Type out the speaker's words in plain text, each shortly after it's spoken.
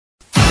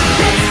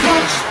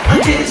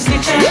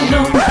Disney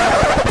Channel.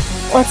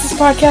 What's this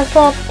podcast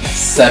called?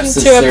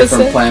 Stepsister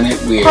from Planet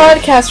Weird.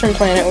 Podcast from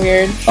Planet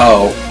Weird.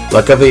 Oh.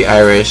 Luck of the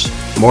Irish.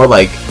 More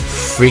like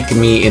freak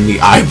me in the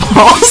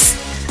eyeballs.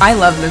 I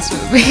love this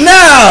movie.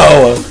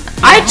 No!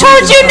 I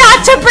told you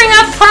not to bring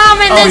up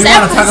prom in this you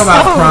want to episode. talk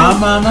about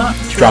prom, mama?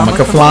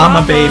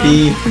 Dramacaflama,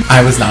 baby.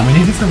 I was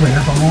nominated for winner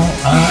of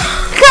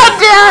God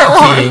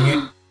damn it.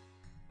 King.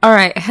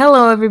 Alright,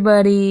 hello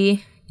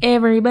everybody.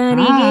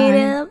 Everybody Hi.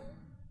 get up.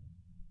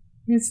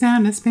 It's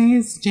time to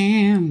Space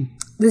Jam.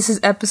 This is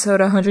episode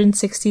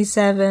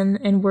 167,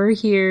 and we're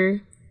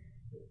here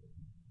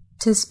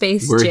to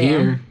Space We're Jam.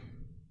 here.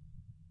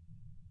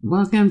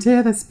 Welcome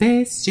to the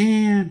Space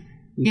Jam.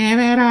 Give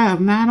it up.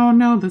 I don't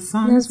know the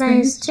song. The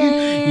Space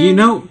Jam.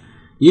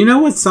 You know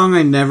what song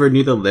I never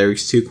knew the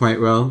lyrics to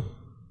quite well?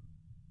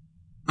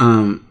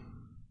 The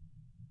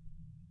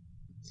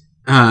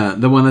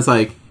one that's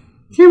like,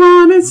 come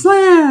on and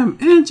slam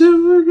and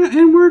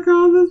work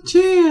on the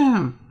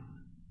jam.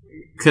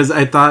 Because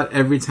I thought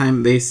every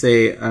time they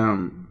say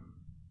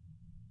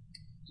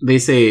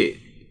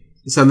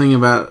something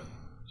about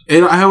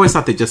it, I always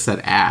thought they just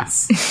said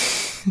ass.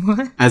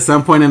 What? At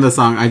some point in the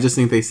song, I just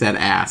think they said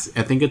ass.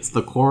 I think it's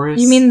the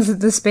chorus. You mean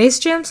the Space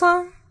Jam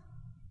song?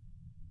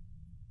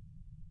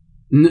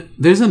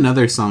 There's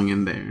another song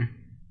in there.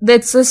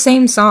 It's the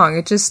same song.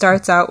 It just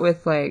starts out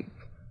with like,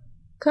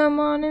 come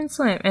on and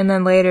slam. And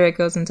then later it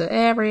goes into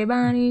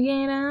everybody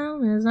get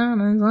out. It's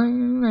on a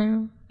slam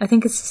now. I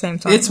think it's the same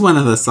song. It's one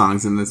of the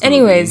songs in this movie.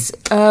 Anyways,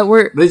 I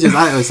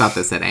always thought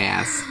they said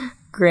ass.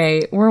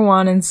 Great. We're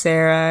Juan and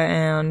Sarah,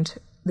 and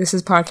this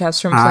is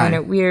Podcast from Hi.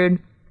 Planet Weird.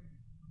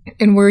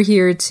 And we're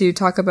here to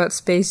talk about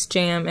Space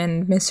Jam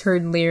and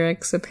misheard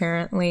lyrics,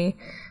 apparently.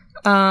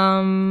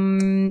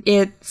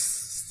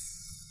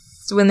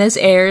 It's when this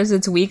airs,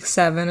 it's week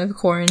 7 of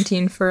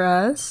quarantine for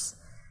us.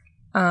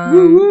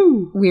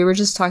 We were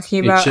just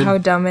talking about how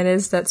dumb it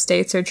is that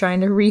states are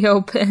trying to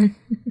reopen.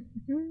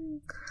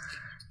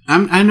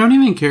 I don't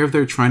even care if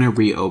they're trying to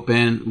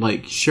reopen.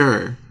 Like,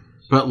 sure.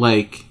 But,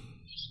 like,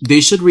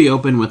 they should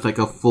reopen with, like,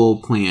 a full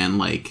plan,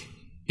 like,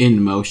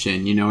 in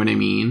motion. You know what I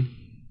mean?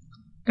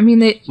 I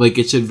mean,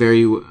 it should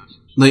very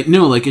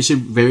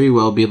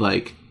well be,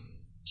 like,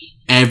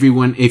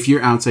 everyone, if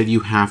you're outside,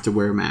 you have to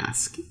wear a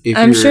mask.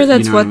 I'm sure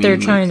that's what they're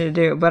trying to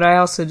do, but I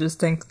also just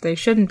think they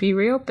shouldn't be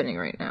reopening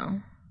right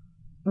now.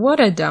 What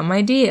a dumb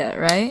idea,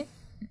 right?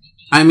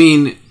 I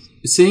mean,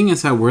 seeing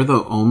as how we're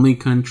the only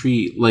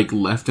country, like,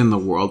 left in the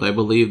world, I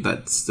believe,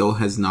 that still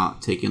has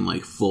not taken,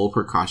 like, full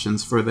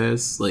precautions for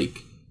this,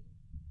 like...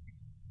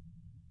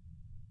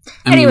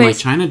 I mean, like,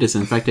 China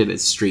disinfected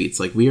its streets.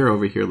 Like, we are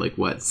over here, like,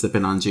 what,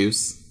 sipping on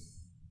juice?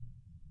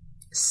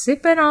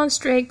 Sipping on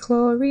straight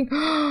chlorine.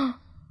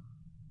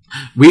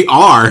 We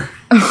are!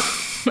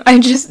 I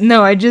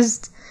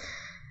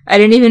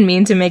didn't even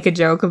mean to make a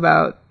joke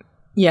about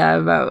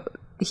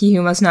He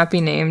Who Must Not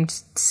Be Named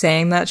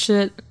saying that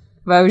shit.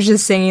 But I was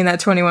just singing that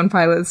 21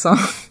 Pilots song.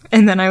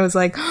 And then I was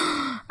like,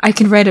 I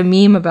can write a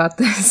meme about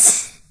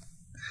this.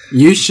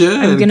 You should.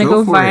 I'm gonna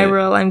go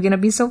viral. I'm gonna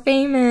be so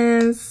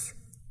famous.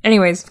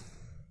 Anyways,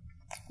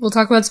 we'll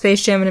talk about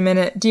Space Jam in a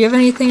minute. Do you have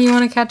anything you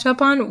want to catch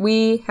up on?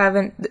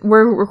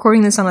 We're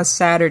recording this on a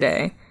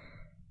Saturday.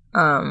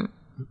 And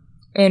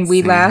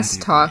we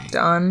last talked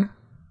on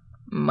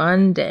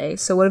Monday.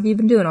 So what have you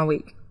been doing all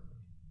week?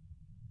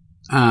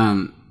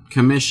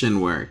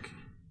 Commission work.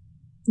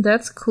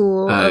 That's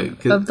cool.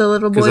 Of the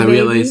little boy baby? Because I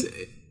realized,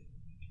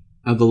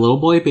 of the little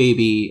boy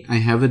baby, I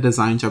have a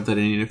design job that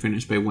I need to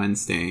finish by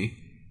Wednesday.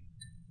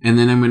 And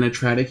then I'm going to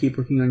try to keep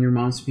working on your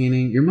mom's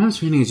painting. Your mom's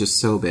painting is just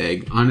so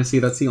big. Honestly,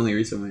 that's the only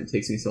reason why it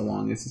takes me so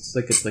long. It's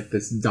like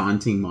this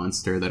daunting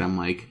monster that I'm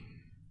like,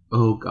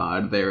 oh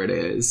god, there it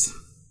is.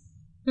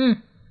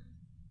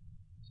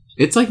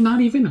 It's like not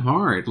even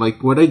hard.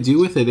 Like what I do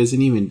with it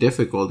isn't even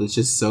difficult. It's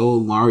just so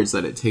large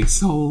that it takes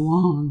so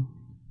long.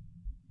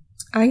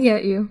 I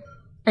get you.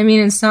 I mean,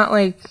 it's not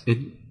like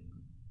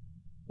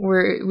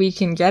we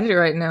can get it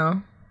right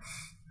now,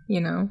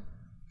 you know?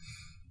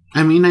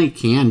 I mean, I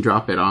can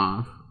drop it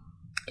off.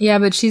 Yeah,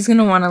 but she's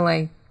gonna want to,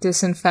 like,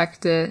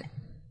 disinfect it.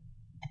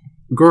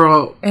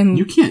 Girl,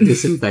 you can't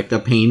disinfect a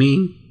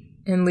painting.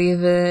 And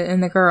leave it in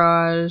the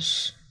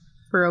garage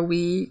for a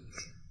week.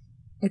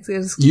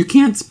 You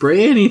can't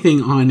spray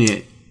anything on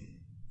it.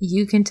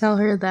 You can tell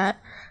her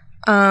that.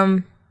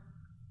 I'll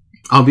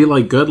be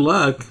like, good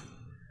luck.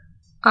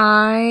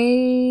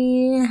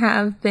 I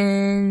have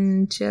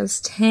been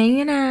just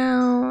hanging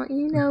out.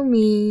 You know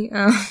me.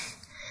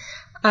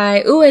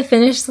 I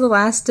finished the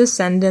last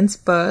Descendants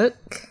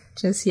book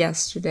just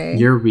yesterday.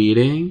 You're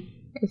reading?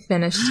 I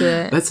finished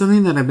it. That's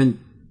something that I've been...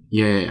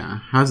 Yeah.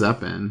 How's that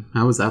been?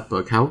 How was that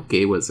book? How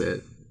gay was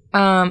it?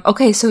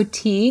 Okay, so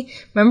T,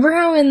 remember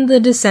how in the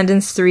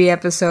Descendants 3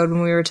 episode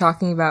when we were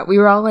talking about... We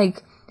were all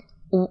like,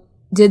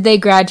 did they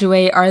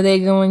graduate? Are they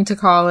going to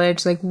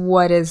college? Like,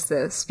 what is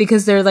this?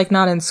 Because they're, like,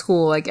 not in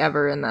school, like,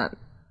 ever in that.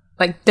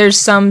 Like, there's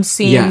some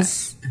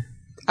scenes,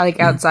 like,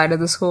 outside of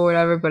the school or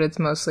whatever, but it's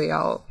mostly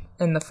all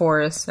in the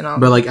forest and all.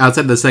 But, like,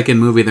 outside the second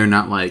movie, they're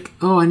not like,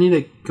 oh, I need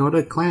to go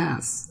to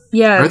class.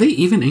 Yeah. Are they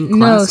even in class?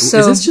 No, so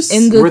is this just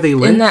in the, where they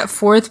live? in that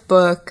fourth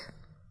book,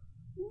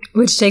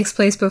 which takes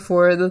place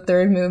before the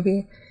third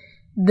movie,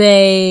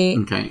 they...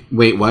 Okay.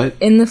 Wait, what?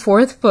 In the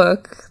fourth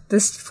book,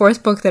 this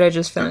fourth book that I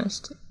just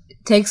finished,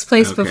 takes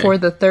place before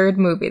the third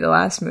movie, the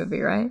last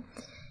movie, right?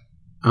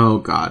 Oh,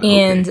 God.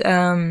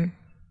 And,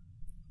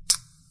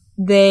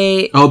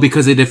 they... Oh,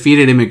 because they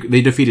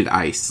defeated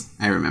Ice.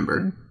 I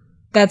remember.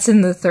 That's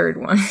in the third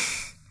one.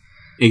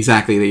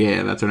 Exactly.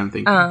 Yeah, that's what I'm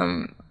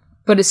thinking.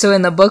 But so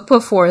in the book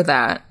before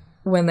that,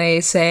 when they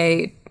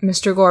say,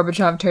 Mr.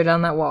 Gorbachev, tear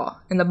down that wall,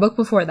 in the book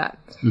before that,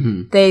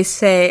 they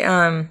say,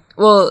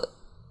 well,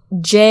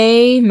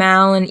 Jay,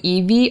 Mal, and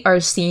Evie are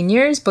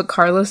seniors, but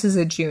Carlos is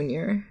a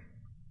junior.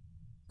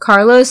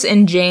 Carlos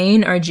and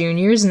Jane are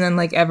juniors, and then,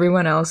 like,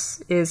 everyone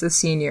else is a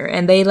senior.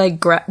 And they,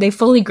 like, they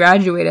fully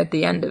graduate at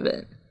the end of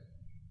it.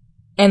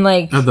 And,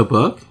 like... Of the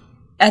book?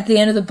 At the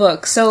end of the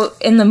book. So,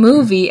 in the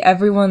movie,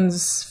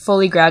 everyone's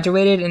fully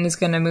graduated and is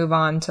gonna move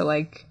on to,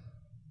 like...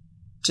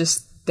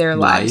 just their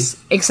lives,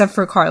 except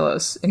for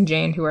Carlos and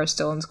Jane, who are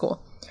still in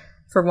school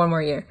for one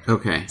more year.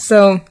 Okay.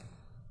 So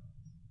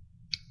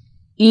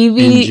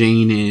Evie and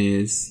Jane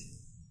is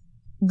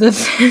the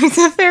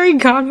fairy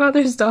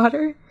godmother's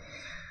daughter,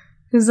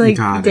 who's like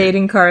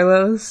dating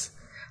Carlos.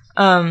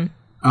 Oh,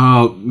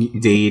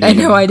 dating. I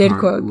know I did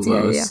quotes.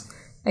 Yeah,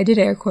 I did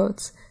air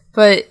quotes.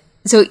 But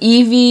so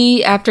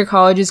Evie, after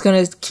college, is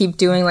gonna keep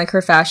doing like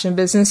her fashion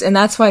business, and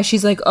that's why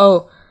she's like,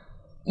 oh.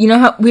 You know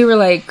how we were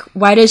like,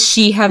 why does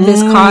she have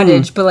this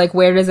cottage, but like,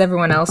 where does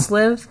everyone else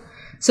live?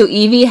 So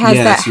Evie has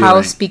that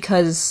house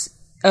because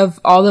of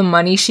all the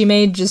money she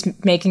made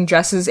just making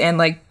dresses and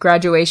like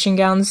graduation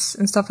gowns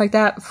and stuff like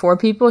that for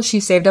people. She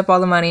saved up all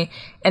the money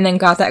and then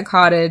got that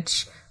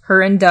cottage.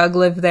 Her and Doug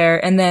live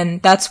there. And then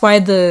that's why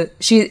in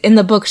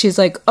the book, she's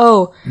like,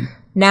 oh,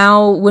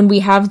 now when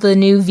we have the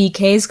new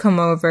VKs come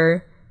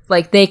over,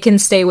 like they can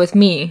stay with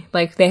me.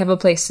 Like they have a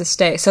place to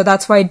stay. So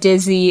that's why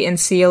Dizzy and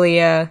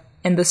Celia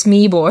and the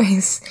Smee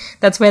boys.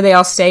 That's why they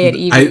all stay at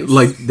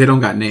Evie's. They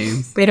don't got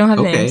names. They don't have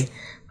names.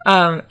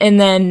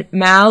 And then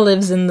Mal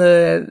lives in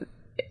the,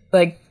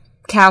 like,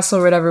 castle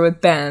or whatever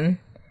with Ben.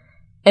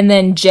 And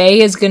then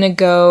Jay is gonna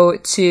go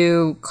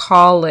to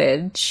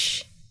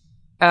college,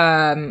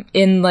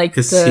 in, like,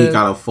 because he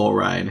got a full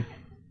ride.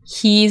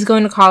 He's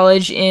going to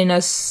college in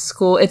a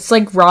school, it's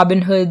like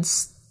Robin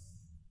Hood's,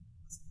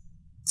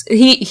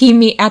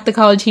 at the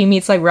college he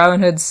meets, like, Robin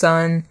Hood's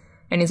son.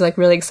 And he's, like,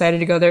 really excited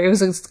to go there. It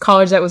was a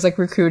college that was, like,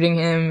 recruiting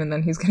him, and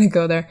then he's gonna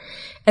go there.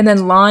 And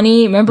then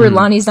Lonnie, remember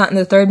Lonnie's not in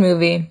the third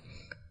movie.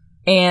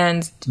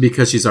 And...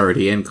 because she's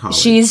already in college.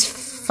 She's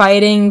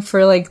fighting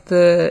for, like,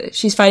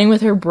 she's fighting with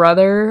her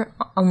brother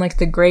on, like,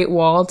 the Great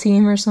Wall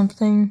team or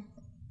something.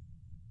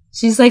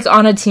 She's, like,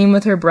 on a team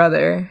with her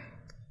brother.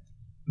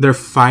 They're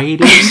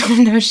fighting? I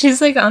don't know.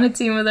 She's, like, on a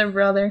team with her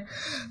brother.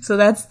 So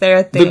that's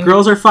their thing. The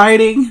girls are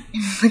fighting?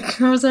 The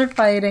girls are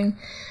fighting.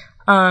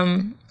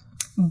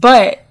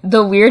 But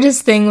the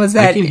weirdest thing was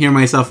that... I can hear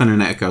myself in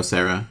an echo,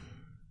 Sarah.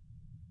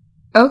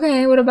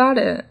 Okay, what about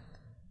it?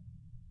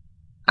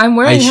 I'm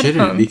wearing headphones. I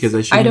shouldn't, because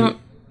I shouldn't. I don't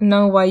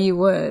know why you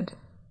would.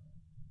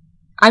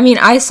 I mean,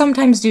 I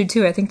sometimes do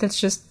too. I think that's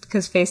just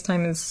because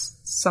FaceTime is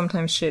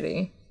sometimes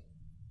shitty.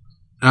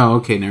 Oh,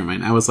 okay, never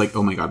mind. I was like,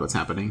 oh my god, what's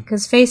happening?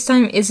 Because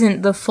FaceTime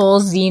isn't the full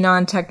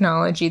Xenon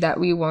technology that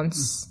we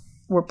once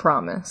were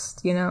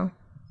promised, you know?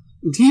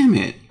 Damn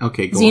it.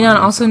 Okay, go Xenon on.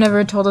 also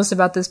never told us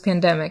about this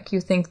pandemic. You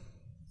think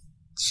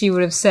she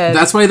would have said...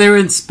 That's why they were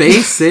in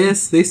space,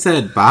 sis. They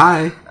said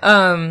bye.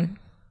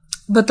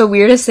 But the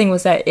weirdest thing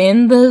was that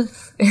in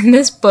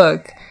this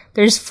book,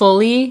 there's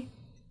fully...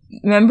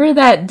 Remember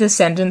that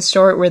Descendants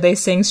short where they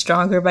sing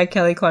Stronger by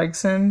Kelly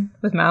Clarkson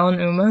with Mal and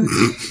Uma?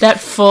 That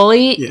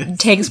fully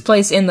takes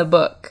place in the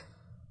book.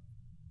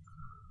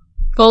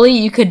 Fully,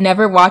 you could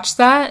never watch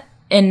that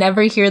and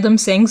never hear them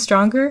sing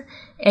Stronger,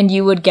 and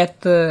you would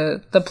get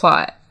the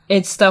plot.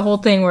 It's the whole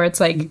thing where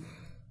it's like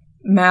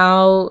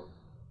Mal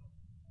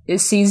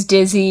sees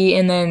Dizzy,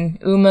 and then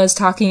Uma's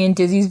talking in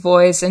Dizzy's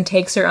voice and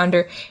takes her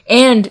under.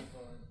 And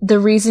the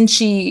reason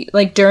she,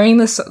 like, during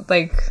this,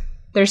 like,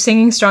 they're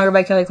singing Stronger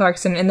by Kelly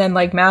Clarkson, and then,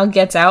 like, Mal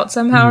gets out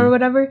somehow or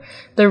whatever.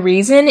 The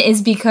reason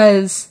is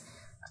because,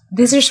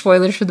 these are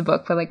spoilers for the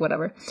book, but, like,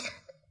 whatever.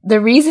 The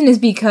reason is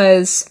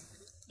because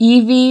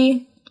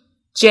Evie,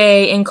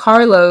 Jay, and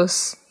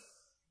Carlos,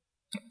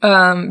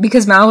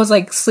 because Mal was,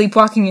 like,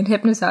 sleepwalking and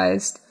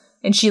hypnotized,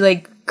 and she,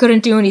 like,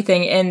 couldn't do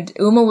anything, and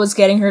Uma was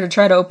getting her to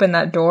try to open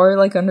that door,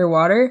 like,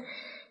 underwater,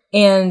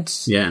 and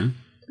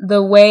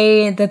the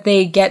way that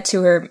they get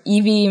to her,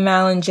 Evie,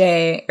 Mal, and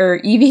Jay, or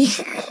Evie,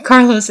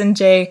 Carlos, and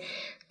Jay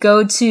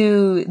go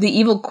to the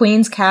evil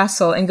queen's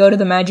castle and go to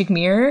the magic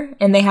mirror,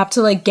 and they have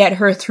to, like, get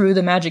her through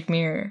the magic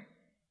mirror.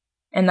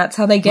 And that's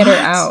how they get her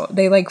out.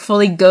 They, like,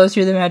 fully go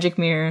through the magic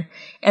mirror,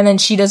 and then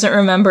she doesn't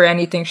remember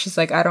anything. She's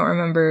like, I don't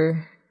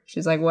remember.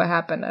 She's like, what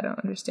happened? I don't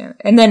understand.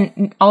 And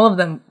then all of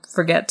them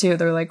forget, too.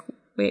 They're like,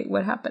 wait,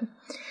 what happened?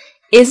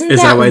 Is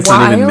that why it's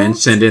wild? Not even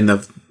mentioned in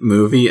the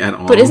movie at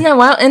all? But isn't that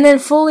wild? And then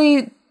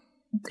fully,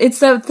 it's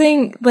that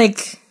thing,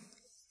 like,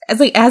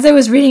 as I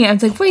was reading it, I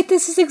was like, wait,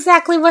 this is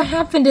exactly what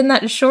happened in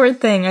that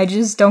short thing. I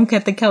just don't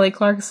get the Kelly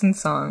Clarkson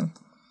song.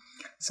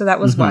 So that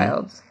was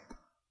wild.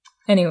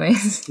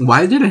 Anyways.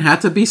 Why did it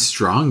have to be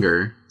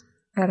Stronger?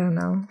 I don't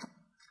know.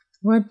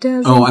 What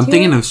does I'm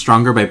thinking of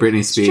Stronger by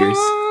Britney Spears.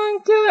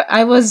 Stronger.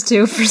 I was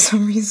too, for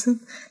some reason.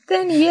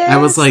 Then I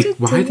was like,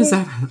 why does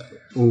that...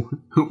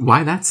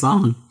 Why that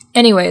song?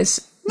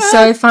 Anyways,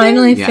 so I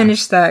finally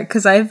finished that,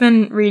 because I've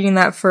been reading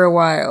that for a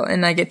while,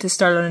 and I get to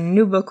start on a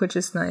new book, which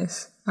is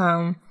nice.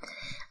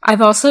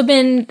 I've also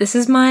been, this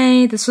was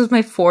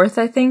my fourth,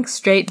 I think,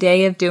 straight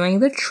day of doing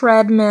the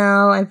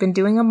treadmill. I've been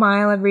doing a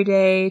mile every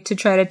day to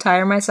try to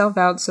tire myself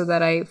out so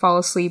that I fall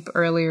asleep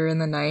earlier in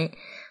the night.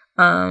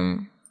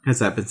 Has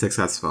that been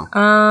successful?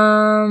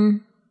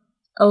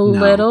 A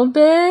little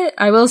bit.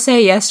 I will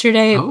say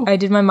yesterday I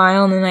did my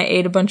mile and then I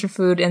ate a bunch of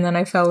food and then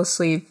I fell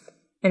asleep.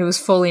 And it was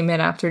fully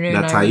mid-afternoon.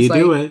 That's how you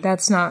do it.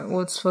 That's not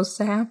what's supposed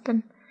to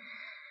happen.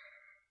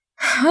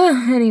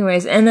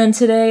 Anyways, and then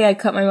today I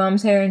cut my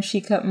mom's hair and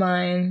she cut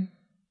mine.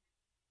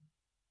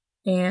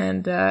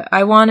 And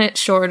I want it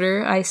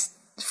shorter. I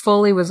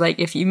fully was like,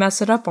 if you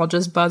mess it up, I'll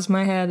just buzz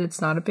my head.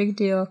 It's not a big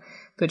deal.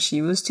 But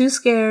she was too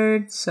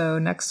scared, so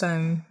next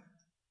time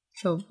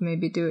she'll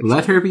maybe do it.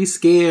 Let her be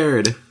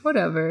scared.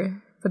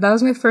 Whatever. But that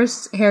was my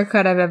first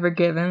haircut I've ever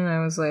given. And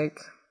I was like,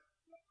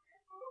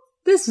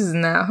 this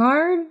isn't that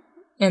hard.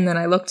 And then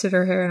I looked at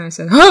her hair and I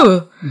said,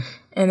 oh!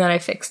 And then I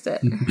fixed it.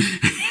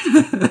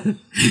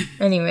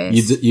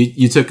 Anyways.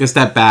 You took a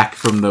step back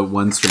from the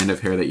one strand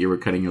of hair that you were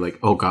cutting. You're like,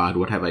 oh God,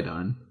 what have I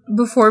done?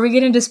 Before we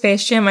get into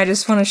Space Jam, I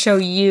just want to show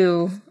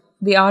you,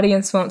 the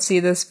audience won't see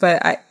this,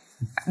 but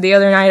the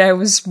other night I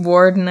was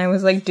bored and I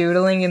was like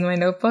doodling in my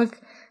notebook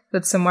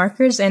with some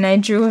markers and I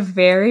drew a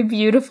very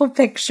beautiful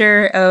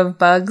picture of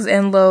Bugs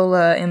and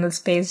Lola in the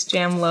Space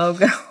Jam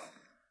logo.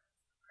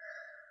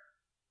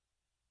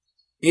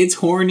 It's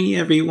horny,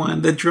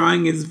 everyone. The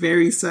drawing is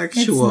very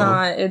sexual. It's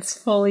not. It's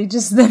fully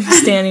just them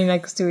standing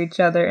next to each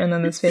other and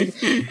then the space.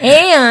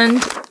 And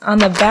on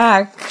the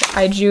back,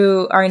 I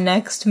drew our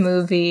next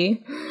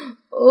movie.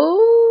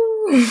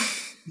 Oh.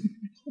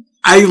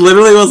 I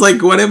literally was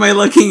like, what am I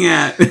looking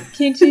at?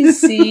 Can't you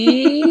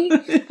see?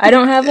 I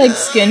don't have like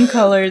skin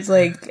colors.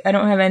 Like, I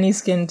don't have any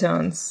skin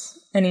tones.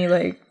 Any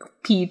like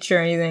peach or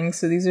anything.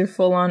 So these are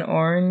full on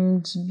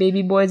orange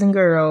baby boys and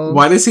girls.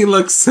 Why does he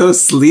look so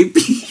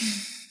sleepy?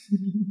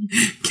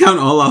 Count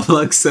Olaf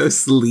looks so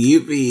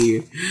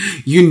sleepy.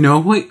 You know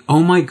what?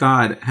 Oh my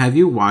God. Have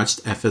you watched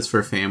F is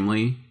for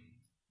Family?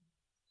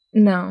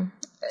 No.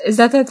 Is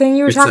that thing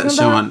you were talking about?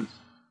 Show on...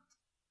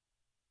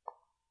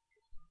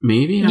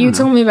 Maybe? You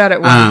told me about it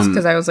once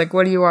because I was like,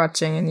 what are you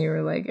watching? And you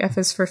were like, F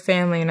is for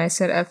Family. And I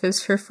said, F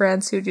is for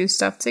friends who do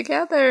stuff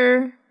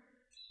together.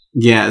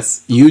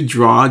 Yes. You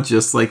draw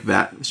just like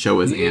that show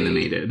is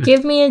animated.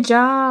 Give me a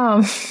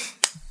job.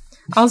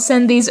 I'll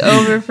send these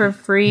over for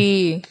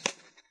free.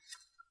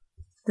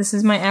 This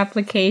is my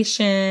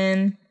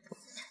application.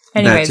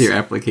 Anyways. That's your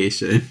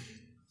application.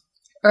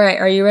 All right,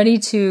 are you ready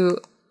to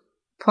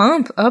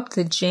pump up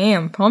the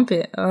jam? Pump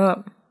it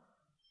up.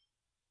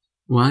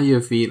 While your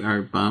feet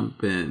are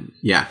bumping.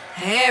 Yeah.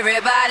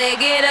 Everybody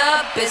get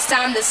up, it's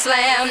time to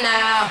slam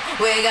now.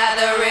 We got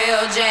the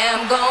real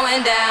jam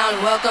going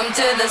down. Welcome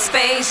to the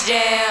Space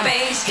Jam.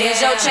 Here's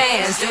your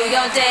chance, do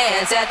your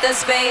dance at the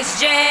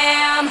Space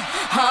Jam.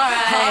 All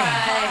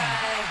right.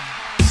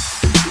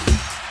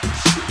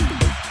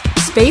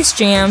 Space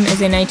Jam is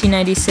a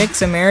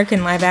 1996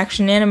 American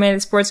live-action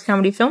animated sports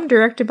comedy film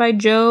directed by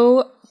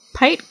Joe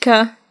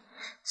Pytka,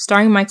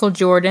 starring Michael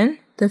Jordan.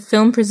 The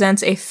film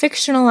presents a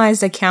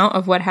fictionalized account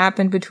of what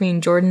happened between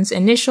Jordan's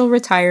initial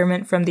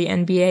retirement from the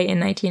NBA in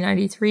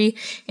 1993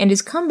 and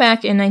his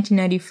comeback in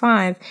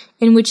 1995,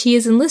 in which he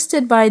is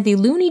enlisted by the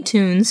Looney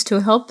Tunes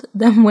to help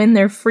them win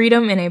their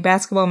freedom in a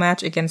basketball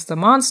match against the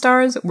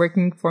Monstars,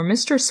 working for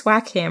Mr.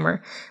 Swackhammer,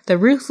 the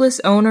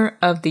ruthless owner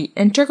of the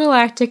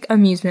intergalactic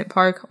amusement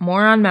park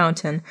Moron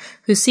Mountain,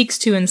 who seeks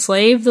to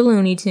enslave the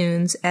Looney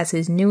Tunes as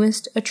his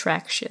newest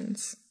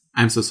attractions.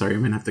 I'm so sorry, I'm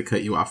going to have to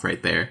cut you off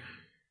right there.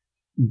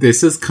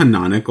 This is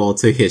canonical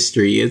to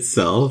history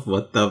itself.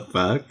 What the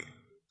fuck?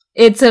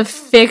 It's a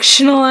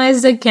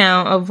fictionalized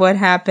account of what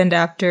happened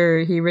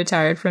after he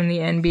retired from the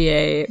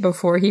NBA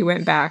before he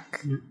went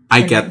back.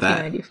 I get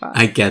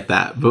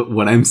that. But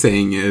what I'm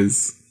saying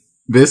is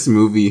this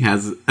movie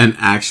has an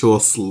actual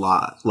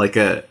slot.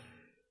 It's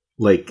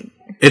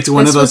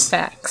one of those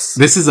facts.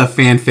 This is a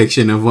fan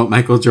fiction of what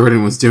Michael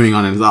Jordan was doing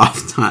on his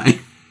off time.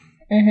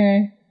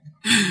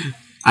 Mm-hmm.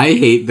 I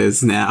hate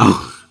this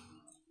now.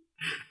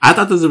 I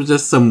thought this was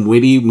just some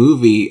witty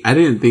movie. I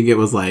didn't think it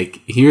was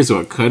like, here's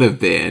what could have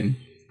been.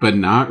 But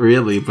not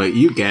really, but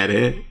you get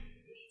it.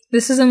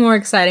 This is a more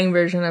exciting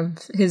version of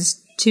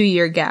his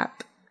 2-year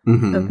gap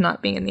of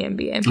not being in the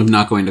NBA. Of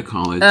not going to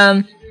college.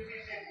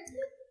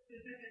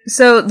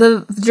 So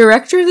the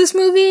director of this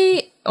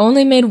movie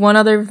only made one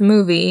other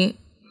movie,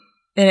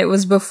 and it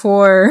was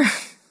before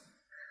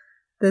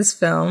this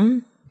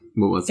film.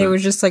 What was it? It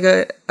was just like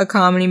a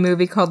comedy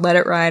movie called Let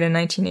It Ride in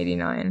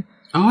 1989.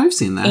 Oh, I've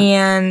seen that.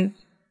 And...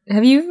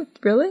 Have you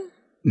really?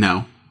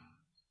 No.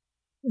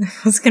 I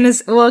was gonna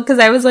because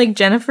I was like,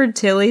 Jennifer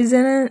Tilly's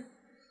in it.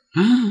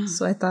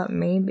 So I thought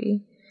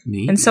maybe.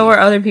 And so are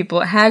other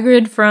people.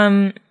 Hagrid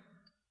from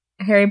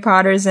Harry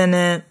Potter's in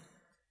it.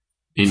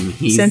 And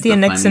he's Cynthia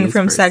the Nixon funniest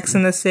from person. Sex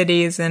and the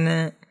City is in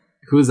it.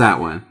 Who's that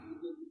one?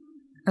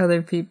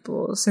 Other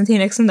people. Cynthia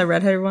Nixon, the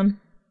redheaded one.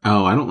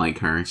 Oh, I don't like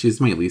her. She's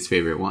my least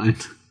favorite one.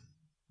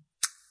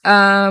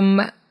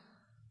 The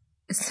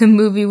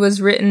movie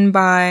was written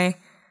by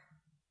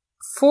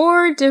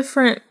 4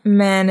 different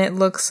men, it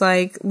looks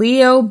like.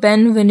 Leo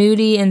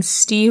Benvenuti and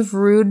Steve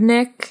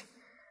Rudnick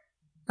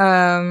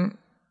are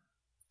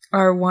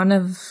one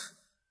of...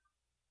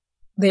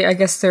 I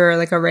guess they're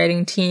like a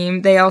writing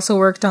team. They also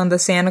worked on the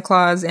Santa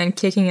Claus and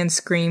Kicking and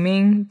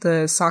Screaming,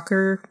 the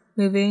soccer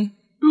movie.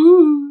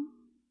 Ooh.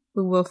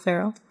 With Will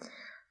Ferrell.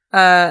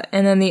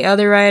 And then the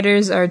other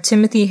writers are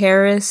Timothy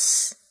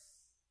Harris,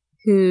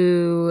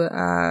 who,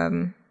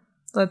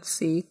 let's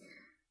see,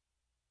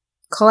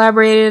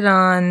 collaborated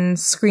on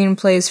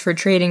screenplays for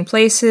Trading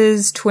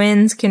Places,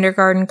 Twins,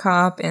 Kindergarten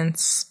Cop, and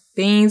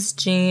Space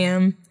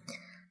Jam.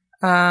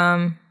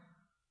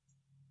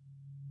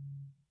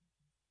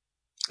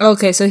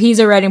 Okay, so he's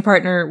a writing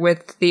partner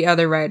with the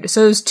other writer.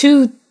 So there's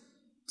 2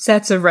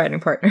 sets of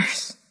writing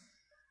partners.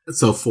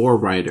 So 4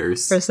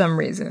 writers. For some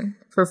reason.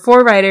 For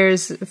 4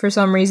 writers, for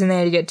some reason they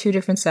had to get 2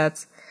 different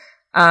sets.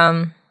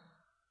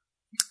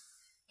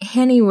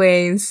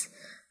 Anyways,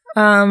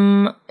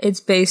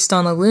 it's based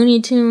on the Looney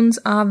Tunes,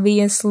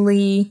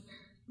 obviously.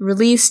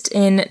 Released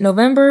in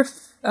November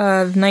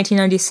of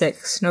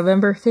 1996.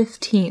 November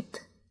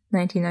 15th,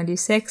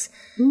 1996.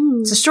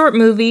 Ooh. It's a short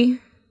movie,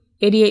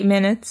 88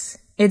 minutes.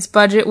 Its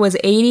budget was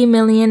 $80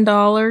 million.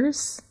 Do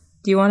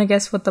you want to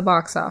guess what the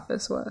box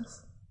office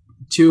was?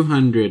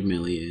 200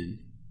 million.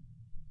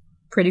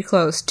 Pretty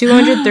close.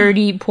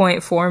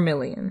 230.4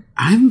 million.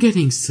 I'm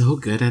getting so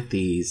good at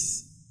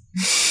these.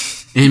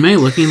 Am I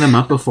looking them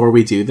up before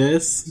we do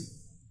this?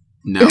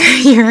 No.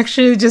 You're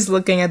actually just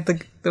looking at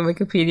the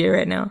Wikipedia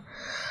right now.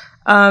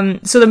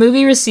 So the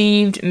movie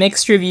received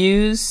mixed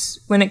reviews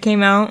when it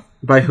came out.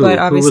 By who? But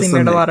obviously who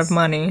made a lot of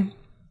money.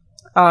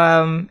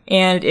 And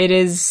it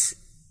is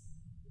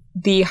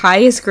the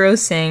highest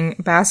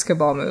grossing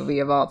basketball movie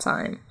of all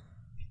time.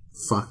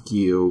 Fuck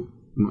you.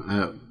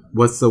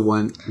 What's the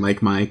one,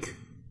 like Mike?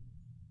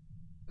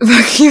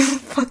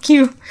 Fuck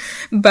you,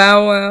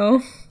 Bow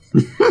Wow.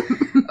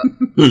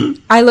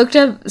 I looked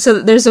up, so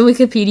there's a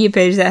Wikipedia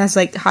page that has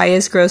like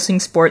highest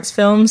grossing sports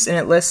films, and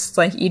it lists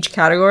like each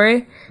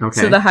category. Okay.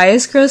 So the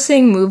highest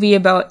grossing movie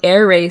about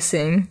air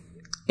racing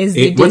is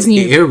the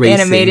Disney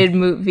animated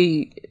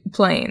movie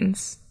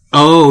Planes.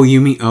 Oh,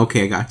 you mean,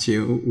 okay, I got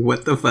you.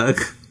 What the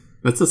fuck?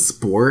 That's a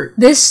sport?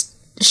 This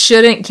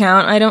shouldn't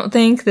count, I don't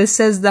think. This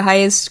says the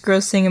highest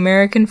grossing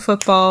American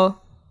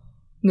football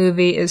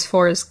movie is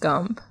Forrest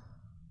Gump.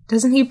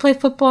 Doesn't he play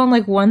football in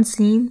like one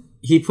scene?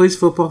 He plays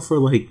football for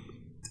like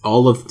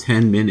all of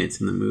 10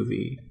 minutes in the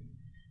movie.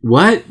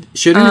 What?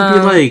 Shouldn't it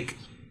be like,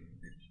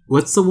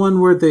 what's the one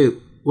where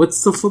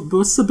what's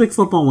the big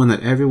football one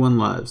that everyone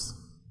loves?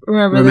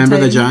 Remember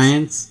the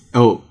Giants?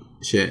 Oh,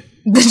 shit.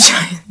 The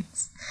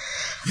Giants.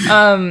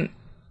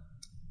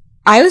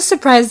 I was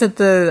surprised that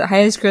the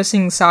highest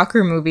grossing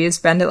soccer movie is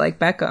Bend It Like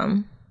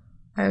Beckham.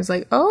 I was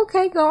like, oh,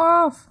 okay, go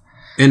off.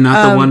 And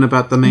not the one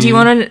about the man? Do you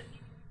want to...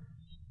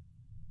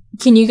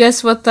 Can you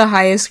guess what the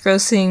highest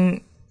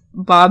grossing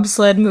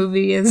bobsled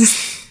movie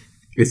is?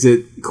 Is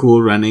it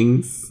Cool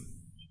Runnings?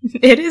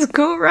 It is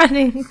Cool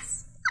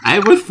Runnings. I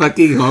would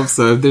fucking hope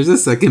so. If there's a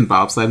second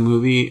bobsled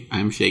movie,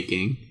 I'm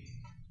shaking.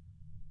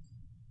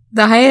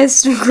 The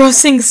highest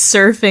grossing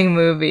surfing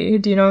movie.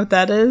 Do you know what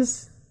that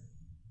is?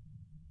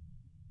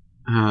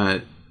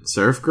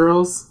 Surf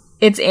Girls?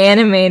 It's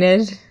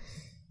animated.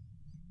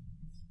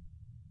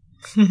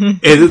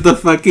 Is it the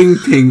fucking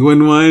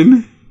penguin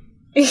one?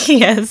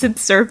 Yes, it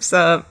Surf's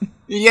Up.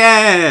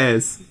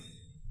 Yes!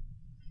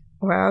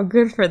 Wow,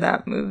 good for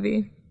that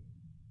movie.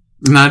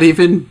 Not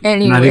even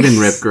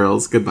Rip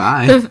Girls.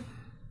 Goodbye. The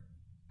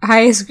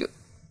highest...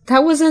 That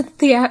was a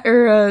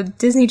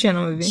Disney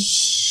Channel movie.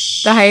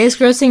 The highest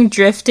grossing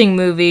drifting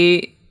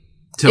movie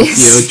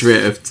Tokyo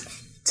Drift.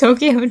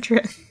 Tokyo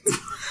Drift.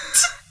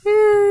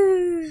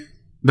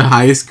 The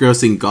highest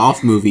grossing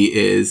golf movie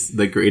is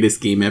The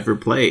Greatest Game Ever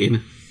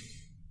Played.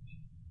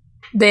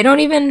 They don't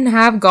even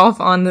have golf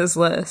on this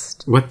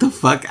list. What the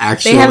fuck,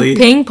 actually? They have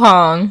ping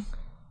pong.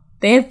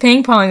 They have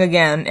ping pong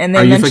again, and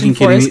they mentioned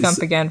Forrest Gump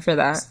again for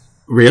that.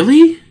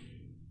 Really?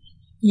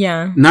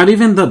 Yeah. Not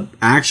even the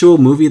actual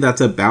movie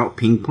that's about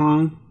ping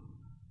pong?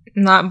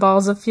 Not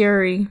Balls of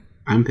Fury.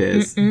 I'm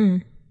pissed.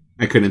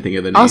 I couldn't think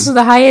of the name. Also,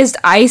 the highest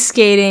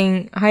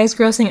grossing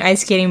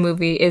ice skating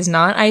movie is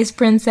not Ice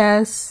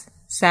Princess.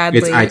 Sadly,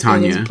 it's I,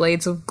 Tonya. It is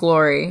Blades of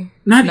Glory.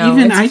 Not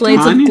even I,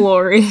 Blades Tonya? of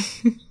Glory.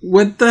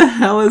 What the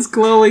hell is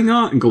glowing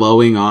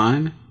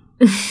on?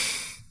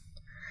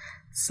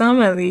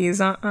 Some of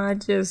these are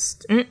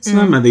just...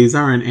 Some of these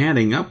aren't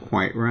adding up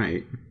quite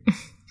right.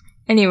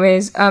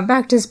 Anyways,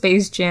 back to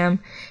Space Jam.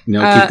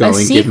 No, keep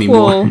going. Give me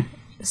more.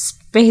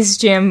 Space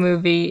Jam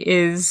movie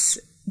is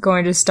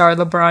going to star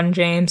LeBron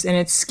James, and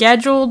it's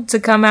scheduled to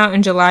come out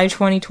in July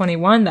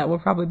 2021. That will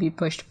probably be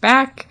pushed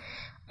back.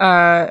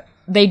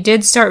 They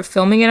did start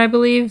filming it, I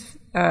believe,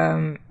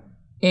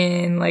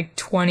 in like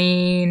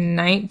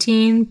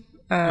 2019.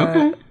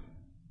 Okay.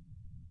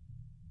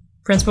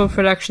 Principal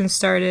production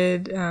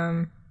started.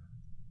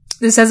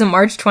 This says in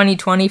March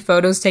 2020,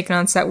 photos taken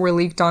on set were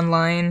leaked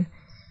online,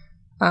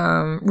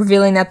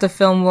 revealing that the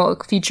film will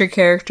feature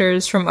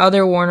characters from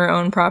other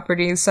Warner-owned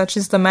properties, such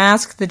as The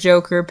Mask, The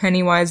Joker,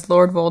 Pennywise,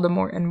 Lord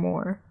Voldemort, and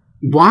more.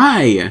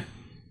 Why?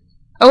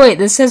 Oh wait,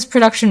 this says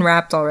production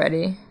wrapped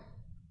already.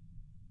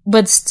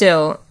 But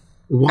still,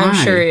 Why? I'm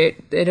sure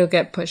it'll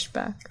get pushed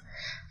back.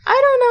 I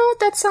don't know,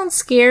 that sounds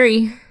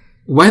scary.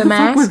 Why The the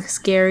fuck Mask, would...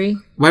 scary.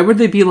 Why would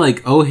they be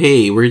like, oh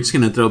hey, we're just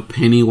gonna throw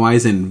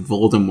Pennywise and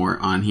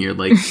Voldemort on here?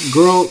 Like,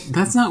 girl,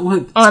 that's not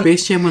what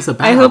Space Jam was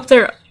about.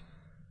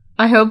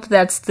 I hope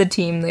that's the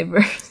team they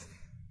verse.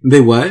 They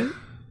what?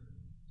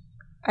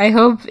 I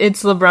hope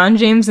it's LeBron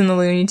James and the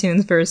Looney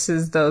Tunes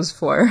versus those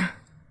four.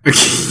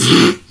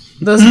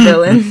 Those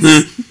villains.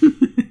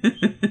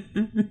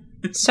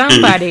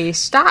 Somebody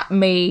stop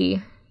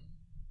me.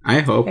 I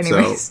hope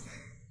Anyways. so.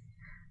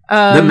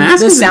 The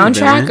Mask the is a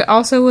soundtrack villain.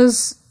 also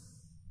was...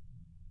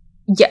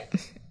 Yeah,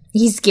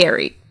 he's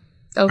scary.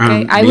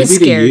 Okay, I Maybe was to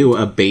scared. you,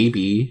 a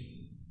baby.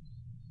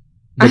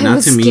 I But not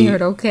was to me.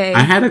 scared, okay.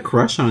 I had a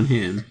crush on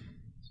him.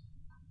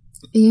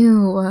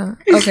 Ew.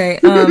 Okay,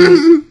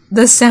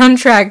 the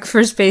soundtrack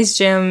for Space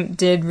Jam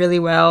did really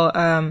well,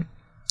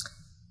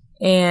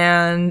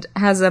 and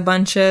has a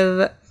bunch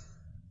of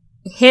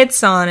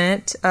hits on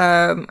it.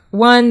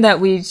 One that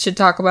we should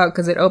talk about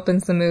because it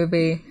opens the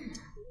movie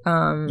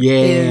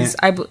is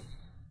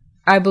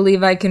I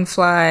Believe I Can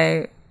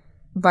Fly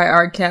by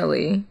R.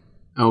 Kelly,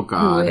 Oh who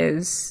god.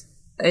 is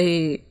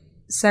a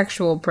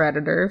sexual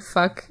predator.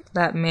 Fuck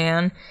that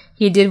man.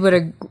 He did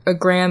win a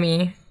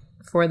Grammy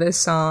for this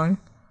song.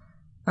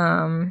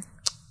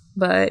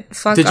 But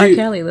fuck Did R. you-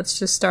 Kelly. Let's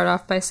just start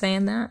off by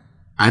saying that.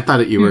 I thought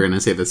that you were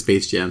gonna say the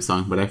Space Jam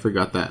song, but I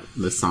forgot that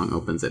this song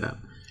opens it up.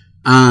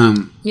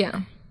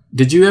 Yeah.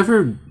 Did you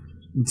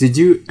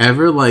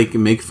ever like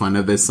make fun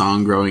of this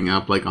song growing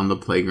up, like on the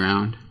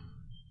playground?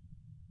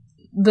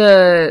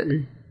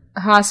 The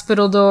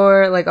hospital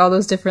door, like all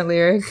those different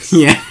lyrics.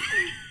 Yeah.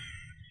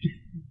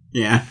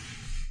 Yeah.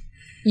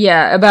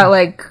 Yeah, about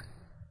like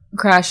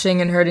crashing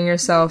and hurting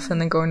yourself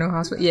and then going to a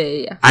hospital.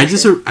 Yeah. I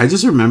just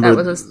remember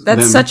That's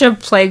them- such a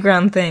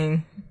playground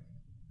thing.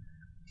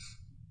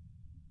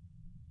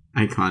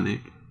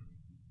 iconic.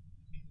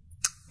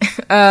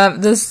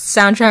 This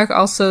soundtrack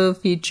also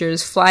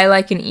features Fly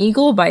Like an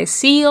Eagle by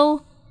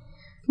Seal,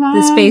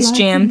 the Space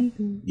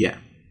Jam Yeah.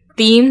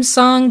 theme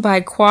song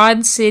by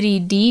Quad City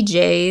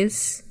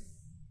DJs,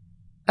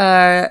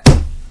 the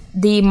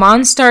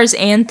Monstars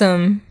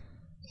anthem,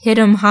 Hit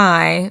 'em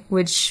High,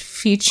 which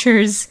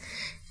features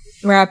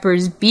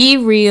rappers Be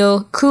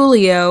Real,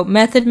 Coolio,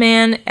 Method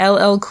Man,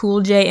 LL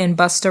Cool J, and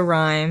Busta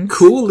Rhymes.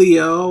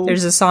 Coolio.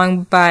 There's a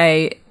song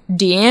by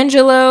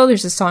D'Angelo,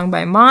 there's a song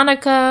by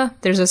Monica,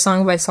 there's a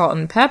song by Salt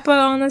and Peppa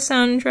on the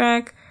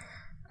soundtrack.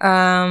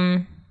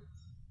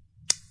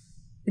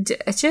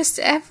 Just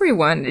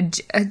everyone.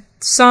 A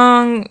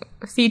song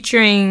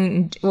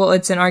featuring, well,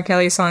 it's an R.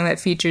 Kelly song that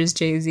features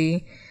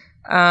Jay-Z.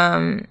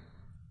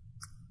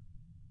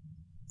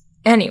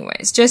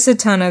 Anyways, just a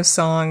ton of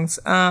songs.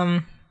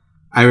 I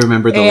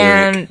remember the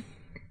lyric.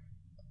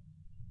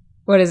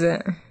 What is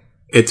it?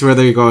 It's where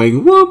they're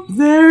going, whoop,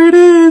 there it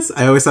is.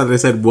 I always thought they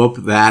said, whoop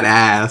that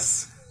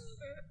ass.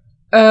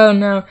 Oh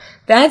no,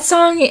 that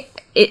song.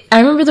 I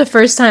remember the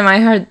first time I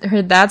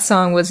heard that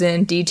song was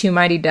in D2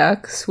 Mighty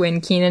Ducks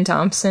when Kenan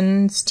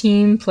Thompson's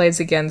team plays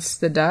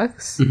against the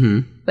Ducks,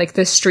 like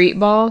the street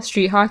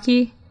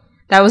hockey.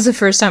 That was the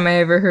first time I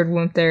ever heard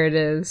 "Whoop There It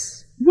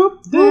Is."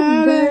 Whoop,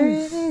 there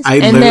it is. I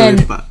And literally then-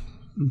 thought,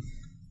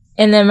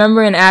 And then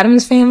remember in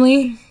Addams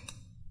Family,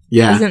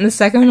 yeah, isn't the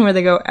second one where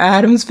they go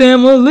Addams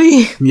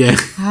Family, yeah.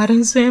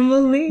 Addams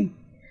Family?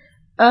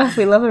 Oh,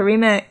 we love a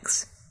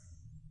remix.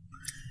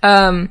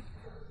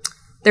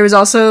 There was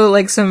also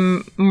like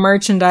some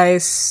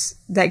merchandise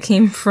that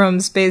came from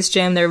Space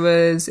Jam. There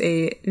was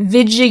a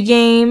Vidya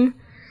game.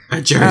 A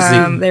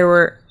jersey. There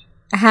were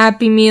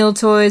Happy Meal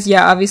toys.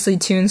 Yeah, obviously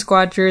Toon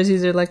Squad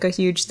jerseys are like a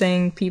huge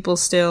thing. People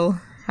still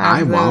have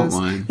I want those.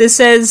 one. This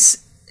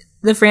says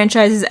the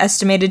franchise is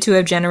estimated to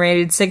have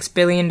generated $6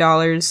 billion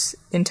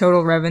in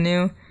total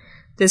revenue.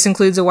 This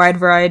includes a wide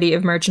variety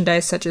of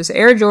merchandise such as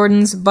Air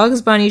Jordans,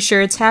 Bugs Bunny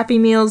shirts, Happy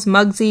Meals,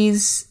 Mugsy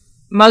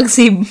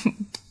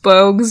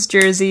Bogues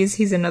jerseys,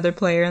 he's another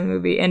player in the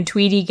movie, and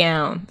Tweety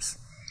gowns.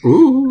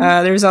 Ooh.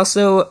 There's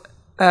also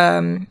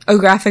a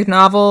graphic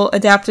novel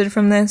adapted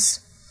from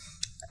this.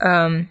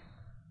 And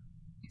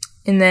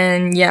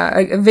then, yeah,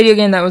 a video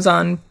game that was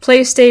on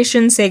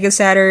PlayStation, Sega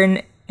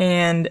Saturn,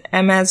 and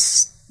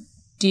MS-DOS.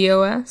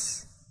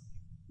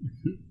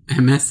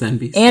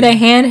 MSNBC. And a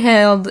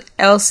handheld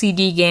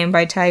LCD game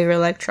by Tiger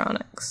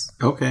Electronics.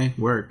 Okay,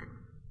 work.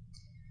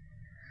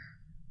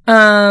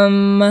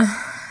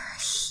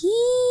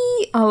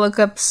 I'll look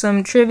up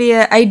some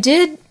trivia. I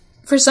did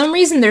For some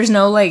reason, there's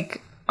no,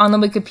 like, on the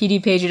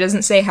Wikipedia page, it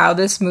doesn't say how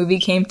this movie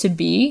came to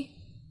be.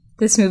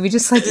 This movie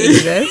just, like,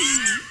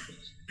 exists.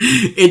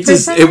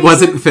 It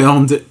wasn't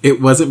filmed, it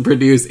wasn't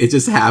produced, it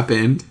just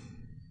happened.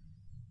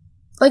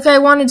 Like, I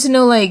wanted to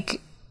know,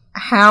 like,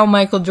 how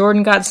Michael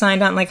Jordan got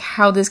signed on, like,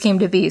 how this came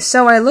to be.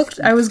 So I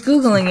was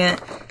Googling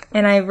it,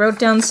 and I wrote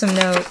down some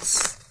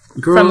notes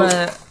from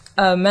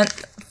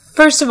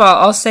First of all,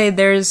 I'll say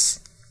there's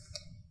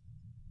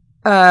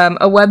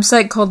a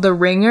website called The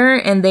Ringer,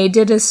 and they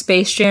did a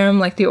Space Jam,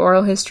 like, the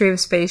oral history of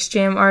Space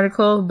Jam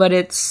article, but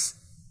it's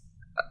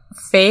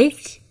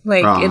fake.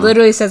 Like, it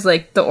literally says,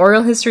 like, the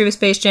oral history of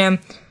Space Jam,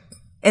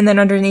 and then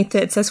underneath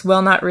it says,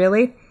 well, not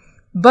really.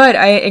 But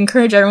I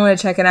encourage everyone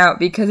to check it out,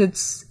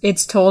 because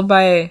it's told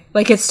by,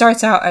 like, it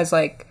starts out as,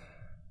 like,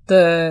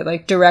 the,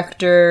 like,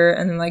 director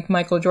and, like,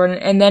 Michael Jordan,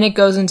 and then it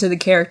goes into the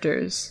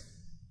characters.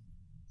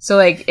 So,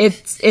 like,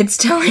 it's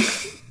telling...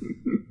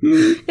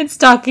 it's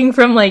talking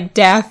from, like,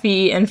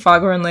 Daffy and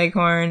Foghorn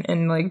Leghorn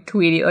and, like,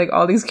 Tweety, like,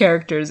 all these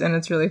characters, and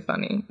it's really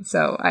funny.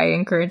 So I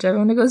encourage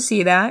everyone to go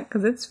see that,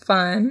 because it's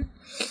fun.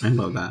 I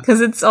love that.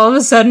 Because it's all of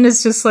a sudden,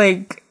 it's just,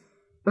 like,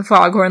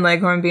 Foghorn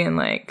Leghorn being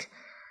like,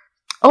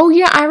 oh,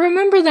 yeah, I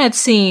remember that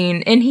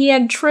scene, and he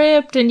had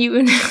tripped, and you...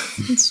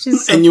 it's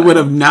just so and you funny. would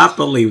have not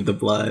believed the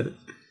blood.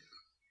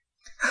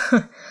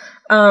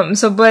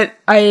 But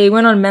I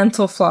went on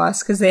Mental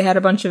Floss, because they had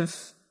a bunch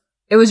of...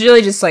 It was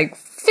really just, like,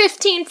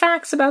 15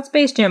 facts about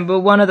Space Jam, but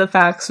one of the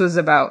facts was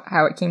about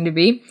how it came to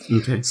be.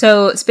 Okay.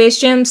 So Space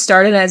Jam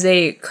started as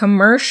a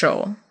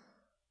commercial.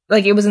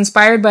 Like, it was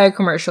inspired by a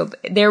commercial.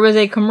 There was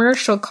a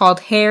commercial called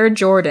Hair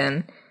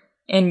Jordan,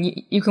 and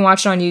you can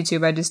watch it on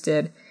YouTube. I just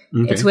did.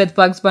 Okay. It's with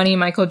Bugs Bunny and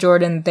Michael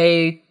Jordan.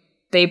 They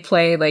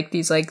play, like,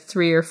 these, like,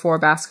 3 or 4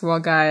 basketball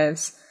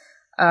guys.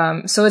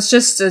 So it's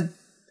just an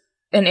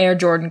Air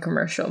Jordan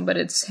commercial, but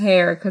it's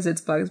hair because it's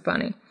Bugs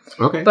Bunny.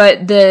 Okay.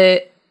 But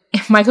the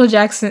Michael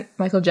Jackson,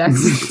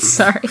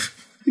 sorry.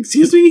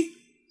 Excuse me?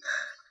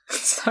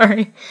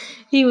 Sorry.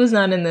 He was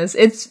not in this.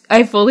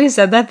 I fully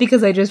said that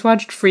because I just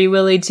watched Free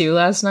Willy 2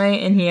 last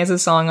night, and he has a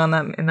song on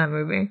that in that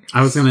movie.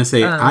 I was gonna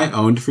say, I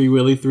owned Free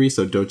Willy 3,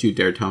 so don't you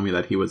dare tell me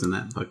that he was in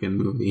that fucking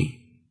movie.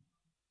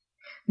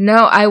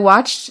 No, I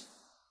watched,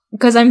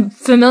 because I'm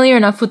familiar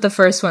enough with the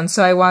first one,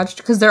 so I watched,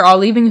 because they're all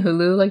leaving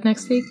Hulu, like,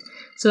 next week.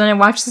 So then I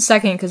watched the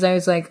second, because I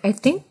was like, I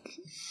think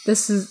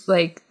this is,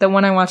 like, the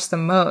one I watched the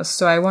most,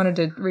 so I wanted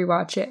to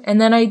rewatch it. And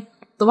then I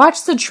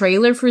watched the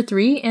trailer for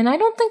 3, and I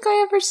don't think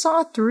I ever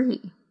saw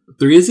 3.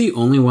 3 is the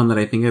only one that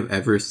I think I've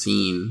ever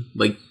seen.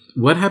 Like,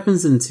 what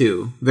happens in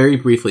 2? Very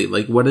briefly,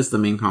 like, what is the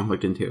main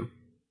conflict in 2?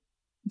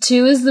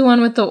 2 is the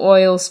one with the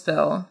oil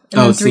spill.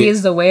 And then 3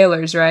 is the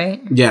whalers,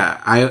 right?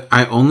 Yeah,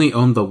 I only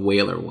own the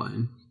whaler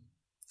one.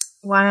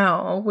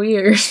 Wow,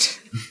 weird.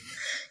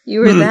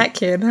 You were that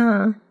kid,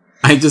 huh?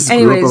 I just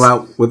grew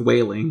up with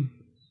whaling.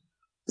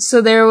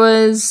 So there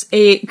was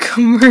a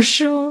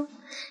commercial,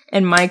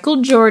 and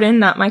Michael Jordan,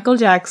 not Michael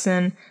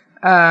Jackson,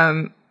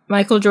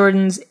 Michael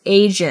Jordan's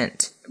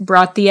agent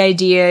brought the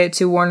idea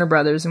to Warner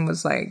Brothers and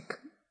was like,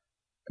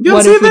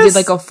 what if we did,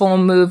 like, a full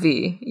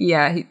movie?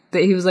 Yeah,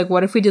 he was like,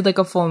 what if we did, like,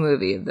 a full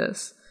movie of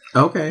this?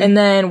 Okay. And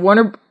then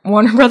Warner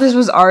Brothers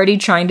was already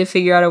trying to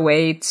figure out a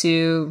way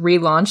to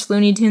relaunch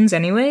Looney Tunes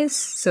anyways,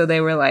 so they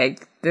were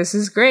like, this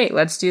is great,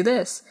 let's do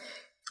this.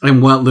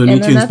 And what, Looney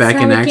Tunes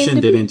Back in Action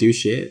didn't do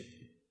shit?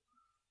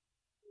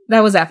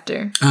 That was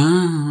after.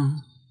 Oh.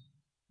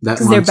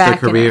 That launched their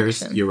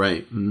careers. You're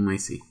right. I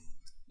see.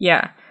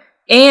 Yeah.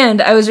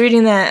 And I was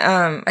reading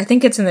that, I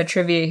think it's in the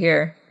trivia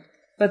here,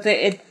 but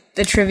the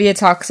trivia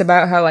talks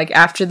about how, like,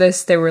 after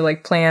this, there were,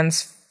 like,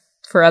 plans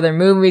for other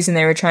movies, and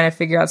they were trying to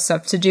figure out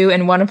stuff to do,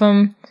 and one of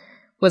them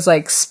was,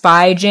 like,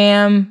 Spy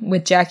Jam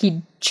with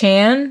Jackie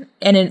Chan,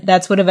 and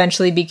that's what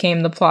eventually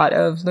became the plot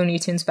of Looney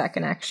Tunes Back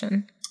in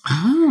Action.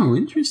 Oh,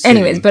 interesting.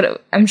 Anyways,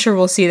 but I'm sure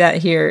we'll see that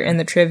here in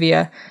the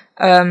trivia.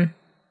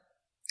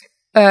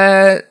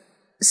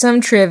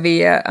 Some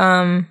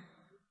trivia.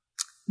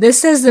 This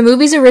says the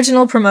movie's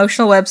original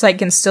promotional website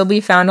can still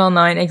be found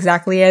online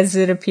exactly as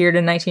it appeared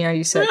in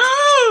 1996.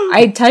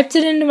 I typed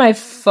it into my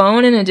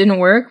phone and it didn't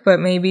work, but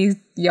maybe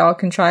y'all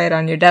can try it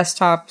on your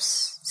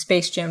desktops.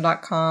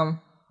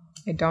 Spacejam.com.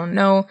 I don't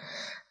know.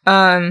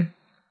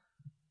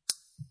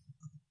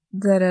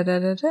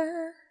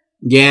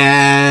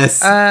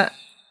 Yes.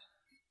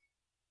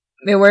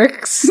 It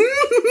works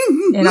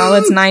in all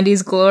its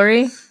 90s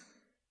glory.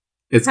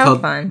 It's How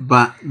called fun.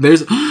 But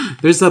there's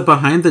a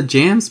Behind the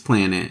Jams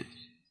planet.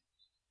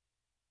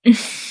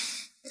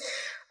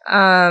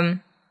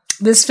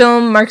 This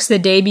film marks the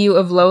debut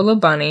of Lola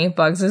Bunny,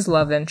 Bugs'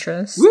 love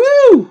interest.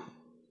 Woo!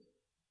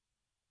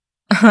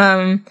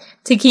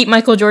 To keep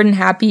Michael Jordan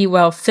happy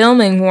while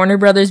filming, Warner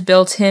Brothers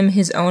built him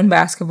his own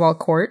basketball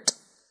court.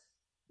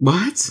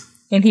 What?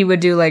 And he would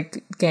do,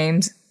 like,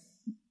 games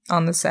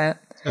on the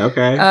set.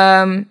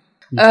 Okay.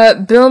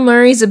 Bill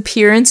Murray's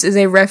appearance is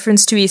a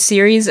reference to a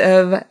series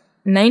of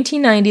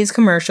 1990s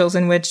commercials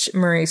in which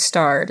Murray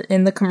starred.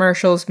 In the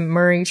commercials,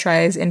 Murray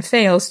tries and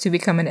fails to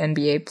become an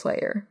NBA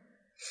player.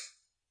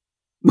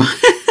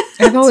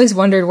 I've always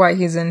wondered why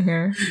he's in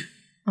here,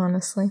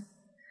 honestly.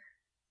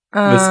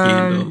 The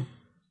scandal.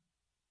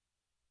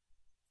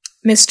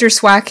 Mr.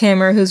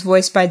 Swackhammer, who's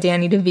voiced by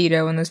Danny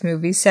DeVito in this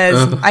movie, says,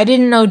 Ugh. I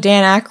didn't know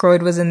Dan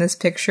Aykroyd was in this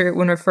picture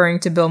when referring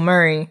to Bill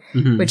Murray,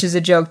 which is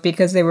a joke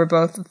because they were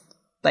both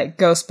like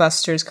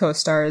Ghostbusters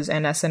co-stars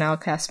and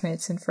SNL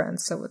castmates and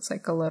friends, so it's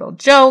like a little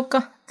joke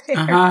there.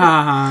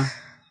 Ah.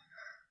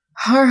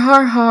 Har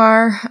har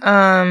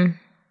har.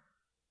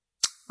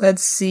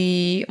 Let's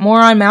see.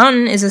 Moron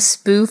Mountain is a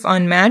spoof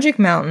on Magic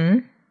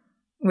Mountain,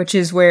 which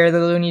is where the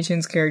Looney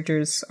Tunes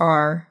characters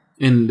are.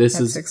 And this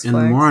At is Six and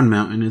Flags. Moron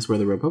Mountain is where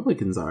the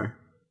Republicans are.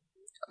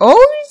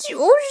 Oh,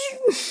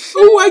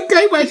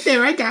 I went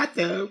there. I got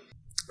them.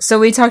 So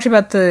we talked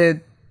about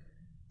the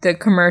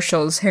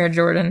commercials, Hair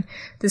Jordan.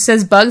 This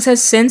says Bugs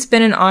has since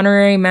been an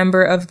honorary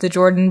member of the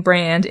Jordan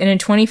brand, and in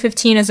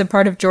 2015, as a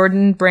part of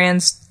Jordan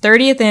brand's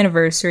 30th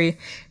anniversary,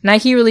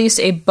 Nike released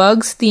a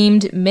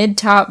Bugs-themed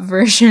mid-top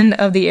version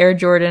of the Air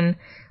Jordan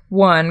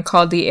 1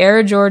 called the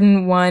Air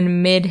Jordan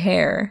 1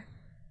 Mid-Hair.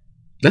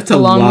 That's a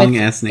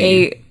long-ass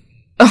name.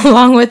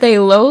 Along with a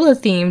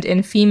Lola-themed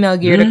and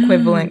female-geared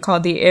equivalent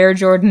called the Air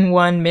Jordan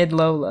 1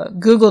 Mid-Lola.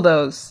 Google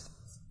those.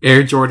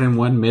 Air Jordan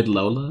 1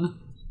 Mid-Lola?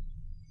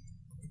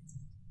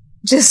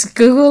 Just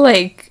Google,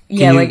 like,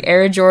 you- like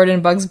Air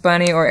Jordan Bugs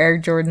Bunny or Air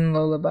Jordan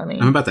Lola Bunny.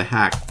 I'm about to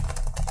hack.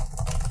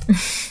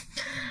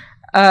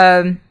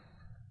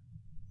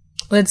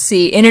 Let's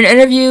see. In an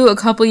interview a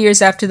couple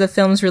years after the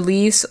film's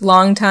release,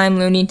 longtime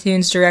Looney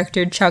Tunes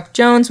director Chuck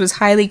Jones was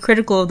highly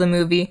critical of the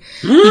movie.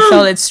 He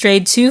felt it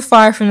strayed too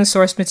far from the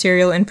source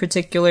material in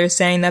particular,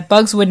 saying that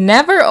Bugs would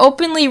never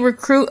openly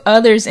recruit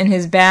others in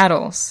his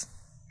battles.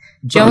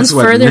 Jones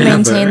would further never.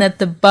 maintained that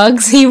the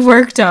Bugs he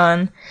worked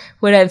on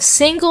would have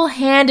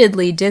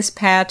single-handedly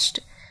dispatched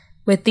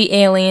with the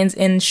aliens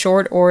in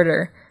short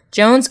order.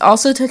 Jones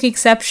also took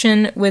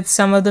exception with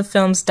some of the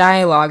film's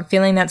dialogue,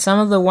 feeling that some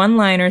of the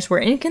one-liners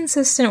were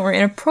inconsistent or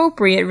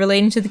inappropriate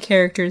relating to the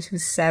characters who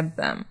said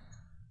them.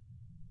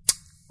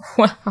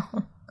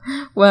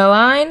 Well,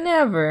 I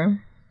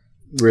never.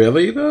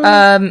 Really,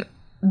 though?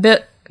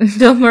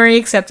 Bill Murray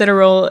accepted a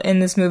role in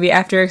this movie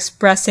after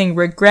expressing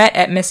regret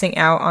at missing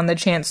out on the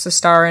chance to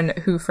star in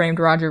Who Framed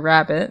Roger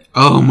Rabbit.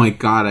 Oh my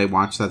god, I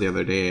watched that the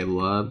other day. I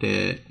loved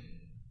it.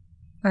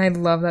 I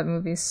love that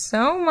movie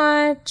so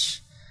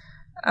much.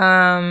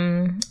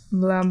 Blah,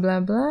 blah,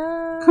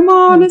 blah. Come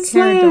on, Don't it's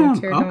care, don't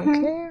Slam. care, Okay.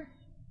 don't care.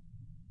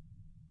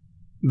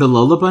 The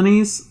Lola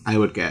Bunnies, I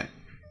would get.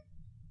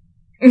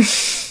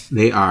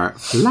 They are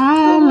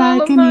fly The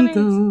like Lola an Bunnies.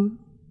 eagle.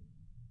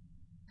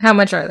 How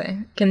much are they?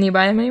 Can you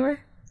buy them anywhere?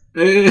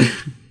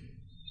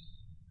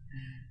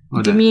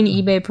 Hold Give on. me an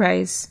eBay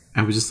price.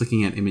 I was just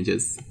looking at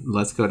images.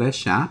 Let's go to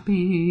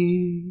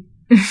shopping.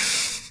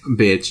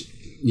 Bitch,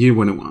 you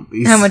wouldn't want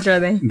these. How much are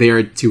they? They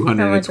are much are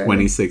they?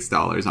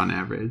 $226 on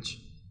average.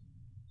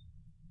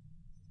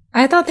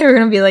 I thought they were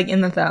going to be like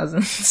in the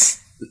thousands.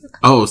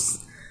 Oh,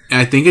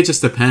 I think it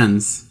just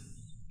depends.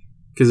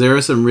 Because there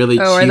are some really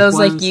cheap Oh, are those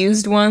ones. like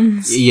used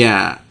ones?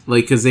 Yeah,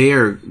 like because they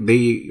are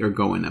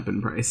going up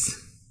in price.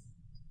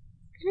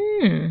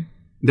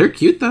 They're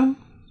cute though.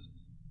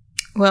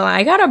 Well,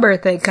 I got a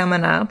birthday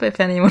coming up if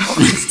anyone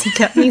wants to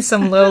get me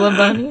some Lola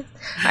bunnies.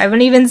 I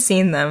haven't even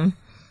seen them.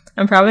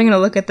 I'm probably going to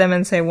look at them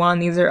and say, Juan,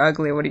 these are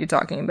ugly. What are you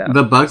talking about?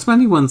 The Bugs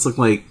Bunny ones look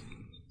like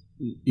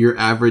your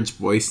average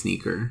boy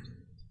sneaker.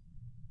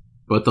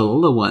 But the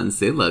Lola ones,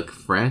 they look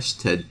fresh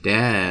to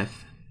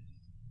death.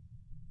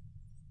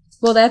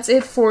 Well, that's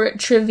it for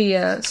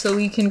trivia. So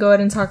we can go ahead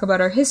and talk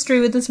about our history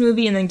with this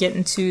movie and then get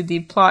into the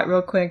plot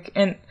real quick.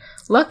 And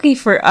lucky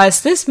for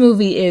us, this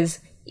movie is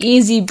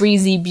easy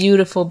breezy,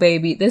 beautiful,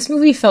 baby. This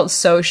movie felt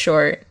so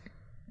short.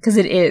 Because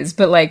it is,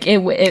 but like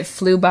it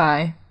flew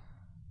by.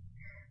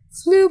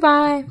 Flew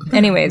by.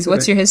 Anyways,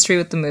 what's your history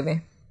with the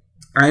movie?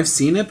 I've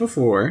seen it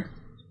before.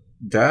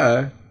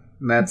 Duh.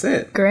 That's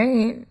it.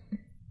 Great.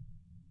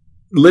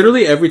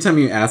 Literally every time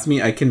you ask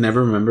me, I can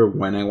never remember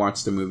when I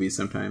watched the movie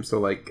sometimes. So,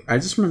 like, I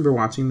just remember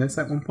watching this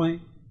at one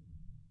point.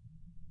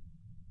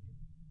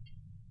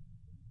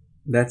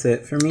 That's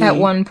it for me. At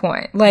one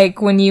point.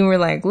 Like, when you were,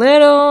 like,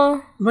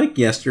 little. Like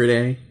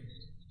yesterday.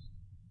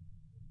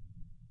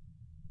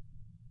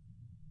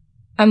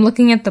 I'm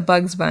looking at the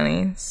Bugs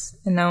Bunnies.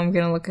 And now I'm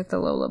gonna look at the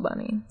Lola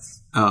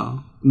Bunnies.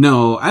 Oh.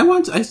 No,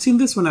 I've seen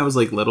this when I was,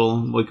 like, little.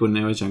 Like, when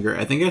I was younger.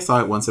 I think I saw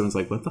it once and was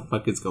like, what the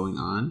fuck is going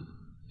on?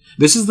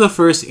 This is the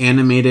first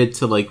animated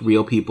to, like,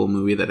 real people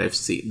movie that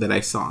I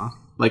saw.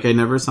 Like, I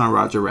never saw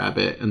Roger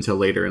Rabbit until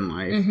later in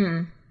life.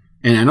 Mm-hmm.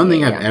 And I don't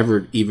think I've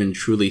ever even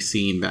truly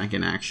seen back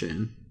in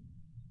action.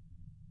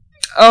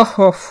 Oh,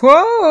 ho,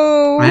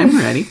 ho. I'm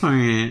ready for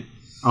it.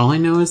 All I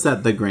know is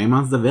that the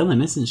grandma's the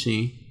villain, isn't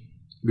she?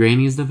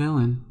 Granny's the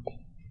villain.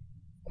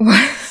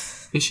 What?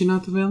 Is she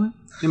not the villain?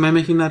 Am I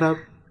making that up?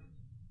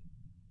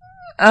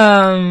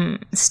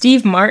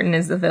 Steve Martin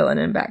is the villain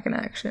in Back in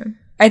Action.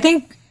 I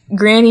think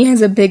Granny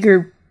has a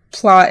bigger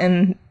plot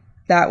in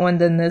that one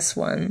than this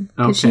one.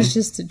 Because Okay. she's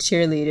just a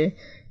cheerleader.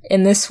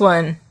 In this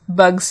one,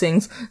 Bug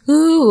sings,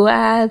 "Ooh,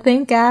 I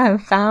think I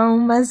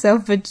found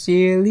myself a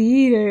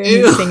cheerleader." And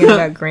he's singing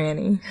about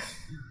Granny.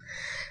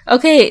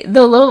 Okay,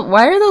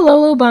 why are the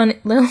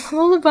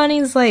Lola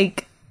bunnies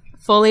like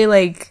fully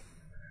like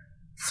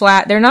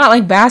flat? They're not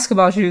like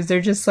basketball shoes.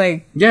 They're just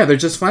like they're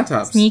just flat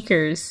tops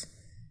sneakers.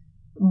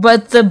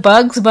 But the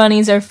Bugs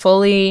bunnies are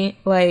fully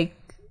like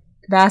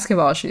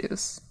basketball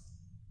shoes.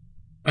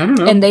 I don't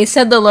know. And they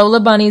said the Lola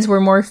bunnies were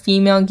more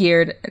female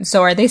geared.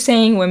 So are they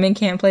saying women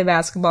can't play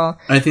basketball?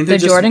 I think the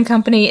Jordan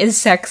Company is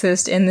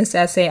sexist. In this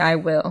essay, I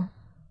will.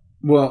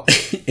 Well,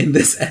 in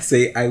this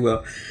essay, I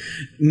will.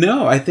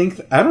 No, I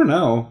don't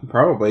know,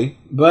 probably.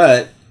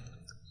 But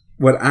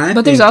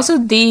there's also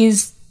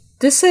these.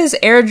 This says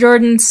Air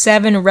Jordan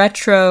 7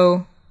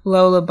 Retro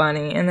Lola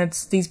Bunny, and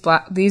it's these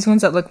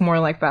ones that look more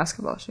like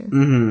basketball shoes.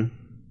 Mm-hmm.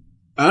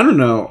 I don't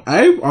know.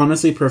 I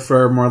honestly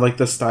prefer more like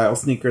the style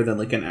sneaker than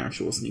like an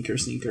actual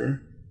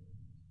sneaker.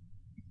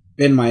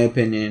 In my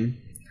opinion.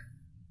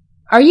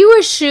 Are you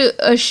a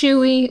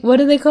shoey? What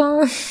do they call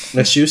them?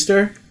 A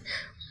shoester?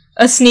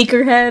 A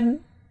sneakerhead?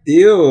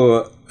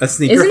 Ew. A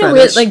sneaker Isn't fetish? it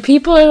weird? Like,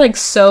 people are like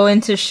so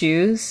into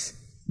shoes.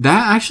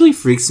 That actually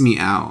freaks me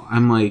out.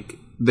 I'm like,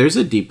 there's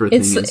a deeper thing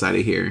inside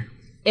of here.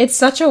 It's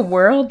such a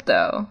world,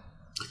 though.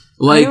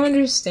 Like, I don't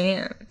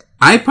understand.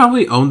 I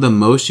probably own the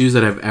most shoes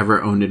that I've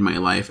ever owned in my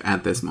life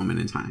at this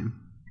moment in time.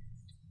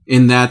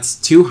 And that's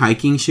 2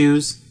 hiking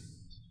shoes,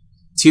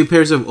 2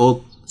 pairs of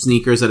old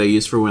sneakers that I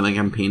use for when like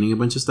I'm painting a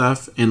bunch of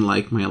stuff, and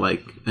like my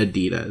like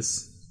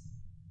Adidas.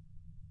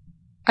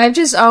 I've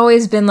just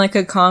always been like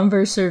a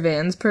Converse or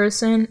Vans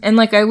person, and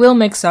like I will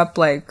mix up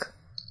like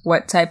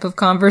what type of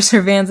Converse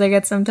or Vans I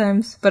get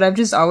sometimes, but I've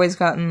just always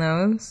gotten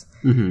those.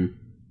 Mm-hmm.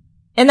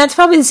 And that's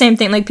probably the same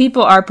thing. Like,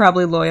 people are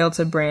probably loyal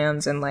to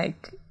brands and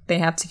like they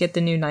have to get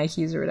the new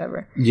Nikes or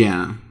whatever.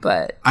 Yeah.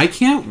 But I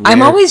can't wear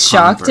I'm always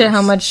shocked Converse. at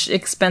how much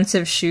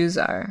expensive shoes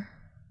are.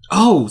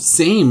 Oh,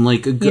 same.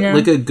 Like a good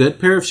like a good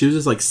pair of shoes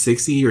is like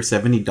 $60 or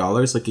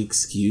 $70. Like,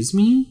 excuse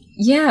me?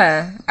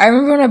 Yeah. I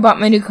remember when I bought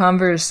my new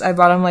Converse, I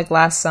bought them like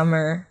last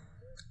summer.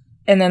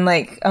 And then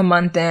like a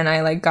month in,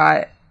 I like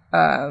got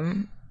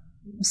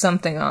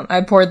something on.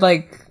 I poured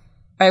like,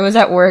 I was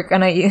at work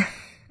and I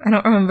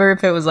don't remember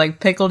if it was like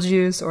pickle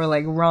juice or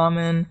like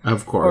ramen.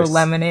 Of course. Or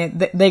lemonade.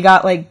 They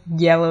got like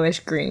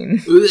yellowish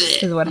green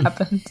is what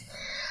happened.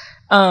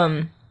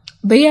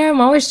 But yeah, I'm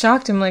always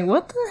shocked. I'm like,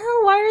 what the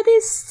hell? Why are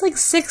these like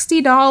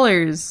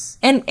 $60?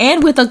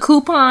 And with a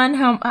coupon,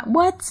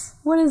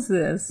 what is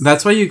this?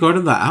 That's why you go to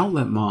the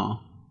outlet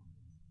mall.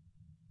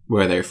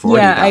 Where they're $40.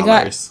 Yeah,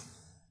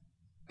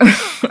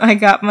 I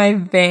got my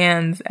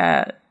Vans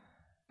at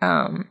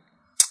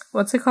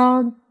what's it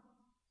called?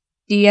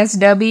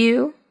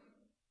 DSW.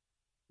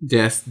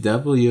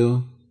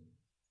 DSW.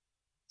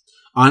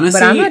 Honestly,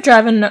 but I'm not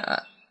driving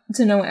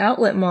to no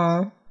outlet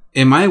mall.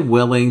 Am I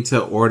willing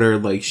to order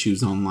like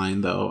shoes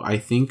online though? I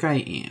think I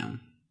am.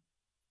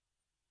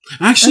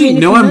 Actually,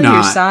 no, I'm not.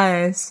 Your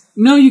size.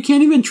 No, you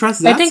can't even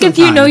trust that. I think if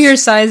you know your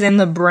size and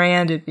the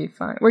brand, it'd be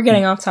fine. We're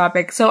getting off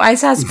topic. So I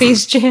saw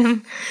Space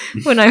Jam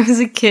when I was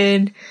a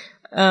kid.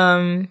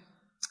 And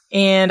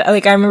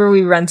like I remember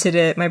we rented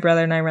it. My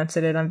brother and I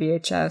rented it on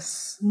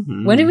VHS.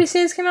 Mm-hmm. When did we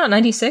say this came out?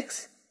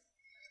 96?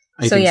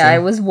 So yeah, I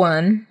was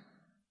 1.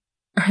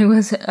 I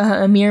was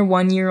a mere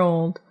 1 year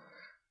old.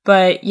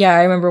 But yeah,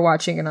 I remember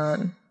watching it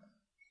on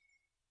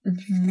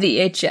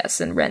VHS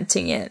and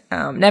renting it.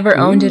 Never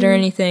owned it or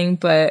anything,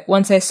 but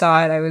once I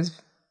saw it, I was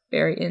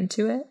very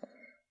into it.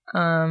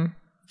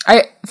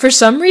 For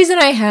some reason,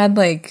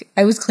 I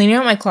was cleaning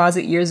out my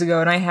closet years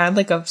ago, and I had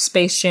like a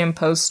Space Jam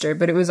poster,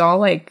 but it was all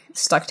like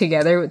stuck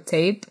together with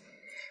tape.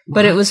 What?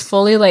 But it was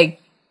fully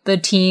like the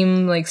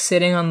team like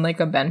sitting on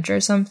like a bench or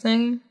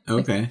something.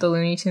 Okay. Like the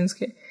Looney Tunes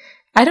kid.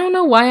 I don't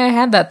know why I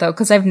had that though,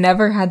 because I've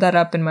never had that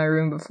up in my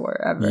room before,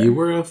 ever. You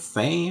were a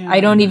fan. I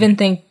don't even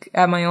think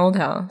at my old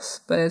house,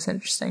 but it's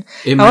interesting.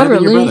 However,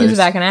 Looney Tunes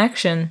back in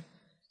action.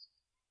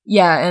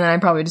 Yeah, and I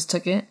probably just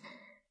took it.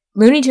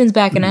 Looney Tunes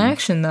back in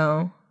action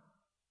though.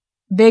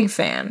 Big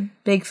fan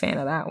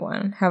of that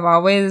one. Have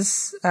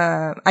always.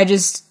 I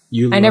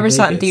never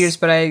saw it in theaters,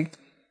 but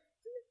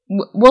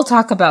we'll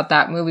talk about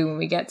that movie when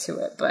we get to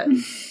it. But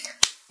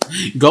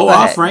go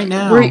off right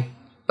now.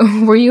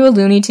 Were you a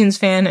Looney Tunes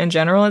fan in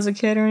general as a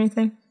kid or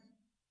anything?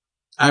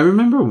 I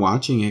remember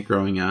watching it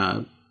growing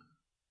up.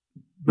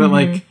 But,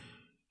 like,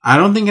 I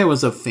don't think I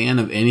was a fan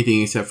of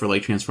anything except for,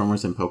 like,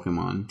 Transformers and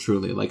Pokemon.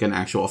 Truly. Like, an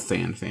actual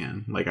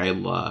fan. Like, I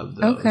love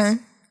those. Okay.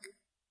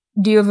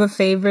 Do you have a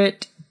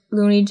favorite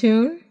Looney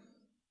Tune?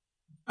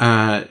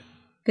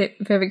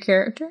 Favorite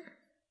character?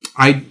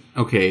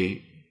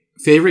 Okay.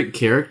 Favorite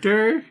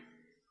character?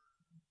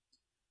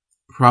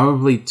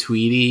 Probably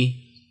Tweety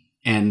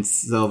and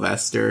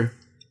Sylvester.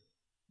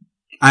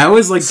 I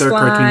always liked their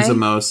cartoons the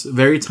most.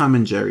 Very Tom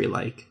and Jerry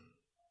like.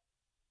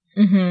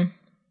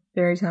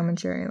 Very Tom and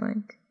Jerry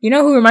like. You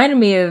know who reminded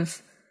me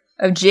of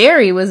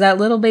Jerry was that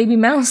little baby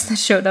mouse that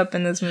showed up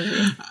in this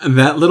movie.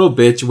 That little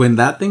bitch, when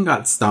that thing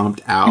got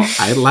stomped out,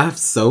 I laughed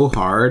so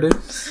hard.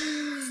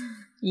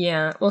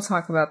 Yeah, we'll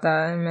talk about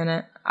that in a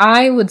minute.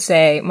 I would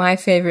say my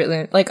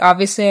favorite, like,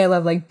 obviously I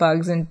love, like,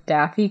 Bugs and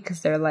Daffy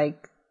because they're,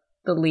 like,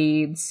 the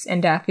leads.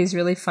 And Daffy's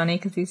really funny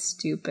because he's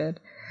stupid.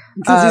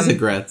 Because he's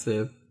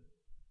aggressive.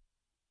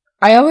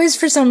 I always,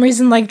 for some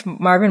reason, liked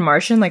Marvin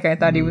Martian. Like, I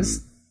thought he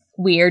was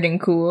weird and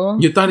cool.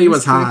 You thought he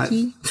was hot.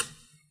 Quirky.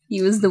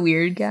 He was the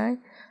weird guy.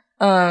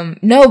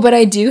 No, but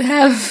I do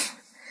have...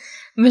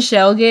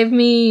 Michelle gave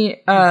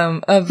me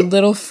a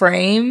little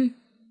frame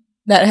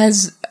that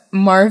has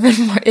Marvin.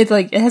 It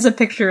has a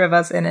picture of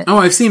us in it. Oh,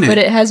 I've seen it. But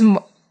it has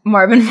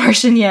Marvin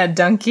Martian,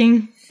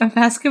 dunking a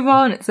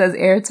basketball, and it says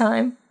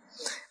airtime.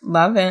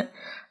 Love it.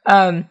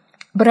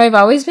 But I've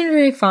always been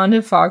very fond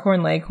of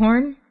Foghorn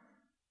Leghorn.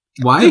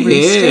 Why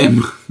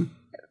him?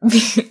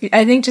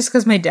 I think just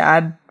because my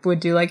dad would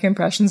do like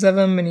impressions of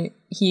him, and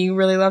he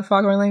really loved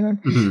Foghorn Leghorn.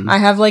 Mm-hmm. I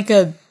have like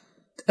a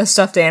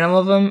stuffed animal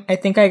of him. I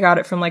think I got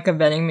it from like a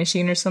vending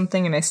machine or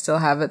something, and I still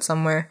have it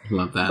somewhere.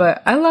 Love that.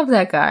 But I love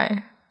that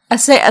guy. I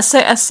say.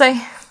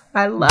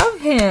 I love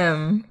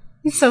him.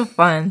 He's so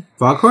fun.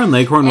 Foghorn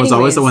Leghorn was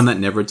always the one that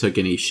never took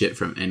any shit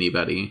from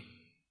anybody.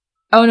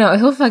 Oh no,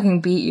 he'll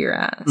fucking beat your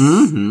ass.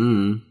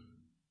 Mm-hmm.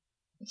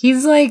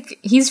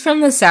 He's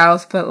from the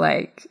South, but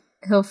like,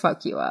 he'll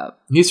fuck you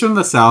up. He's from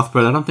the South,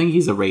 but I don't think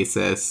he's a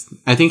racist.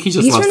 I think he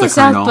just loves the Colonel. He's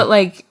from the South, but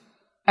like,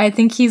 I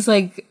think he's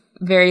like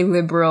very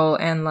liberal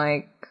and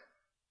like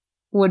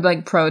would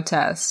like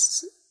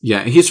protest.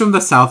 Yeah, he's from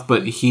the South,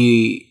 but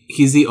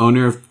he's the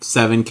owner of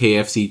 7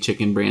 KFC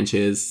chicken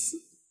branches.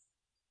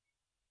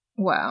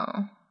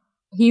 Wow.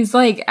 He's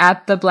like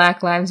at the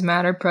Black Lives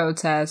Matter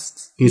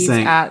protests. He's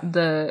at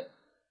the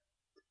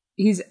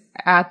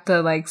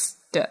like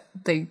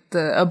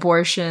the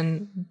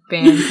abortion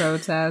ban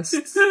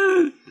protests.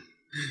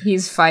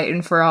 He's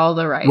fighting for all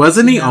the rights.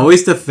 Wasn't he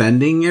always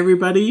defending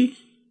everybody?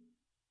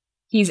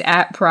 He's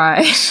at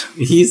Pride.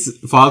 He's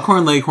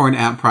Foghorn Leghorn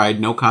at Pride.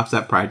 No cops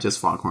at Pride, just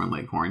Foghorn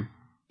Leghorn.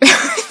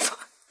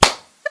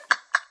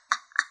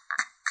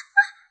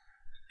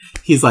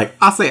 He's like,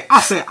 I say,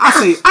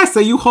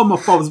 you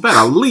homophobes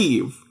better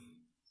leave.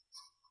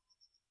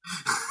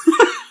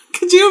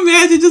 Could you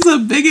imagine just a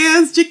big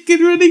ass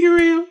chicken running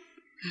around?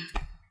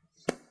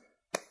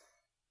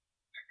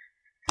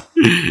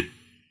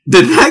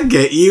 Did that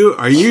get you?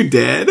 Are you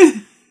dead?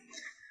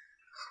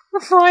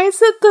 Why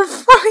is it the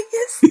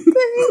funniest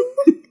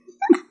thing?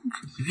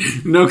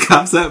 No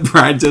cops at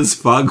Pride, just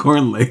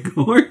Foghorn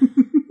Leghorn.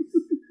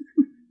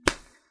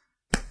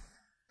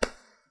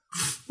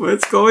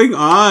 What's going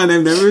on?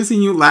 I've never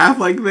seen you laugh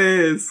like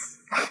this.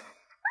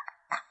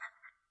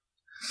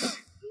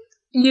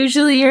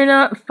 Usually you're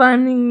not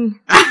funny.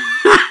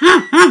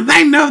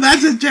 I know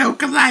that's a joke,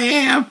 because I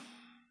am.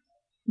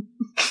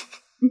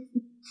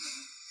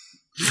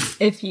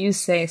 If you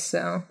say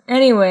so.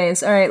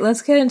 Anyways, alright,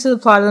 let's get into the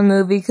plot of the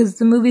movie, because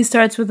the movie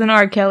starts with an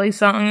R. Kelly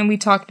song, and we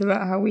talked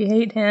about how we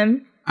hate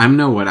him. I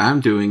know what I'm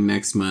doing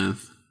next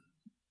month.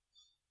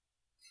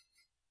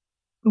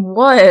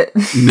 What?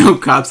 No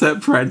cops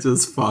at Pride,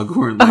 just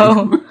Foghorn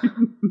Leghorn.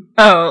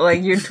 Oh,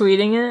 like you're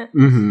tweeting it?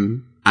 Mm-hmm.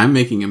 I'm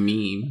making a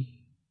meme.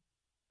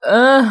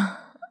 Oh,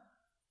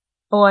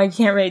 I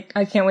can't wait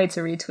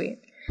to retweet.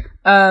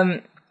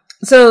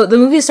 So the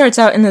movie starts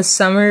out in the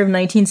summer of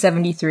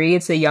 1973.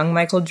 It's a young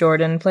Michael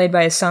Jordan, played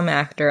by some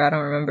actor. I don't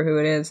remember who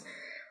it is.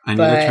 I need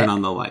to turn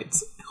on the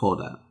lights.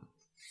 Hold up.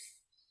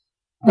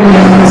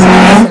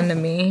 Listen to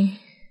me.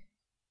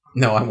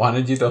 No, I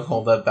wanted you to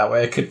hold up. That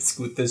way I could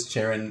scoot this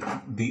chair and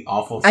the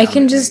awful sound I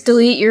can just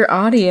delete your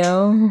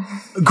audio.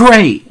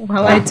 Great!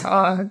 While I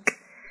talk.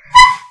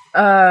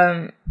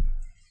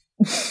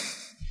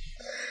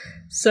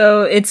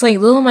 So it's like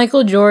little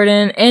Michael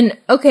Jordan. And,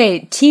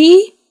 okay,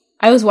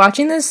 I was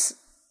watching this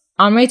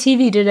on my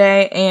TV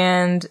today,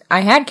 and I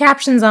had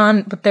captions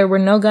on, but there were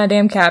no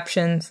goddamn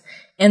captions.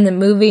 And the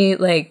movie,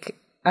 like,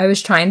 I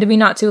was trying to be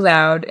not too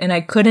loud, and I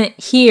couldn't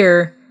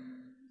hear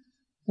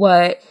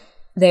what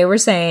they were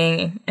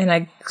saying, and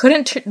I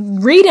couldn't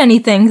read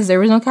anything because there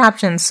was no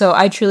captions, so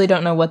I truly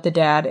don't know what the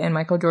dad and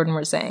Michael Jordan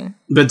were saying.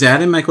 The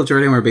dad and Michael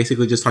Jordan were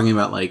basically just talking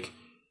about, like,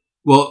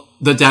 well,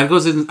 the dad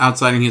goes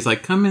outside and he's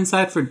like, come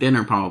inside for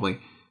dinner, probably.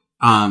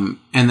 And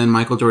then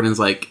Michael Jordan's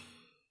like,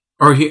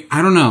 I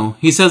don't know.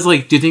 He says,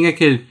 like, do you think I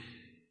could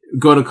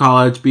go to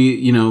college,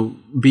 be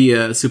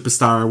a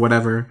superstar or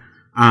whatever?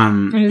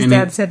 And his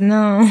dad said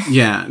no.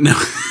 Yeah, no.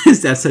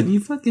 His dad said, you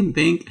fucking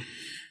think?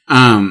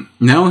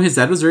 No, his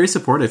dad was very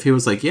supportive. He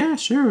was like, yeah,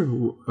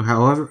 sure.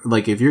 However,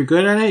 like, if you're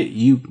good at it,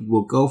 you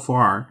will go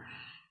far.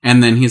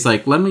 And then he's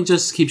like, let me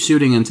just keep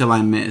shooting until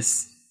I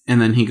miss.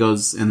 And then he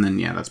goes, and then,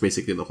 yeah, that's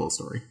basically the whole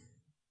story.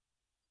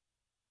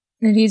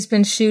 And he's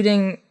been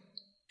shooting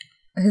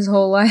his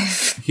whole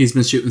life. He's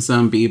been shooting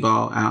some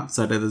b-ball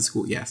outside of the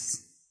school,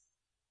 yes.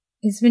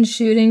 He's been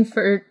shooting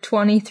for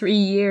 23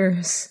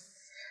 years.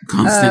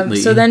 Constantly.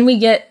 So then we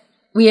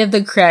have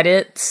the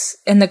credits,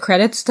 and the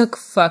credits took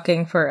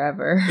fucking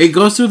forever. It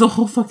goes through the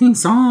whole fucking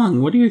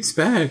song. What do you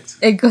expect?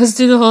 It goes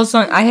through the whole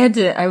song.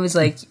 I was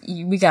like,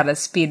 we gotta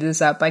speed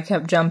this up. I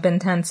kept jumping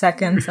 10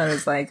 seconds. I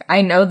was like,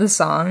 I know the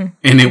song.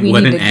 And it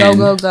wouldn't end.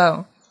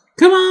 Go.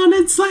 Come on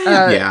Grand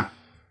Slam. Yeah.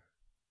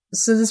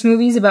 So this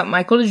movie is about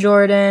Michael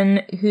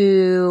Jordan,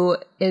 who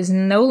is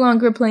no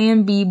longer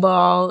playing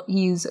b-ball.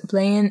 He's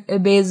playing a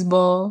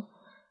baseball,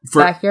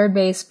 backyard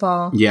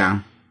baseball.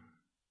 Yeah.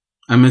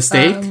 A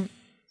mistake?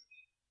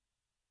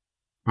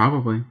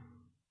 Probably.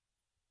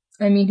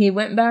 I mean, he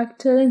went back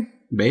to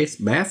base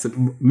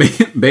basketball.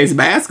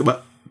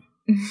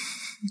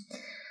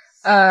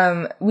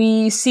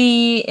 We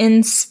see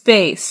in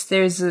space,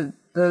 there's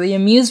the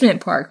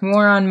amusement park,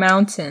 Moron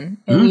Mountain,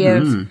 and we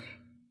have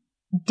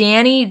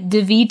Danny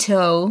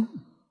DeVito,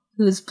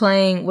 who's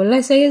playing, what did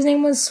I say his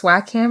name was?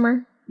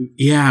 Swackhammer?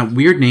 Yeah,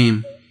 weird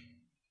name.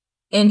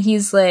 And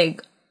he's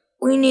like,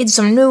 we need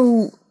some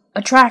new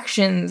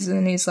attractions,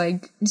 and he's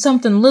like,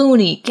 something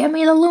loony, get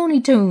me the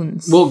Looney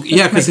Tunes. Well,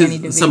 yeah,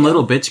 because some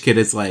little bitch kid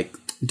is like,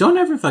 don't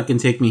ever fucking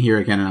take me here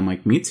again, and I'm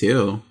like, me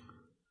too.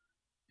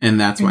 And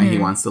that's why he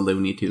wants the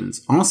Looney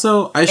Tunes.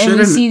 Also, I should have... And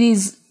we see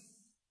these...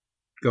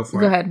 Go for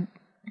it. Go ahead.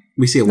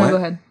 We see a what? No, go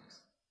ahead.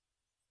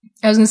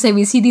 I was gonna say,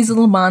 we see these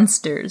little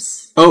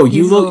monsters. Oh,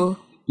 you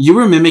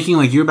were mimicking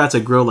like you were about to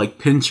grow like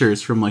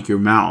pinchers from like your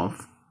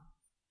mouth.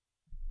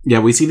 Yeah,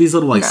 we see these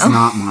little like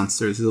snot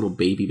monsters, these little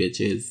baby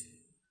bitches.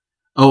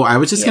 Oh, I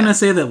was just gonna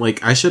say that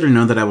like I should have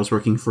known that I was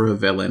working for a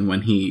villain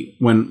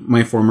when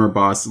my former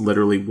boss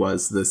literally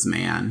was this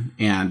man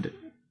and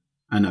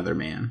another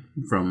man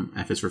from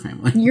F is for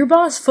Family. Your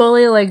boss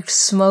fully like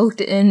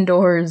smoked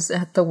indoors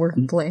at the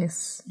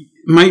workplace.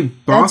 My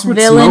boss would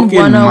smoke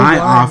in my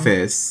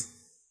office.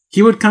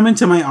 He would come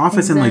into my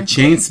office and like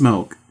chain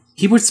smoke.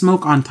 He would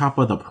smoke on top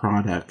of the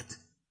product.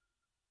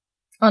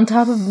 On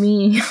top of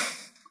me.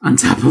 On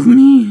top of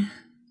me.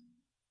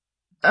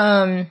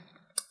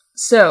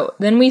 So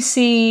then we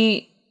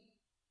see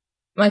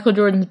Michael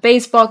Jordan's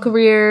baseball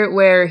career,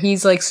 where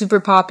he's like super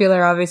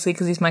popular, obviously,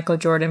 because he's Michael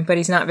Jordan, but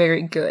he's not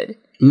very good.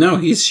 No,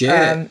 he's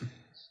shit.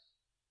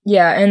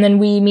 Yeah, and then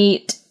we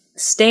meet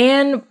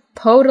Stan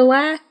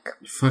Podolak.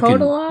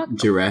 Fucking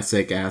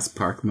Jurassic ass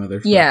Park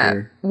motherfucker.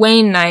 Yeah,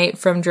 Wayne Knight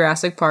from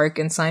Jurassic Park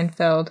and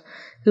Seinfeld,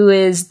 who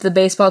is the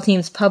baseball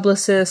team's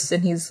publicist,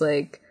 and he's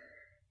like,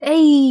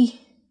 hey.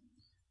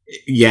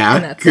 Yeah,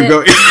 and that's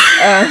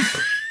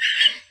it.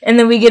 And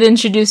then we get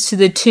introduced to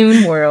the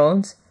Toon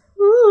World,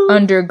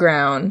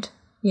 underground,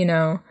 you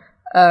know.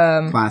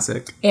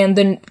 Classic. And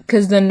then,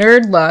 because the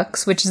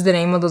Nerdlucks, which is the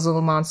name of those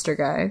little monster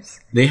guys.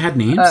 They had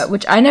names?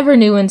 Which I never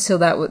knew until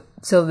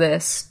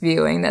this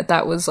viewing,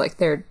 that was like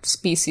their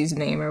species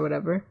name or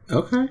whatever.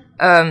 Okay.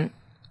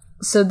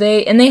 So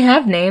they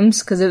have names,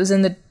 because it was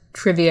in the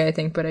trivia, I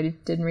think, but I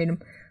didn't read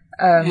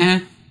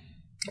them.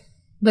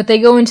 But they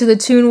go into the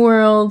Toon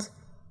World,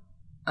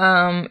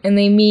 and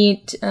they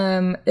meet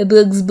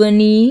Bugs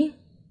Bunny.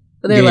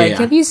 They're like,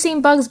 have you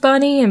seen Bugs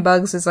Bunny? And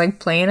Bugs is like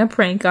playing a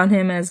prank on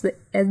him as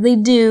they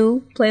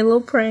do. Play a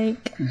little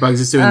prank. Bugs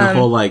is doing the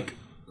whole like,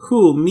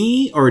 who,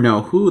 me? Or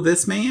no, who,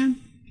 this man?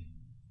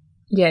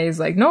 Yeah,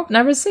 he's like, nope,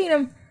 never seen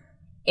him.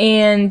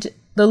 And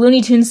the Looney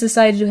Tunes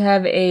decided to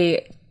have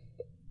a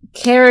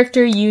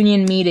character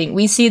union meeting.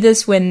 We see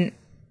this when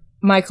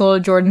Michael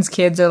Jordan's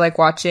kids are like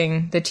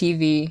watching the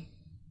TV.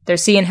 They're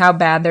seeing how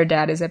bad their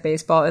dad is at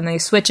baseball, and they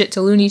switch it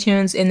to Looney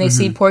Tunes, and they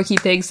see Porky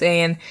Pig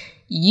saying,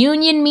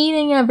 union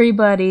meeting,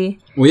 everybody.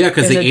 Well, yeah,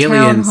 because the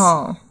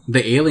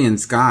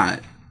aliens got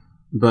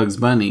Bugs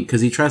Bunny,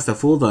 because he tries to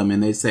fool them,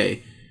 and they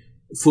say,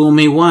 fool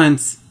me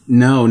once,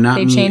 no,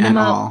 not me at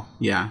all.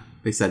 Yeah,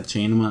 they said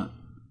chain him up.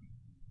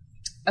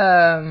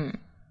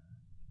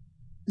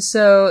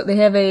 So they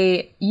have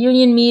a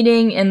union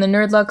meeting, and the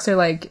Nerdlucks are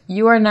like,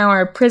 you are now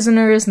our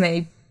prisoners, and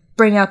they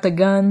bring out the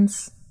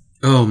guns.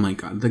 Oh my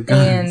god, the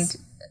guns.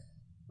 And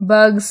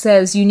Bugs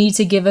says, you need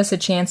to give us a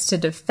chance to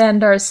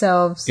defend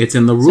ourselves. It's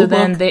in the rule book.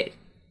 So then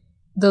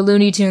the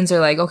Looney Tunes are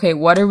like, okay,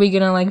 what are we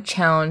gonna like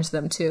challenge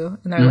them to?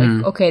 And they're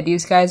like, okay,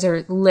 these guys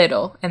are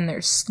little and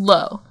they're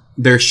slow.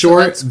 They're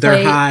short, so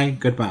they're high,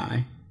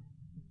 goodbye.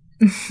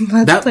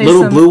 Let's play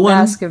little some blue one?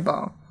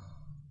 Basketball.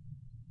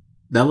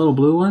 That little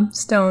blue one?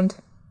 Stoned.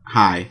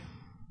 High.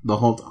 The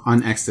whole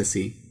on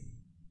ecstasy.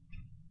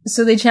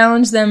 So they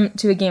challenge them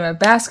to a game of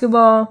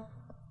basketball,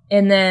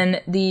 and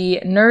then the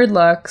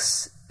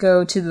Nerdlucks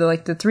go to the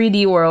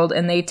 3D world,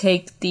 and they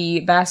take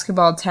the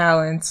basketball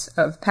talents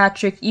of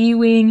Patrick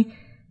Ewing,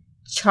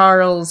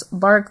 Charles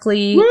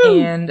Barkley,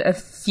 and a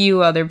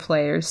few other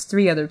players,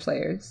 3 other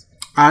players.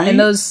 And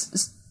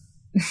those...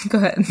 Go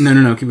ahead.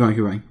 No, keep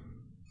going.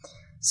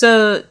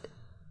 So,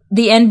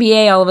 the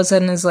NBA all of a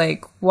sudden is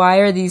like, why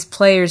are these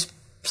players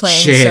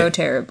playing so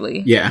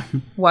terribly? Yeah.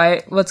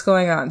 What's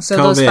going on? So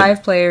those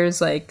 5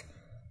 players,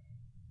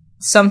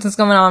 something's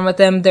going on with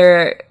them.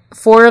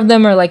 4 of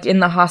them are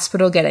in the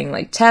hospital getting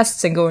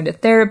tests and going to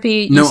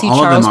therapy. You see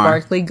Charles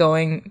Barkley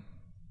going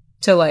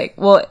to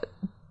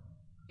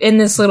in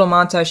this little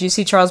montage, you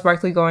see Charles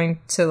Barkley going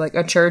to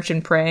a church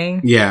and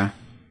praying. Yeah.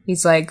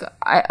 He's like,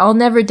 I'll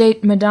never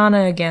date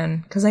Madonna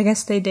again, because I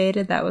guess they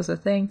dated. That was a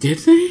thing. Did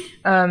they?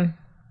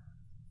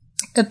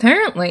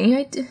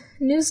 Apparently,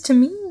 news to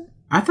me.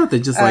 I thought they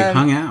just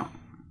hung out.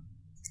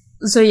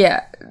 So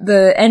yeah,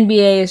 the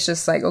NBA is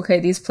just like, okay,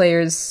 these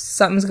players,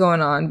 something's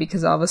going on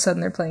because all of a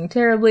sudden they're playing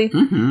terribly.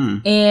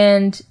 Mm-hmm.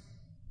 And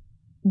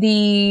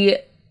the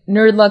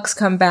Nerdlucks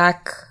come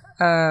back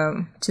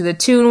to the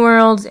Toon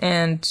World,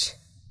 and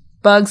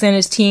Bugs and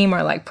his team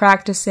are like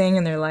practicing,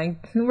 and they're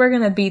like, we're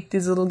going to beat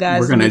these little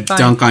guys. We're going to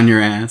dunk on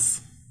your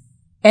ass.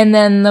 And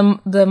then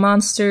the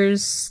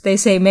monsters, they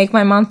say, make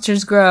my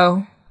monsters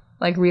grow,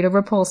 like Rita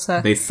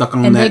Repulsa. They suck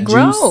on and that they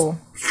grow.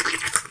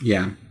 Juice.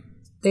 Yeah.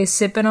 They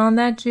sipping on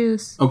that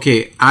juice.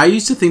 Okay, I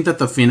used to think that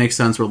the Phoenix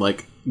Suns were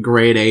like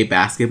grade A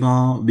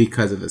basketball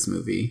because of this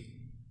movie.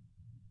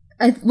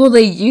 Well,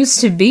 they used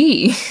to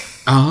be.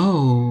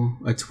 Oh,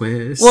 a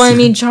twist. Well, I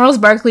mean, Charles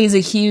Barkley is a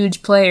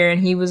huge player,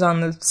 and he was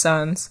on the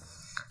Suns.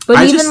 But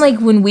like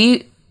when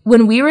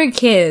we were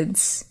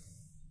kids,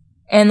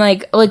 and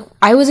like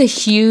I was a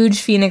huge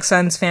Phoenix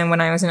Suns fan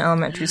when I was in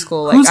elementary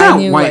school. Like, who's that I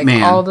knew white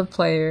man? All the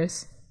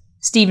players.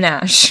 Steve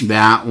Nash.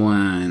 That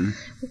one.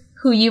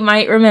 Who you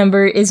might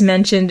remember is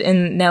mentioned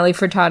in Nelly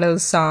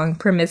Furtado's song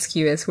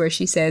Promiscuous, where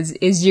she says,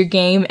 is your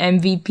game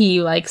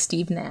MVP like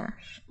Steve Nash?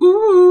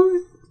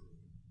 Ooh.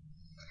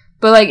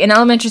 But like in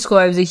elementary school,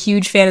 I was a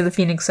huge fan of the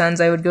Phoenix Suns.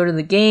 I would go to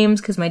the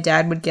games because my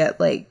dad would get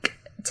like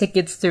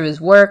tickets through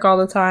his work all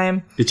the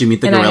time. Did you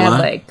meet the and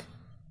gorilla? I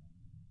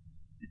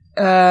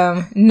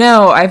had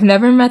no, I've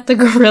never met the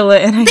gorilla,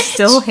 and I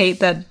still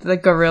hate that the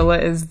gorilla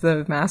is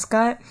the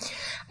mascot.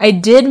 I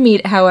did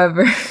meet,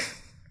 however,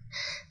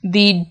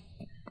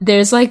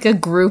 there's like a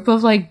group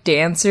of like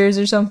dancers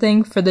or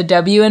something for the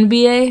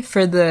WNBA,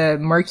 for the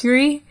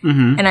Mercury,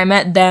 and I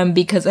met them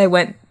because it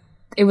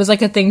was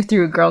like a thing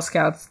through Girl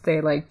Scouts.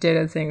 They like did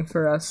a thing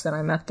for us, and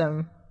I met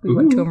them. We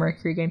went to a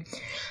Mercury game.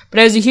 But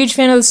I was a huge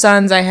fan of the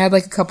Suns. I had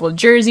like a couple of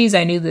jerseys.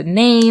 I knew the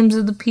names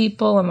of the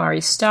people: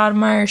 Amari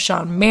Stoudemire,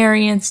 Shawn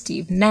Marion,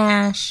 Steve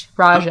Nash,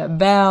 Raja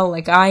Bell.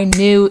 Like, I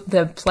knew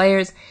the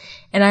players,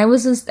 and I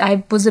was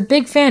a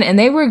big fan. And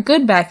they were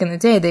good back in the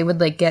day. They would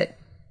like get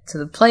to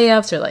the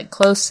playoffs or like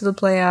close to the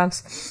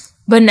playoffs.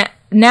 But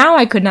now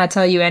I could not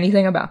tell you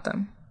anything about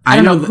them. I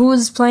don't know who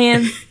was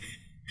playing.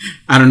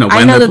 I don't know when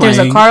I know they're that there's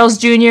a playing. Carl's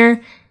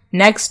Jr.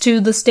 next to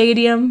the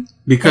stadium.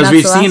 Because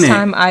we've seen it. That's the last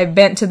time I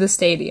went to the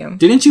stadium.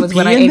 Didn't you was pee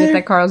when I in ate there? at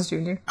that Carl's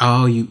Jr.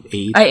 Oh, you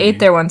ate I ate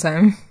there one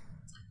time.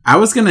 I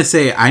was going to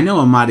say, I know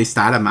Amari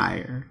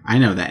Stoudemire. I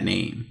know that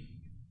name.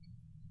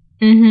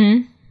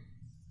 Mm-hmm.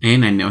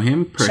 And I know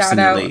him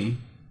personally.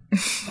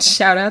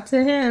 Shout out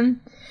to him.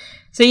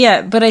 So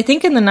yeah, but I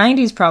think in the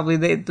 90s probably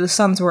the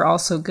Suns were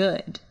also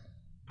good.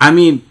 I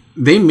mean,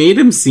 they made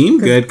him seem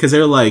good because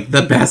they're like,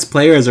 the best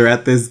players are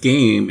at this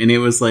game. And it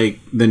was like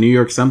the New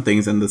York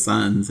somethings and the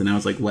Suns. And I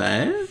was like,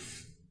 what?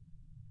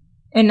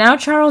 And now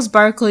Charles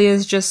Barkley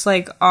is just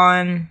like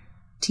on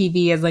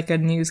TV as like a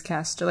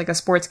newscaster, like a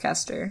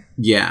sportscaster.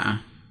 Yeah.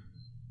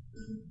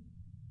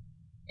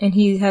 And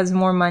he has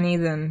more money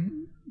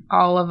than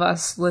all of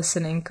us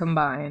listening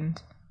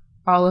combined.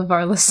 All of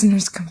our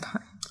listeners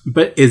combined.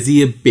 But is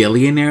he a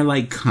billionaire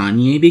like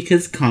Kanye?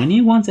 Because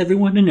Kanye wants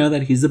everyone to know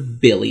that he's a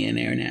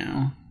billionaire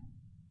now.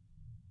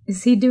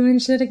 Is he doing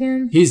shit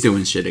again? He's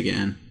doing shit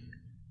again.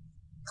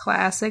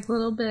 Classic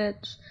little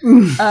bitch.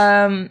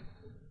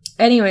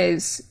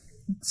 Anyways,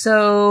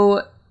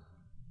 so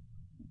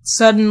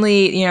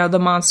suddenly, the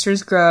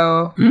monsters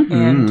grow,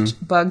 and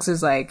Bugs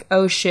is like,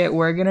 oh shit,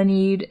 we're gonna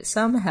need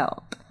some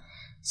help.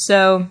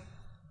 So,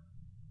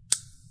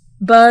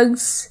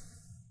 Bugs,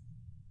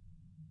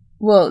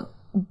 well,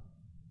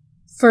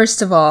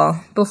 first of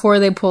all, before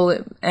they pull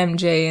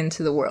MJ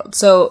into the world.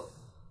 So,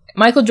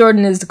 Michael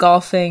Jordan is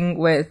golfing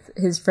with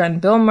his friend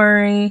Bill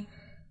Murray,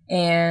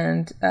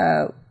 and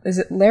is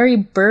it Larry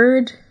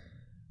Bird?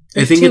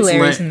 There's I think two it's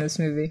Larrys in this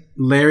movie.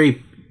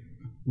 Larry.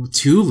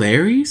 Two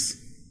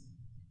Larrys?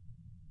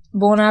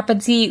 Bon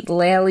appetit,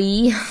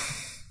 Larry.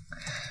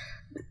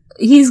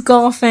 He's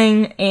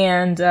golfing,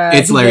 and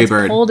it's Larry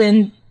Bird.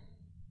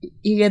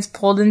 He gets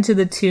pulled into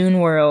the Toon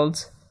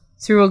World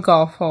through a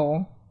golf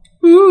hole.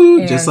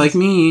 Ooh, just like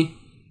me.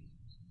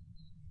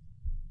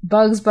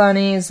 Bugs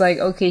Bunny is like,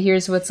 okay,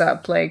 here's what's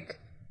up. Like,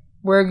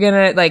 we're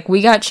gonna,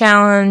 we got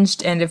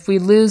challenged, and if we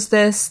lose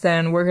this,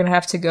 then we're gonna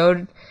have to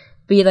go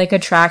be,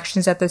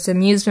 attractions at this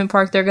amusement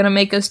park. They're gonna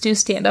make us do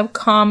stand-up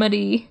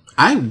comedy.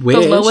 I wish.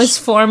 The lowest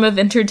form of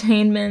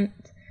entertainment.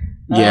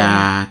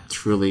 Yeah,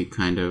 truly,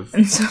 kind of.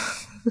 And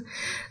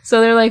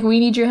so they're like, we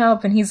need your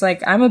help. And he's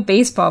like, I'm a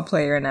baseball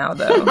player now,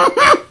 though.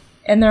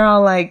 And they're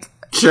all like,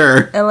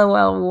 sure.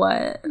 LOL,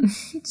 what?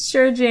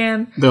 Sure,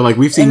 Jan. They're like,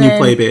 we've seen you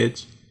play,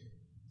 bitch.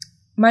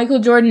 Michael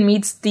Jordan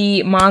meets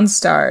the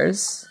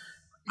Monstars.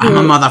 I'm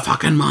a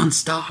motherfucking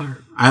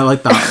monster. I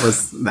thought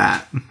was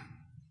that.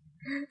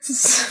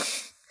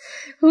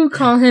 Who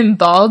call him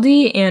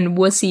Baldy and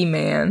Wussy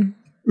Man.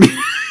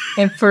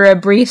 And for a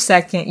brief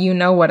second, you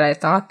know what I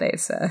thought they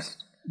said.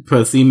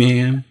 Pussy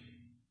Man.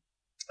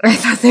 I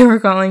thought they were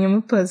calling him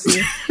a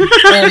pussy.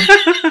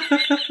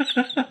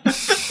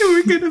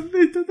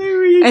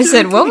 I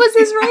said, what was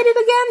his rated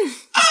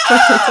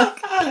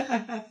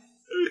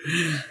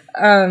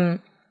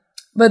again?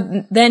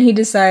 But then he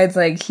decides,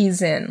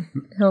 he's in.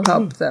 He'll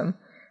help them.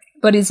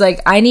 But he's like,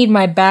 I need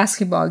my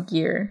basketball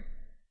gear.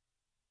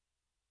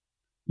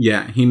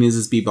 Yeah, he needs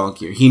his b-ball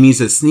gear. He needs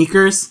his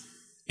sneakers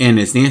and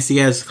his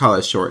nasty-ass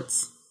college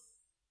shorts.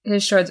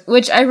 His shorts,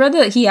 which I read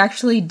that he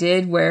actually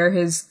did wear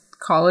his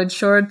college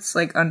shorts,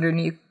 like,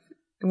 underneath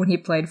when he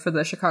played for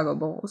the Chicago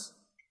Bulls.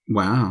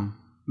 Wow.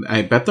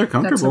 I bet they're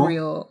comfortable. That's a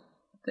real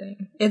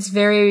thing. It's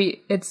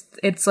very,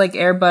 it's like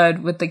Air Bud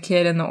with the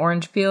kid and the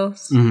orange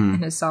peels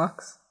in his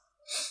socks.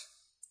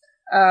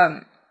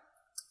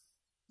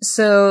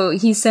 So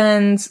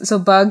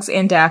Bugs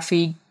and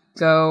Daffy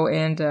go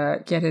and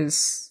get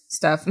his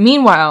stuff.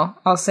 Meanwhile,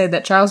 I'll say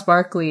that Charles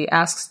Barkley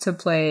asks to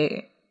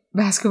play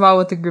basketball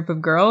with a group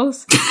of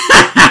girls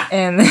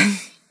and then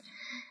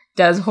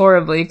does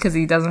horribly because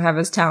he doesn't have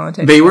his talent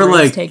anymore. They were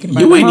like,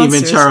 you ain't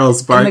even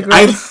Charles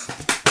Barkley.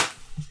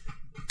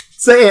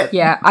 Say it.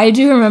 Yeah, I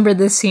do remember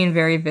this scene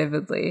very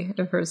vividly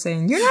of her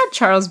saying, "You're not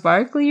Charles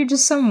Barkley, you're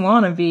just some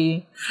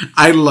wannabe."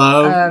 I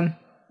love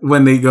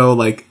when they go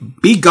like,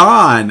 "Be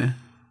gone.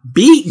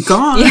 Be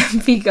gone." Yeah,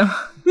 be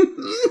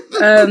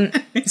gone.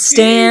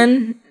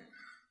 Stan,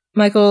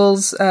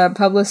 Michael's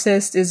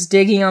publicist, is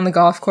digging on the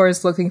golf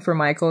course looking for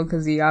Michael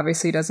because he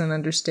obviously doesn't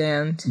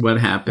understand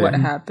what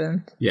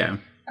happened. Yeah.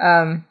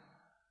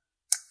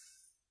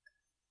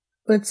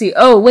 Let's see.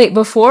 Oh, wait,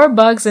 before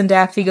Bugs and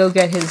Daffy go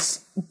get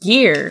his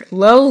gear,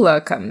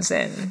 Lola comes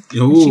in.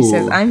 And she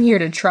says, I'm here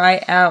to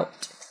try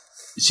out.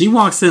 She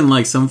walks in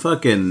like some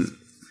fucking...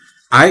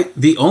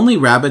 The only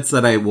rabbits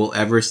that I will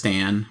ever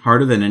stand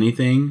harder than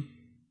anything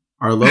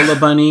are Lola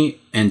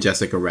Bunny and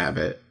Jessica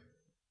Rabbit.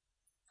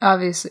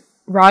 Obviously.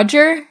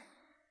 Roger?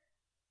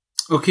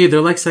 Okay,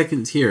 they're like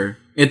second tier.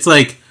 It's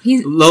like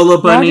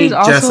Lola Bunny,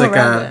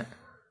 Jessica,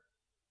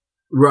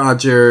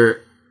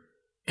 Roger,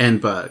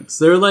 and Bugs.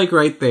 They're like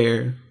right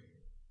there.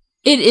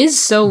 It is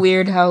so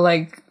weird how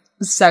like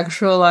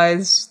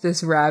sexualized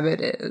this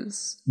rabbit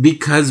is.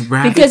 Because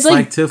rabbits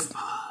like to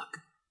fuck.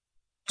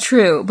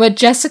 True, but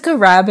Jessica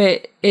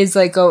Rabbit is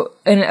like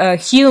a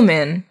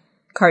human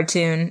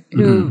cartoon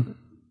who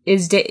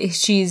is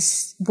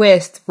she's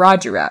with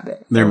Roger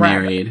Rabbit. They're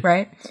married,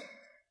 right?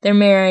 They're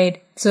married,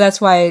 so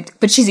that's why.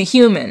 But she's a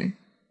human.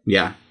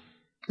 Yeah.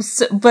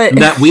 So, but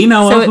that we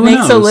know so of, it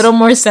makes a little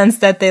more sense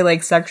that they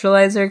like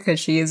sexualize her because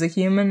she is a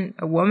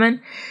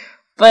woman.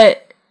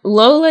 But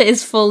Lola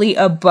is fully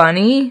a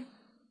bunny,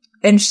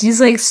 and she's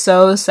like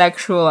so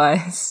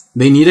sexualized.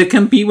 They need to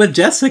compete with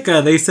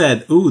Jessica. They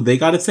said, "Ooh, they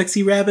got a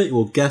sexy rabbit."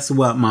 Well, guess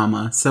what,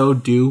 Mama? So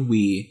do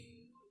we.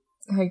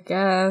 I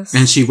guess.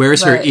 And she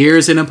wears her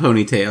ears in a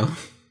ponytail.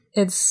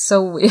 It's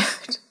so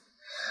weird.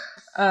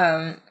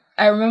 I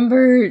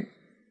remember.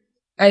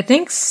 I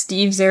think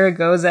Steve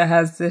Zaragoza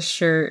has this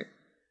shirt.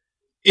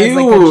 As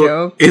like a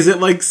joke. Is it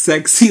like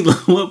sexy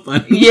Lola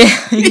Bunny? Yeah.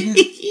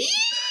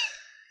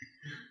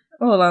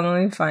 Hold on,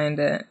 let me find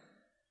it.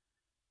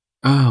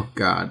 Oh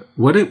God,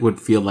 what it would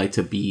feel like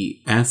to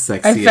be as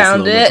sexy as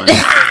Lola Bunny.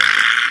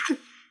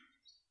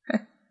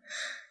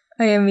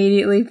 I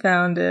immediately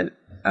found it.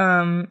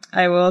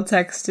 I will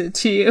text it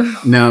to you.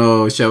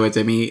 No, show it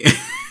to me.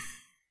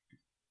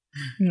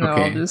 No,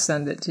 okay. I'll just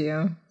send it to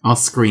you. I'll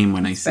scream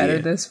when I see it.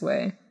 Better this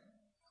way.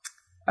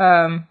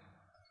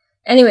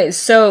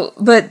 Anyways,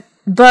 but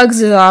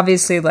Bugs is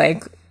obviously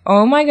like,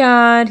 oh my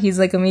god, he's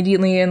like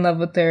immediately in love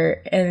with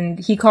her, and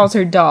he calls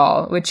her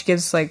doll, which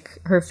gives like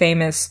her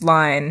famous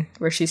line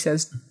where she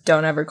says,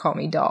 don't ever call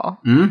me doll.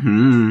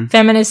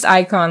 Feminist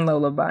icon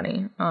Lola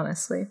Bunny,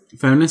 honestly.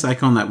 Feminist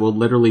icon that will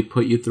literally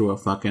put you through a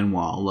fucking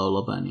wall,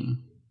 Lola Bunny.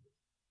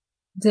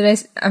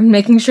 I'm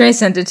making sure I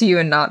sent it to you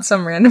and not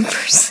some random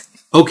person.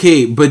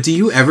 Okay, but do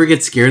you ever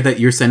get scared that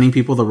you're sending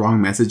people the wrong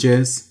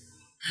messages?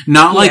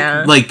 Not like,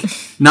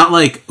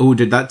 oh,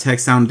 did that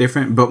text sound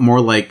different? But more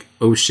like,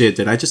 oh shit,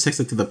 did I just text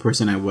it to the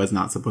person I was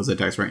not supposed to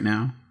text right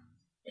now?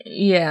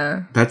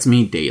 Yeah. That's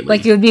me daily.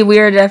 Like, it'd even be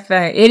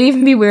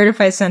weird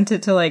if I sent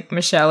it to, like,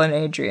 Michelle and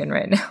Adrian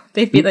right now.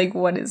 They'd be like,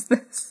 what is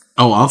this?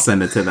 Oh, I'll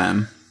send it to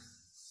them.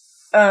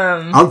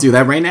 I'll do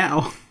that right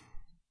now.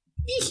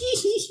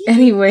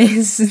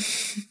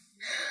 Anyways.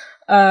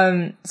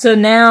 So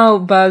now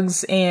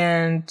Bugs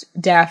and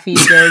Daffy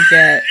go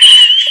get...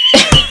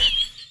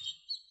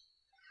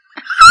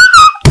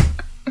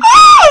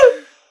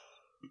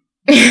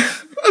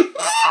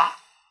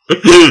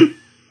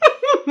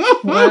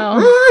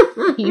 Well,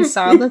 he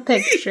saw the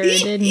picture,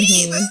 didn't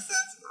he?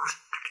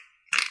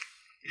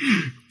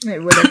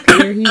 It would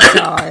appear he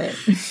saw it.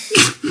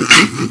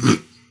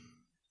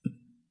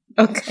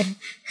 Okay.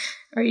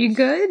 Are you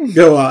good?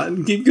 Go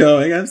on. Keep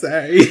going. I'm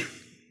sorry.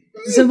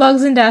 So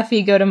Bugs and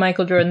Daffy go to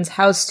Michael Jordan's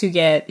house to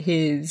get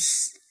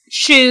his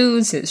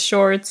shoes, his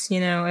shorts,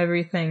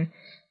 everything.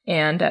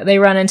 And they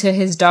run into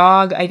his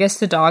dog. I guess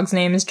the dog's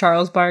name is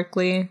Charles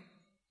Barkley,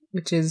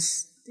 which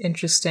is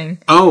interesting.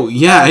 Oh,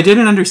 yeah, I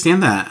didn't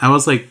understand that. I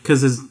was like,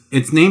 because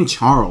it's named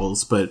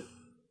Charles, but...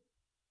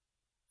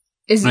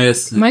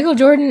 Michael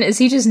Jordan, is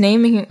he just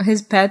naming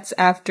his pets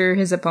after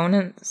his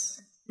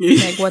opponents?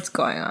 Like, what's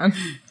going on?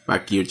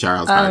 Fuck you,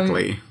 Charles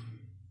Barkley.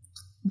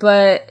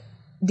 But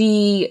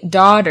the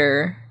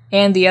daughter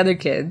and the other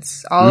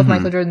kids, all of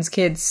Michael Jordan's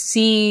kids,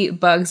 see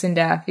Bugs and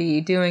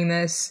Daffy doing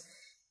this,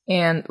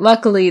 and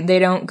luckily they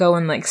don't go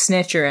and like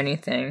snitch or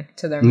anything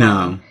to their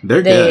mom.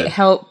 No, they good.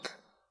 help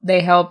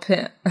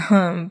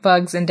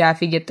Bugs and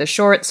Daffy get the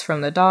shorts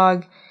from the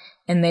dog,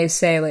 and they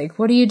say like,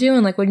 "What are you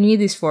doing? Like, what do you need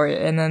these for?"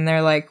 And then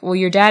they're like, "Well,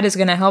 your dad is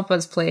gonna help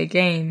us play a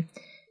game,"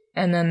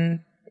 and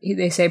then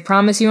they say,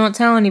 "Promise you won't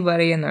tell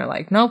anybody," and they're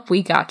like, "Nope,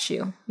 we got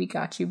you,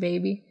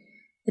 baby."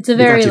 It's a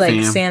very like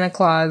fam. Santa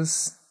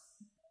Claus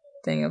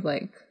thing of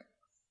like,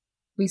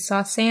 we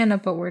saw Santa,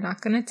 but we're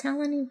not gonna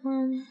tell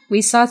anyone.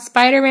 We saw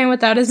Spider-Man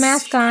without his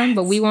mask on,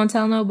 but we won't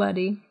tell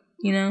nobody.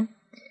 You know,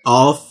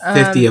 All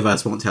 50 of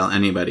us won't tell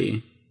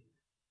anybody.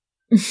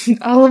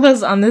 all of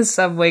us on this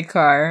subway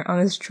car,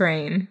 on this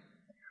train,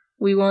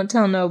 we won't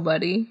tell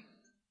nobody.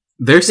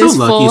 They're so This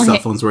lucky full cell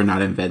phones were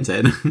not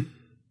invented.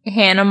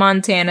 Hannah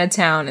Montana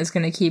Town is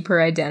going to keep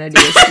her identity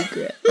a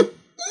secret.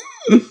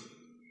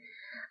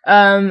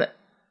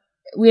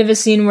 We have a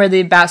scene where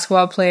the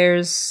basketball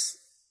players,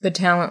 the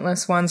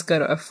talentless ones, go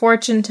to a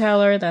fortune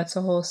teller. That's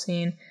a whole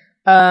scene.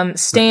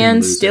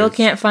 Stan still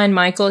can't find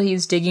Michael.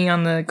 He's digging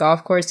on the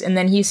golf course, and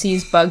then he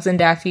sees Bugs and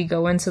Daffy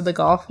go into the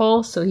golf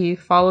hole, so he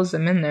follows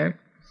them in there.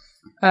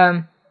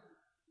 And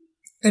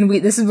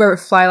this is where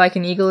Fly Like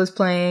an Eagle is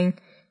playing,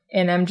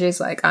 and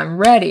MJ's like, I'm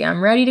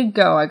ready to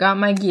go. I got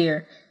my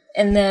gear.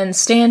 And then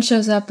Stan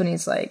shows up and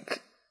he's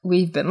like,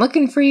 we've been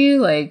looking for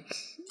you, like,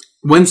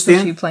 When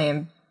you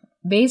playing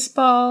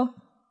baseball.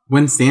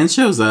 When Stan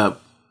shows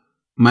up,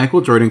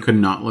 Michael Jordan could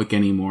not look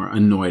any more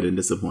annoyed and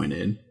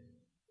disappointed.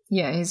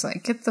 Yeah, he's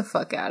like, get the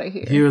fuck out of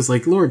here. He was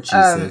like, Lord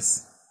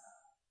Jesus.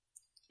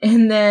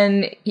 And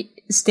then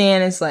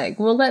Stan is like,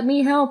 well, let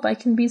me help. I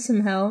can be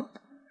some help.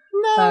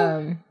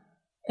 No.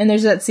 And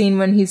there's that scene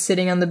when he's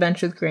sitting on the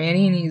bench with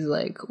Granny and he's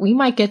like, we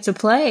might get to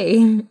play.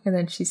 And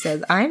then she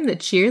says, I'm the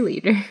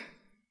cheerleader.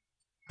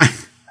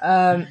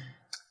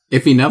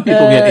 If enough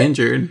people get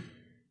injured.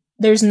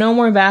 There's no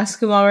more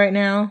basketball right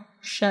now.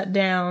 Shut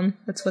down.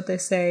 That's what they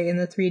say in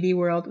the 3D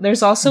world.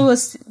 There's also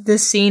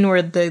this scene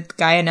where the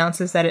guy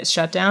announces that it's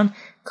shut down.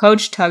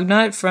 Coach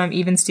Tugnut from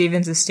Even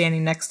Stevens is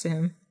standing next to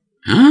him.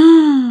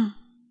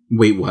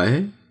 Wait, what?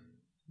 The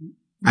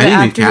I didn't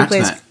even actor who catch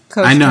plays that.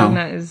 Coach I know.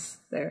 Tugnut is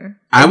there.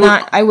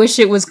 I I wish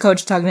it was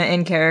Coach Tugnut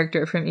in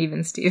character from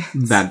Even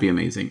Stevens. That'd be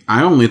amazing.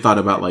 I only thought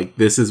about like,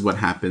 this is what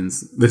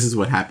happens. This is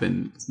what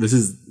happened.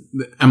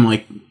 I'm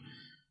like,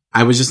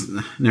 I was just,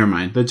 never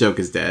mind. The joke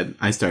is dead.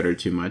 I started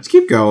too much.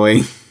 Keep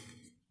going.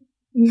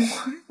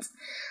 What?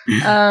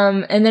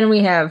 And then we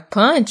have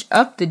Punch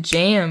Up the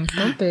Jam.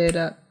 Pump it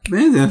up.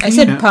 I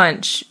said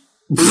punch.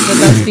 But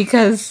that's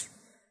because...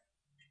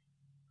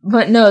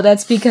 But no,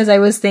 that's because I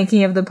was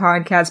thinking of the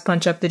podcast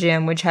Punch Up the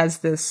Jam, which has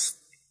this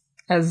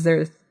as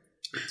their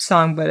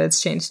song, but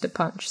it's changed to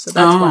Punch. So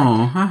that's why.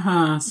 Oh,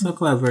 haha, so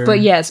clever. But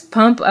yes,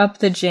 Pump Up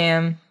the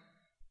Jam.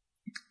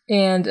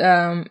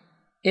 And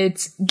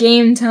it's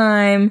game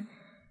time.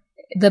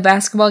 The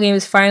basketball game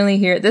is finally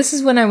here. This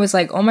is when I was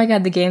like, oh my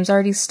god, the game's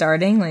already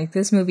starting? Like,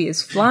 this movie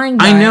is flying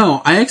by. I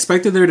know. I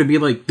expected there to be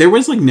like, there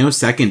was like no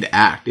second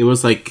act. It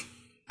was like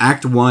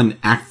Act 1,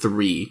 Act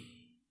 3.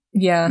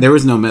 Yeah. There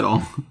was no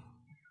middle.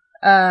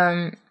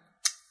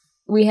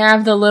 We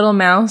have the little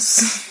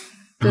mouse.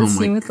 The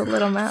scene with the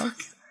little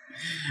mouse.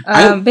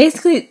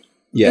 Basically,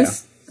 yeah.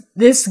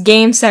 This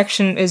game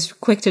section is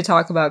quick to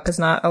talk about because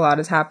not a lot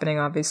is happening,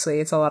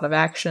 obviously. It's a lot of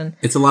action.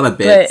 It's a lot of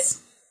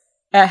bits.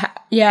 At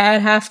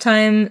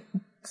halftime,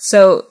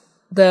 so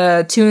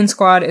the Toon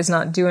Squad is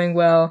not doing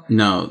well.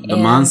 No, the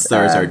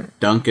Monstars are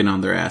dunking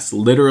on their ass.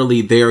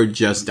 Literally, they are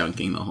just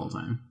dunking the whole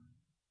time.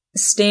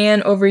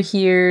 Stan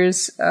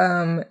overhears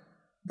the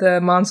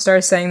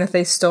Monstars saying that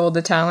they stole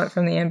the talent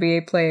from the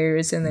NBA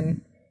players, and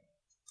then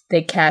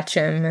they catch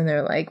him, and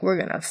they're like, we're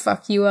gonna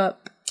fuck you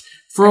up.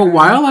 For a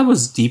while, I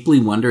was deeply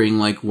wondering,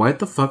 like, what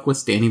the fuck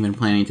was Stan even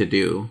planning to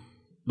do?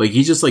 Like,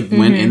 he just, like,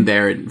 went in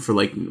there for,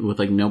 like, with,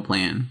 like, no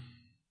plan.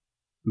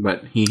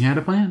 But he had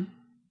a plan.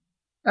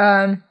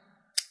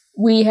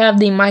 We have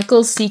the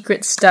Michael's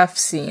Secret Stuff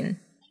scene.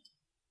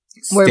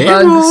 Where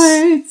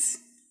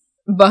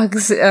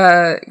Bugs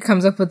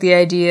comes up with the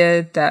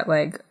idea that,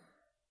 like,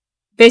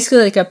 basically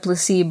like a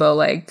placebo,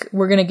 like,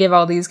 we're gonna give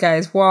all these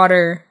guys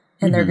water,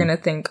 and they're gonna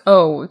think,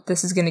 oh,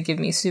 this is gonna give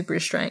me super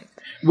strength.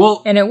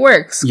 Well, and it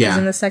works, because yeah.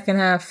 in the second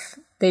half,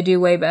 they do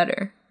way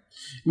better.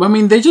 Well, I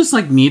mean, they just,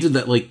 like, needed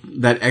that, like,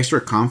 that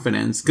extra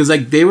confidence. Because,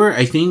 like, they were,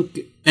 I think,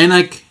 and,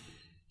 like,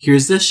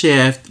 here's the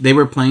shift. They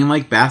were playing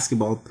like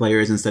basketball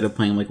players instead of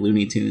playing like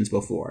Looney Tunes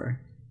before.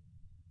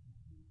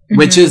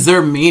 Which is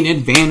their main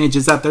advantage,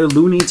 is that they're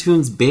Looney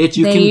Tunes, bitch.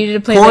 You they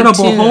can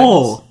portable like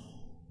hole.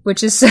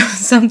 Which is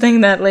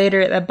something that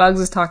later that Bugs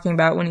is talking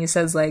about when he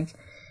says like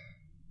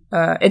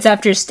it's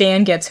after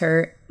Stan gets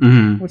hurt,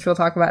 which we'll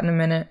talk about in a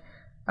minute.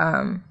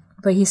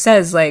 But he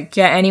says like,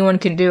 yeah, anyone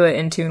can do it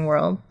in Toon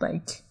World.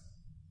 Like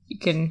you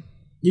can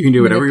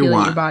do whatever you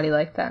want. Your body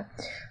like that.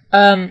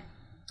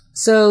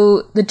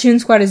 So the Toon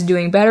Squad is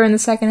doing better in the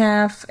second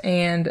half,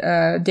 and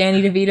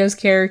Danny DeVito's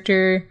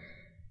character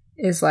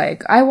is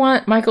like, I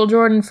want Michael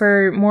Jordan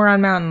for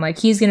Moron Mountain. Like,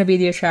 he's going to be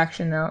the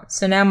attraction now.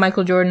 So now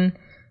Michael Jordan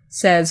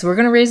says, we're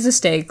going to raise the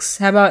stakes.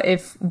 How about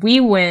if we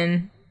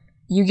win,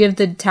 you give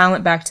the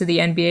talent back to the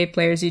NBA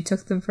players you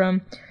took them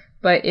from.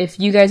 But if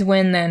you guys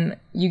win, then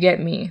you get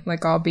me.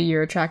 Like, I'll be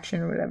your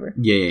attraction or whatever.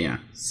 Yeah.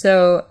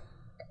 So,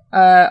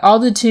 all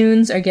the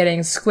tunes are getting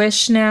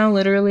squished now,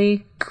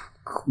 literally.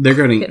 They're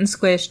getting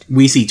squished.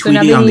 We see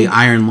Tweety on the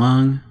Iron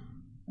Lung.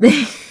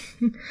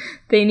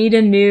 They need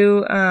a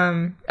new,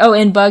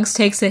 and Bugs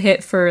takes a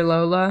hit for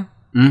Lola.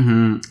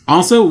 Mm-hmm.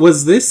 Also,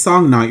 was this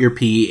song not your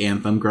PE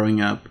anthem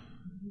growing up?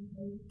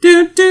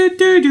 Yes.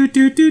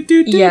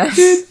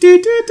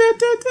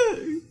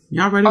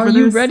 Y'all ready for this? Are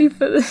you ready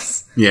for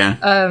this?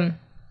 Yeah.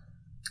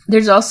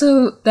 There's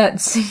also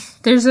that scene,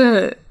 there's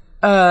a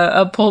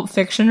Pulp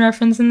Fiction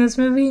reference in this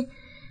movie.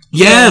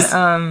 Yes.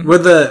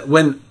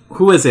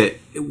 Who is it?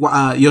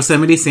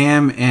 Yosemite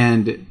Sam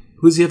and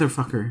who's the other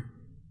fucker?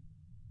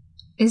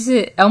 Is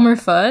it Elmer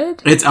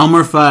Fudd? It's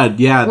Elmer Fudd.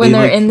 Yeah. When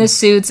they're in the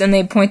suits and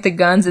they point the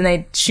guns and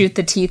they shoot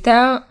the teeth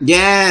out.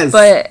 Yes.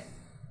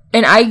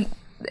 And I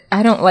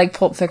don't like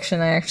Pulp Fiction.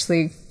 I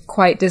actually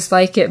quite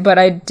dislike it, but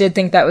I did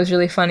think that was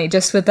really funny,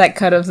 just with that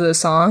cut of the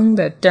song,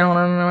 and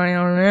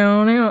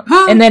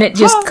then it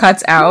just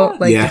cuts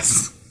out. Like,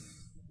 yes,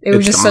 it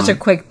was just such a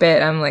quick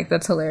bit. I'm like,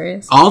 that's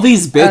hilarious. All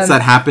these bits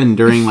that happen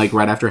during like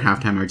right after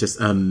halftime are just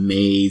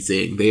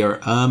amazing. They are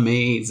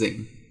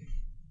amazing.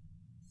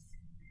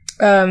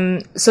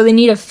 So they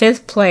need a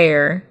fifth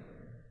player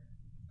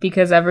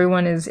because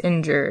everyone is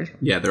injured.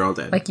 Yeah, they're all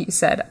dead. Like you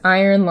said,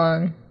 iron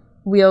lung,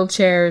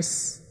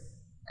 wheelchairs.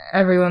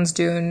 Everyone's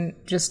doing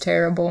just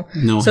terrible.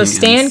 No so hands.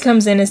 Stan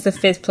comes in as the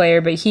fifth player,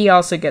 but he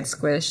also gets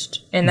squished,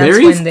 and that's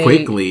very when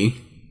quickly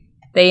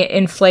they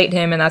inflate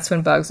him, and that's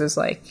when Bugs is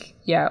like,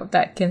 "Yeah,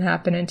 that can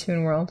happen in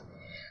Toon World."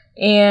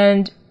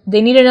 And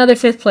they need another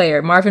fifth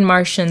player, Marvin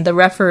Martian, the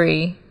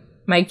referee,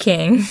 my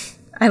king.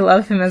 I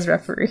love him as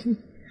referee.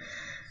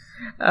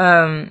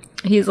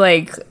 He's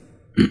like,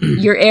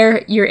 your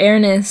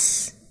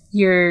airness,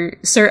 your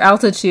Sir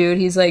Altitude.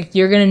 He's like,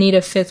 you're gonna need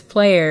a fifth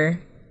player.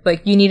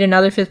 Like, you need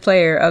another fifth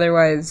player,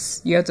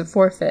 otherwise you have to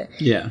forfeit.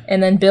 Yeah.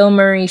 And then Bill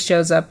Murray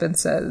shows up and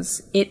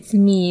says, it's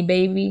me,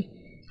 baby.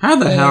 How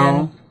the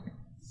hell?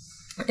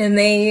 And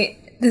they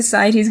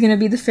decide he's going to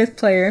be the fifth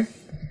player.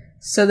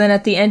 So then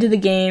at the end of the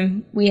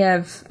game, we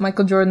have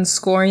Michael Jordan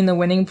scoring the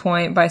winning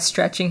point by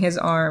stretching his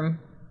arm.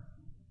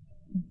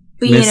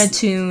 Being a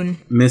tune.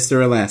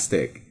 Mr.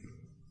 Elastic.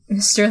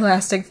 Mr.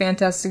 Elastic,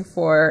 Fantastic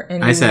Four,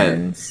 and I said,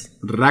 wins.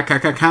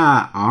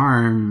 Rakakaka,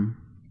 arm.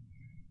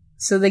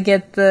 So they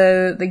get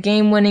the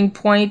game-winning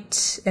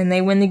point, and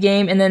they win the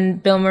game, and then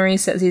Bill Murray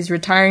says he's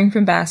retiring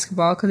from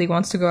basketball because he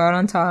wants to go out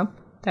on top.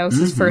 That was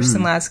his first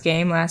and last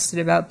game, lasted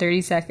about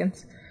 30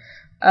 seconds.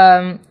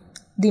 The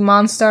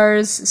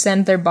Monstars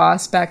send their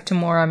boss back to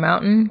Moron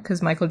Mountain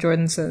because Michael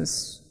Jordan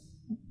says,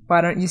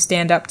 why don't you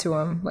stand up to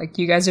him? Like,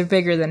 you guys are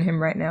bigger than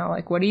him right now.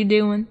 Like, what are you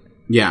doing?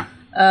 Yeah.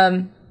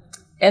 And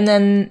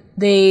then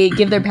they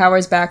give their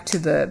powers back to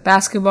the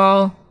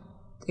basketball.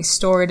 They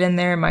store it in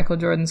there. Michael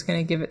Jordan's going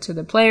to give it to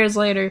the players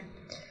later.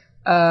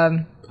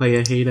 Playa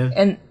hater.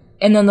 And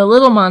then the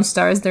little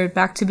Monstars, they're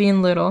back to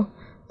being little.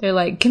 They're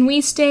like, can we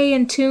stay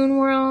in Toon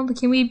World?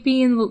 Can we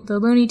be in the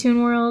Looney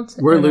Tune World?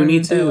 We're Looney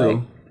too. Like,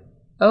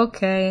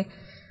 okay.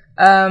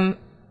 And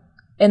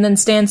then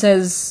Stan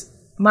says,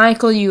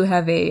 Michael, you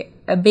have a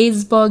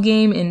baseball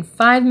game in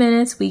 5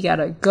 minutes. We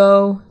gotta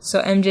go.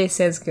 So MJ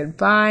says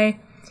goodbye.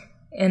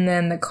 And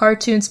then the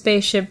cartoon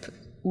spaceship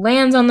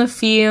lands on the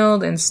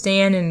field, and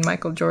Stan and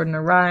Michael Jordan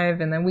arrive,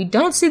 and then we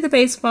don't see the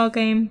baseball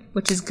game,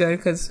 which is good,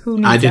 because who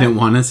needs I didn't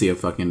want to see a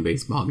fucking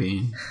baseball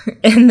game.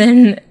 And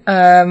then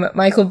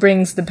Michael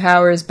brings the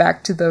powers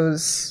back to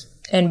those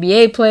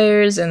NBA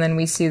players, and then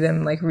we see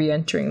them, like,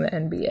 re-entering the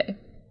NBA.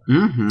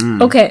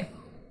 Mm-hmm. Okay.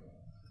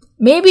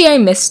 Maybe I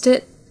missed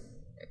it,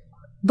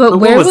 but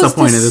where was the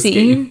point of this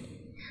scene? Game?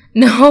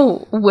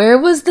 No, where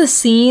was the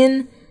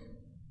scene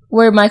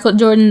where Michael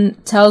Jordan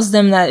tells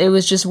them that it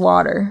was just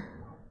water?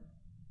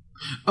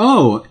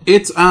 Oh,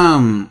 it's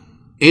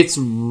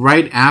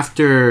right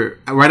after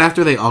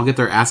they all get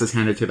their asses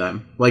handed to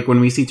them. Like when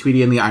we see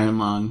Tweety in the Iron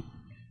Lung,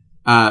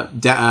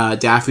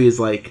 Daffy is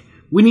like,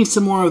 "We need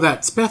some more of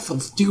that special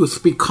juice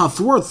because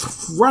we're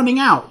running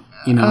out,"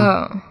 you know.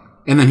 Oh.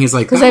 And then he's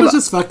like, "That was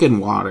just fucking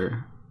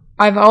water."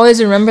 I've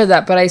always remembered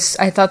that, but I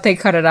thought they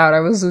cut it out. I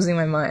was losing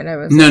my mind. I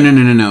was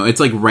no. It's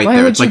like right why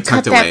there. Would it's you like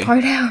cut tucked that away.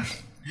 Part out?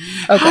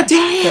 Okay, How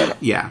dare good.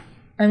 Yeah.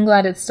 I'm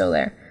glad it's still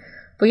there.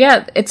 But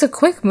yeah, it's a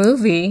quick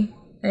movie,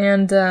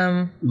 and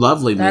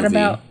lovely movie. That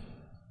about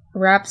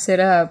wraps it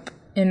up.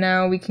 And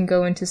now we can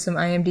go into some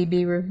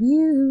IMDb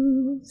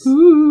reviews.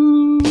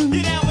 Ooh.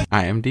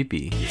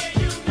 IMDb.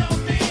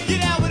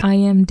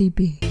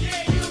 IMDb.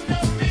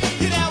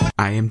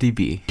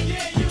 IMDb.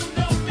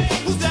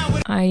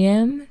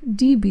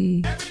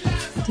 IMDb.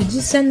 Did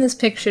you send this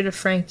picture to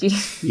Frankie?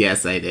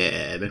 Yes, I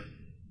did.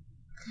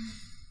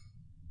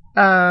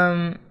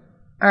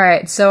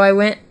 Alright, so I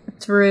went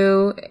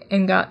through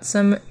and got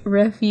some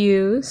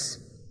reviews.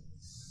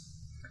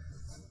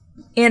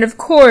 And of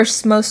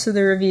course, most of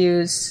the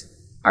reviews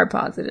are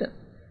positive.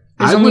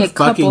 There's only a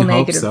couple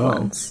negative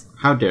ones.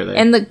 How dare they?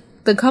 And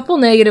the couple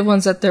negative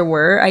ones that there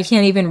were, I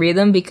can't even read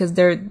them because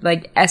they're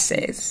like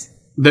essays.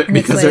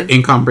 Because they're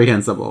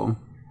incomprehensible.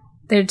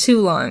 They're too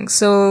long.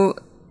 So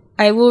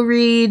I will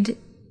read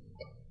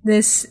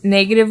this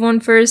negative one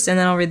first, and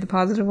then I'll read the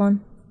positive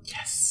one.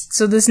 Yes.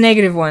 So this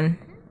negative one,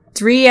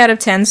 3 out of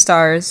 10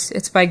 stars.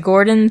 It's by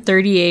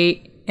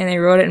Gordon38, and they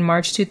wrote it in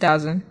March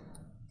 2000.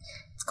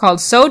 It's called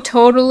So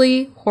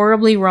Totally,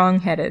 Horribly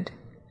Wrong-Headed.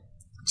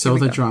 So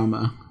the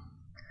drama.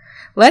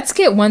 Let's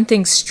get one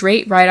thing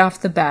straight right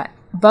off the bat.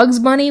 Bugs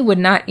Bunny would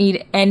not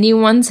need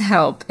anyone's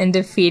help in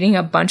defeating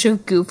a bunch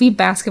of goofy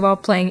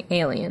basketball-playing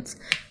aliens.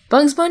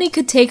 Bugs Bunny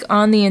could take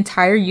on the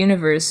entire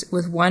universe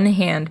with one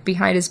hand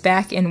behind his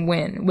back and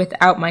win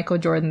without Michael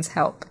Jordan's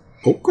help.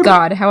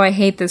 God, how I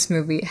hate this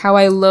movie. How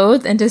I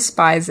loathe and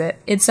despise it.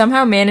 It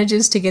somehow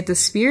manages to get the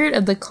spirit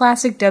of the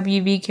classic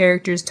WB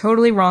characters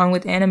totally wrong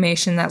with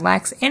animation that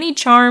lacks any of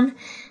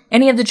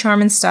the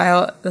charm and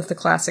style that the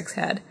classics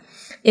had.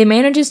 It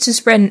manages to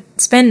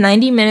spend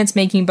 90 minutes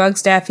making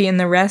Bugs Daffy and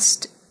the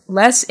rest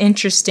less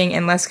interesting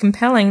and less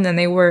compelling than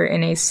they were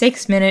in a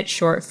 6-minute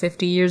short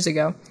 50 years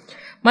ago.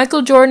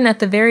 Michael Jordan, at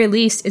the very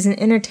least, is an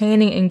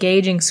entertaining,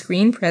 engaging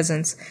screen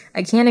presence.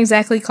 I can't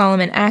exactly call him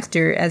an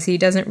actor, as he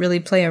doesn't really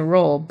play a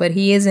role, but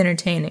he is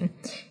entertaining.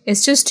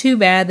 It's just too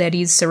bad that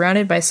he's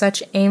surrounded by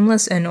such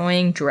aimless,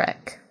 annoying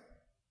dreck.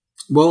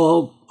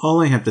 Well,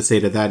 all I have to say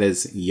to that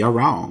is, you're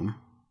wrong.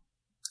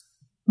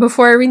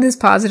 Before I read this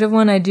positive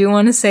one, I do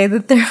want to say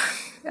that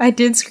I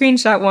did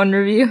screenshot one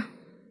review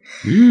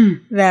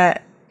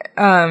that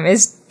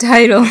is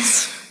titled...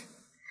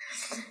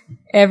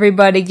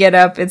 Everybody get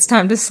up, it's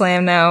time to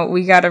slam now.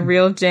 We got a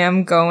real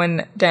jam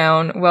going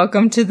down.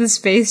 Welcome to the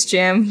Space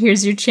Jam.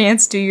 Here's your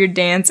chance, do your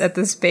dance at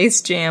the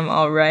Space Jam,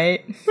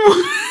 alright?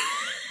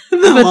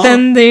 But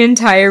then the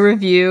entire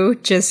review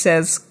just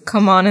says,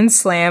 come on and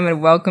slam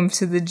and welcome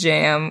to the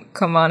jam.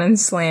 Come on and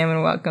slam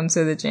and welcome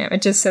to the jam.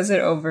 It just says it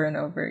over and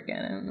over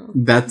again. I don't know.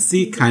 That's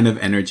the kind of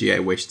energy I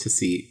wish to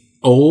see.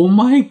 Oh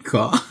my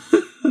god.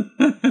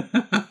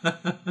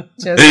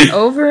 Just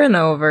over and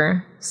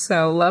over.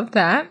 So, love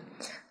that.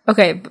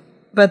 Okay,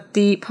 but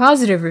the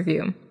positive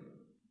review.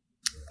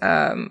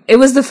 It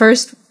was the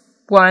first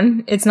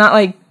one. It's not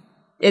like...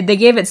 they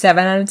gave it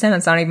 7 out of 10.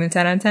 It's not even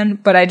 10 out of 10.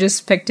 But I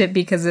just picked it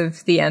because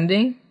of the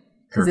ending.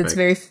 Because it's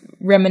very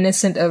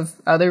reminiscent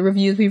of other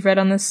reviews we've read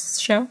on this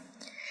show.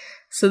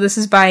 So this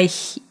is by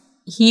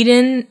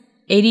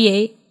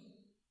Hedon88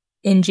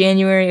 in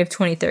January of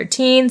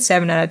 2013.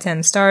 7 out of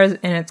 10 stars.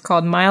 And it's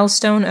called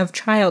Milestone of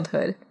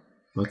Childhood.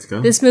 Let's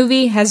go. This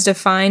movie has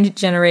defined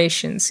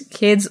generations.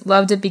 Kids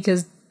loved it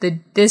because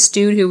this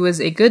dude who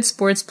was a good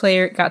sports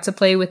player got to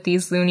play with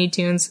these Looney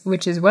Tunes,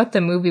 which is what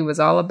the movie was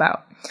all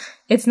about.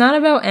 It's not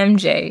about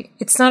MJ.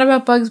 It's not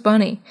about Bugs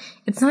Bunny.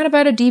 It's not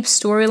about a deep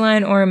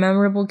storyline or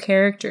memorable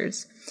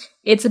characters.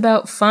 It's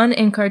about fun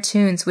and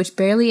cartoons, which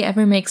barely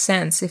ever make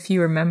sense if you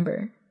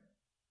remember.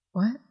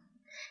 What?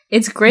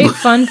 It's great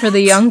fun for the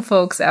young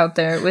folks out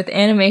there with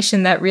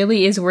animation that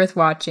really is worth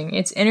watching.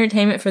 It's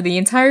entertainment for the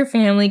entire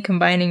family,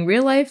 combining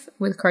real life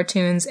with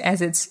cartoons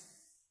as it's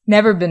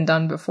never been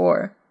done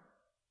before.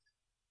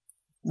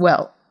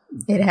 Well,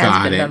 it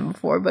has been done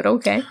before, but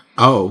okay.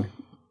 Oh.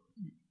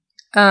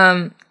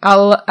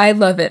 I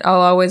love it.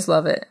 I'll always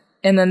love it.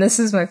 And then this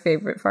is my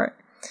favorite part.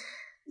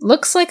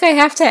 Looks like I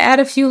have to add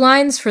a few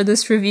lines for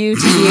this review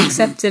to be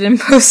accepted and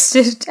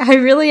posted. I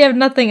really have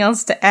nothing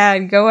else to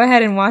add. Go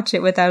ahead and watch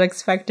it without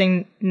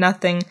expecting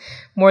nothing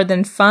more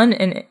than fun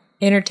and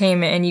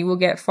entertainment, and you will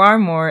get far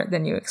more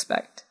than you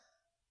expect.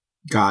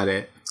 Got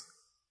it.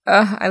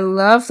 I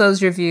love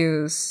those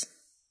reviews.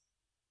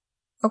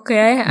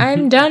 Okay,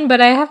 I'm done, but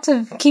I have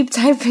to keep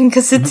typing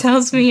because it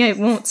tells me I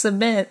won't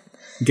submit.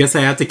 Guess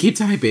I have to keep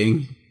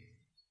typing.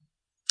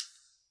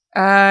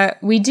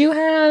 We do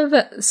have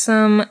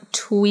some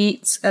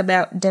tweets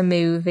about the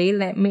movie.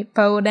 Let me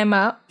pull them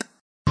up.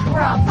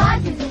 We're all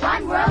positive in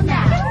one world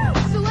now.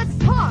 So let's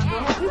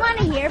talk. We want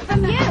to hear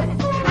from you.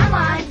 Come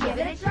on, give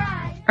it a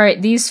try.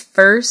 Alright, these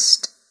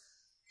first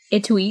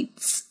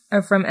tweets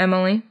are from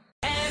Emily.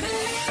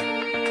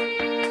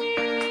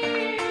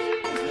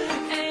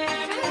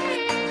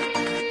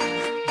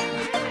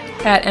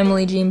 At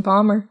Emily Jean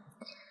Palmer.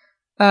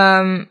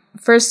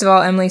 First of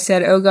all, Emily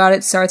said, oh god,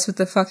 it starts with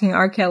the fucking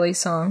R. Kelly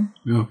song.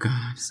 Oh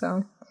god.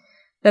 So,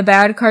 the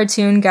bad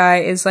cartoon guy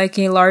is like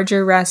a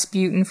larger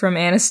Rasputin from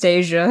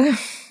Anastasia.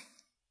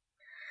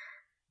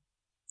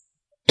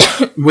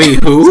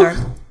 Wait, who? Sorry.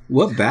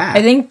 What bad?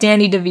 I think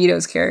Danny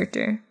DeVito's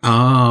character.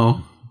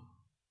 Oh.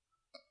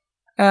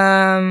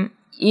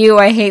 Ew,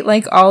 I hate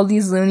like all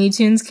these Looney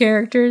Tunes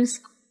characters.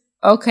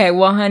 Okay,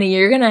 well honey,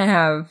 you're gonna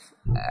have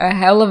a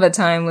hell of a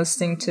time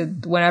listening to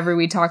whenever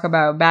we talk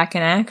about Back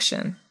in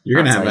Action. You're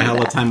gonna have a hell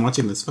of a time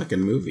watching this fucking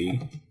movie.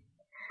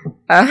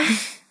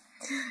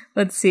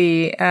 Let's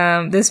see.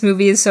 This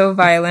movie is so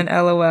violent,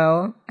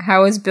 lol.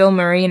 How is Bill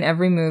Murray in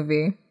every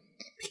movie?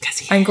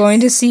 Because I'm going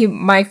to see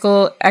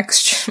Michael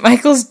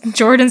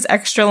Jordan's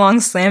extra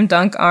long slam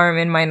dunk arm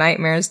in my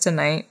nightmares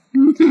tonight.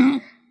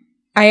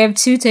 I have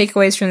 2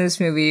 takeaways from this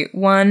movie.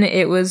 1,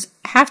 it was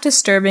half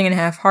disturbing and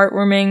half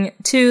heartwarming.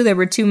 2, there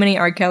were too many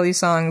R. Kelly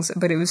songs,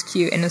 but it was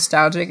cute and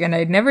nostalgic, and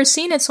I'd never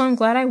seen it, so I'm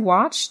glad I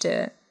watched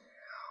it.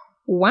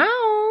 Wow.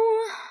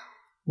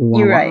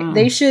 You're right.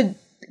 They should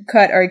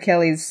cut R.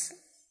 Kelly's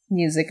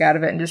music out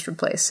of it and just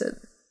replace it.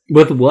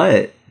 With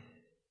what?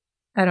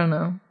 I don't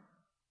know.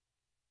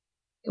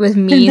 With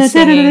me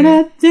singing,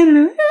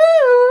 ooh,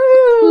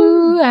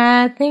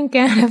 I think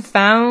I have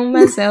found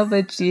myself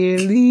a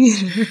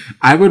cheerleader.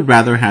 I would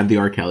rather have the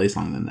R. Kelly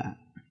song than that.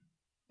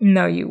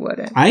 No, you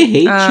wouldn't. I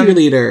hate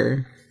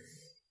Cheerleader.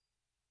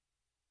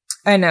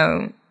 I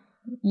know.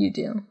 You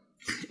do.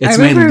 It's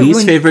my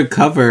least favorite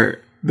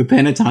cover the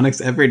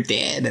Pentatonics ever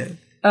did.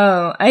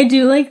 Oh, I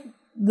do like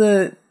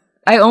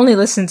I only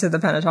listened to the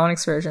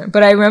Pentatonics version,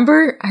 but I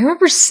remember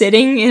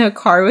sitting in a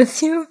car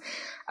with you.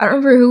 I don't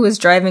remember who was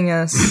driving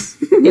us.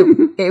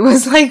 It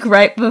was like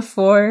right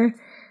before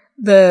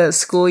the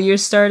school year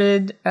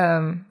started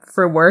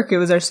for work. It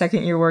was our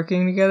second year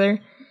working together.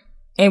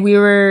 And we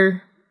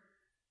were...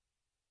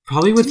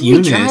 Probably with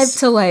Eunice. We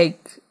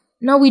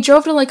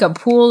drove to like a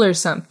pool or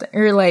something.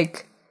 Or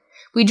like...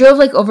 We drove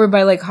like over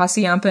by like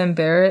Hacienda and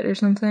Barrett or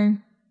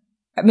something.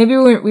 Maybe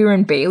we were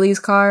in Bailey's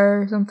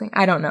car or something.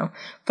 I don't know.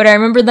 But I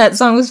remember that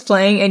song was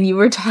playing and you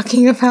were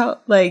talking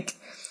about like...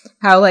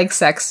 how, like,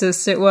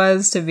 sexist it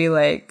was to be,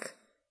 like,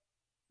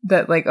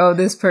 that, like, oh,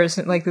 this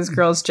person, like, this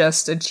girl's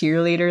just a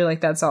cheerleader, like,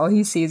 that's all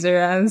he sees her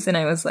as, and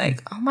I was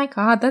like, oh my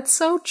god, that's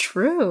so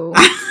true.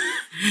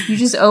 You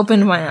just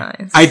opened my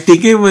eyes. I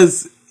think it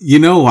was, you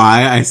know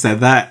why I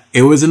said that?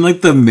 It was in,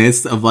 like, the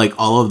midst of, like,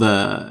 all of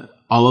the,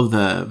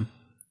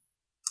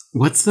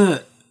 what's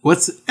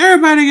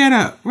everybody get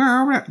up,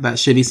 that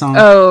shitty song?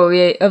 Oh,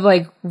 yeah, of,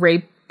 like,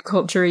 rape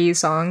culture-y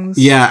songs.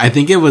 Yeah, I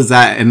think it was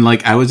that, and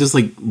like I was just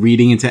like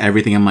reading into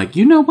everything. I'm like,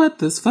 you know what?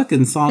 This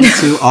fucking song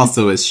too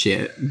also is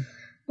shit.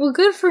 Well,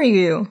 good for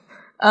you.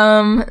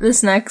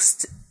 This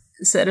next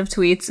set of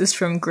tweets is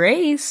from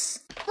Grace.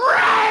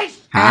 Hi,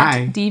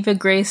 at Diva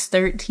Grace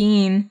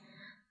 13.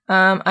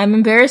 I'm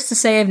embarrassed to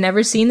say I've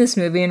never seen this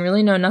movie and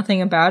really know nothing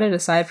about it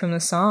aside from the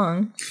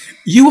song.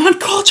 You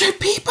uncultured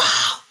people.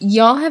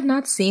 Y'all have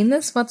not seen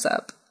this? What's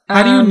up?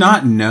 How do you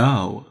not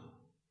know?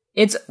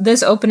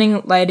 This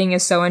opening lighting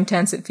is so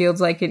intense it feels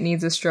like it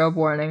needs a strobe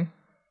warning.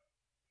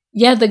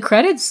 Yeah, the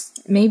credits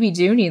maybe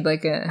do need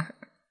like an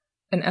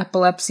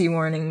epilepsy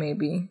warning,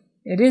 maybe.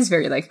 It is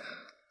very like...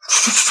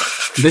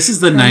 This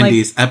is the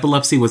 90s. Like,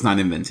 epilepsy was not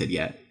invented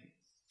yet.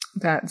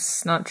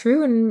 That's not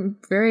true and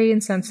very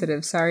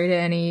insensitive. Sorry to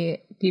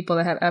any people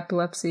that have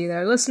epilepsy that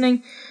are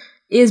listening.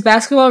 Is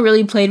basketball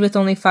really played with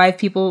only 5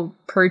 people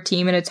per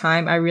team at a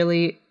time? I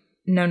really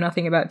know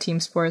nothing about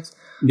team sports.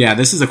 Yeah,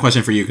 this is a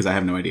question for you because I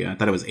have no idea. I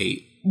thought it was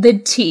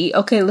 8.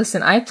 Okay,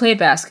 listen, I played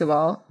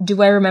basketball.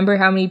 Do I remember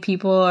how many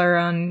people are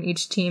on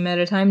each team at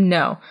a time?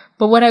 No.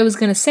 But what I was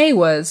going to say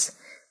was,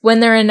 when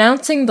they're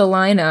announcing the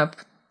lineup,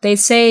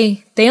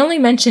 they only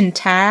mention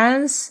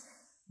Taz,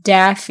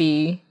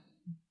 Daffy,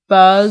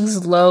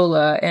 Bugs,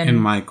 Lola,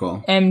 and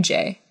Michael.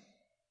 MJ.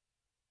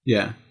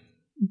 Yeah.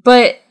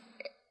 But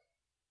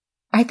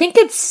I think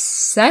it's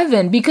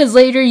 7 because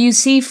later you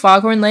see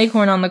Foghorn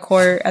Leghorn on the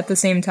court at the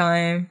same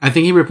time. I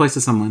think he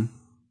replaces someone.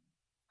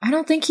 I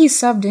don't think he's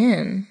subbed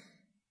in.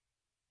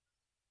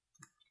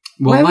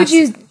 Well,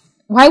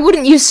 why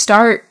wouldn't you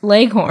start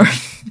Leghorn?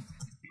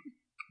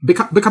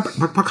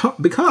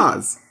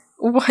 Because.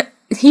 What?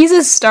 He's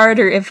a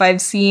starter if I've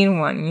seen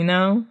one, you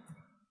know?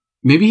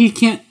 Maybe he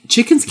can't.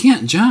 Chickens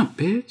can't jump,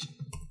 bitch.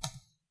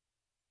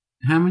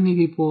 How many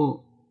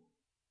people?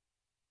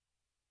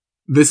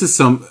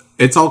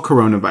 It's all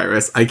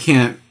coronavirus. I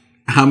can't.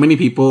 How many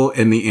people?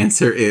 And the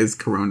answer is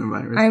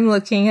coronavirus. I'm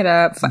looking it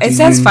up. It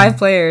says 5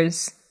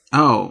 players.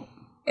 Oh.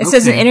 It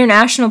says an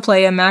international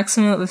play, a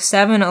maximum of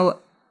 7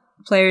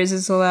 players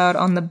is allowed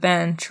on the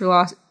bench.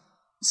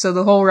 So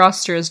the whole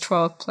roster is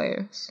 12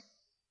 players.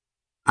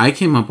 I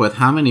came up with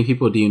how many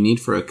people do you need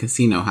for a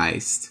casino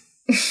heist?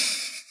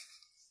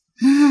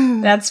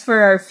 That's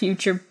for our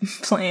future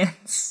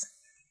plans.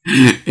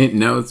 It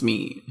knows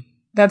me.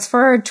 That's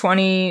for our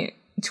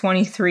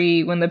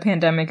 2023 when the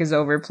pandemic is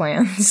over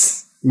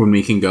plans. When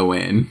we can go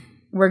in.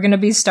 We're going to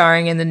be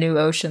starring in the new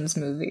Oceans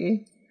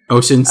movie.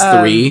 Oceans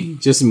 3?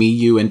 Just me,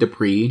 you, and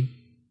Dupree?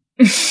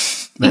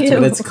 That's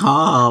what it's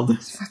called. I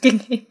fucking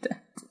hate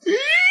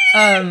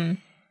that.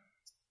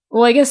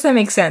 Well, I guess that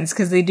makes sense,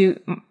 because they do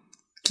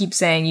keep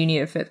saying you need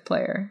a 5th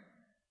player.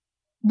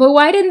 But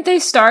why didn't they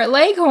start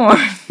Leghorn?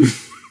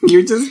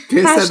 You're just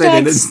pissed that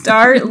they didn't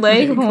start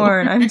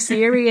Leghorn. I'm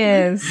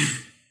serious.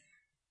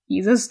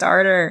 He's a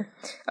starter.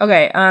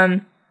 Okay,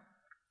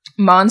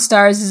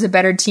 Monstars is a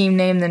better team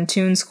name than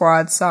Toon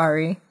Squad,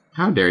 sorry.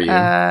 How dare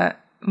you?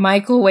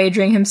 Michael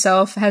wagering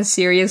himself has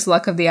serious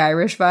Luck of the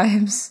Irish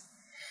vibes.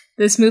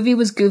 This movie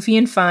was goofy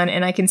and fun,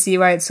 and I can see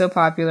why it's so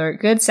popular.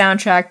 Good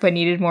soundtrack, but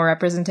needed more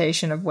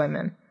representation of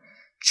women.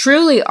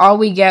 Truly, all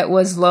we get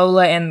was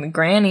Lola and the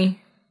granny.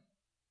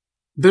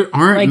 There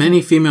aren't Like-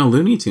 many female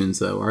Looney Tunes,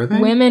 though, are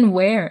there? Women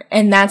wear,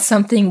 and that's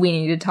something we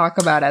need to talk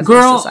about as a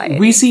Girl, society.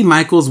 we see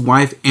Michael's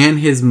wife and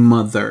his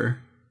mother.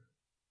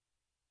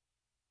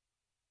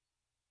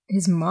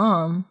 His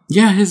mom.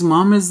 Yeah, his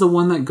mom is the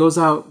one that goes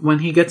out when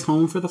he gets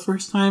home for the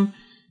first time.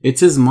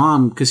 It's his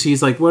mom, because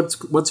she's like,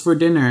 what's for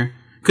dinner?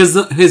 Because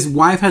his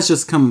wife has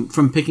just come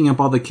from picking up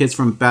all the kids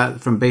from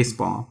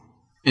baseball.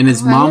 And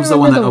his mom's the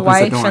one that opens the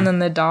wife door. and then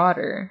the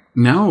daughter.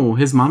 No,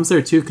 his mom's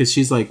there too, because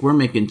she's like, we're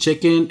making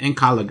chicken and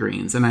collard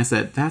greens. And I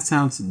said, that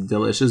sounds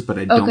delicious, but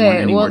I don't want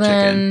any more chicken.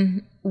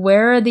 Then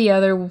where are the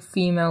other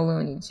female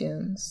Looney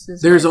Tunes?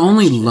 There's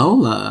only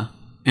Lola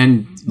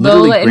and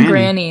literally Lola and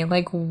Granny.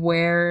 Like,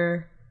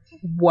 where?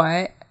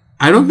 What?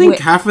 I don't think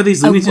half of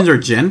these Looney Tunes are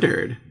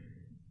gendered.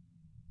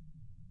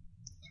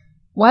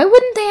 Why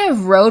wouldn't they have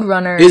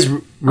Roadrunner Is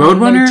on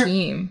Roadrunner? their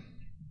team?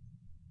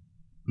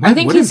 Why I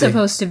think wouldn't he's they?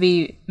 supposed to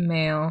be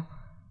male.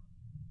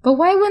 But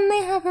why wouldn't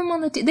they have him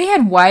on the team? They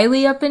had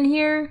Wiley up in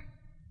here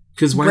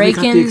Because Wiley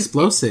got the breaking-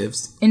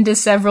 explosives. into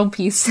several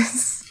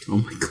pieces. Oh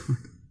my god.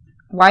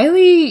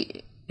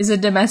 Wiley is a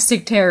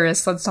domestic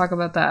terrorist. Let's talk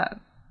about that.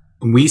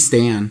 We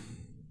stan.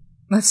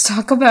 Let's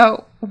talk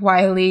about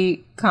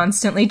Wiley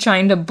constantly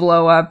trying to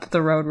blow up the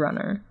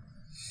Roadrunner.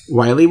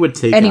 Wiley would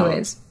take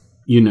Anyways. out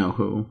you know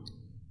who.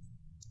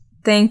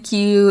 Thank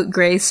you,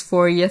 Grace,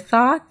 for your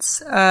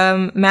thoughts.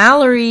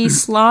 Mallory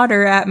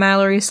Slaughter at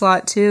Mallory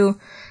Slot 2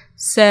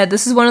 said,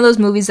 this is one of those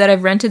movies that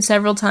I've rented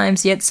several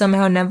times, yet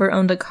somehow never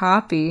owned a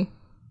copy.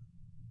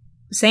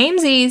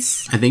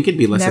 Samesies. I think it'd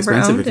be less Never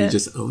expensive owned if you it.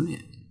 just own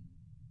it.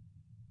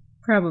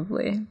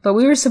 Probably. But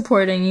we were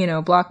supporting,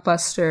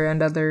 Blockbuster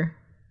and other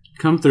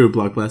Come through,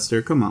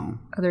 Blockbuster. Come on.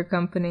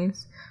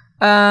 companies.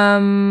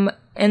 And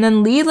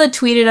then Leela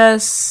tweeted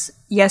us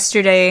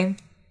yesterday,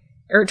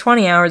 or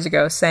 20 hours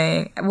ago,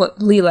 saying,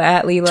 Leela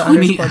at Leela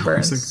 20 _Burns.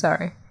 hours ago.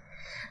 Sorry.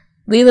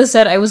 Leela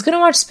said, I was going to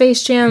watch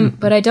Space Jam,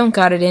 but I don't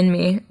got it in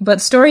me.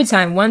 But story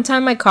time. One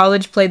time my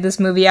college played this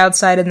movie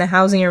outside in the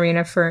housing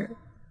arena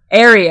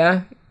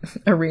arena.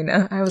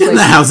 I was In like,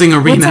 the housing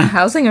what's a arena.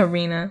 housing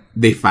arena?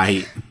 They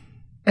fight.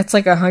 It's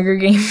like a Hunger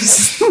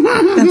Games.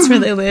 That's where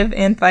they live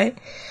and fight.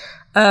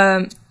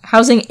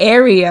 Housing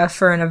area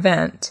for an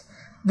event.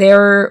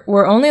 There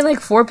were only like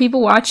 4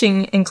 people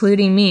watching,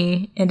 including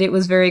me, and it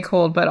was very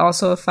cold, but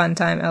also a fun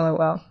time,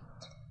 lol.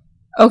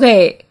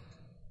 Okay.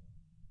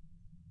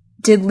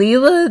 Did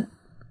Leela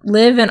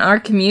live in our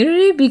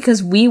community?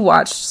 Because we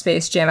watched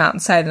Space Jam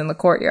outside in the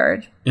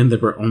courtyard. And there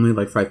were only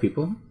like 5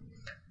 people?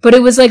 But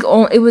it was like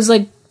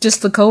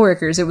just the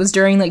coworkers. It was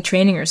during like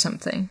training or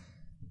something.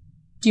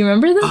 Do you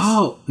remember this?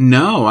 Oh,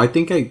 no.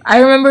 I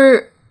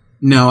remember.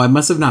 No, I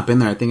must have not been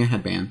there. I think I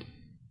had band.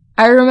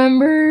 I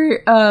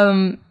remember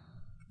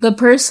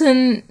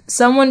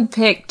someone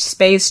picked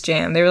Space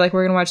Jam. They were like,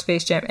 we're going to watch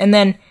Space Jam. And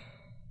then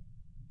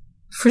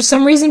for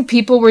some reason,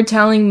 people were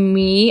telling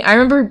me, I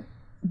remember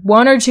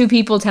 1 or 2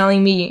 people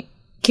telling me,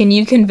 can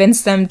you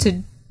convince them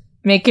to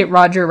make it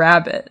Roger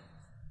Rabbit?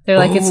 They're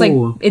like,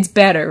 it's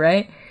better,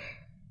 right?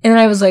 And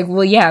I was like,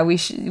 well, yeah, we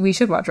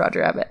should watch Roger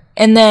Rabbit.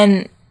 And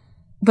then,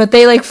 but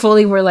they like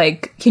fully were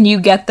like, can you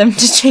get them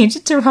to change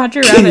it to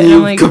Roger Rabbit? Can And you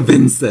I'm like,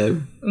 convince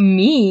them?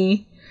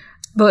 me?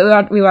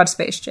 But we watched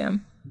Space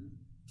Jam.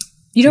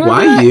 You don't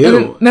Why remember that? you? And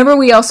then, remember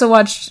we also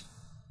watched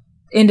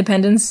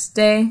Independence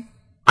Day?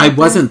 I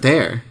wasn't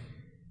there.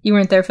 You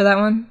weren't there for that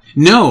one?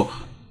 No.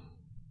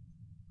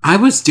 I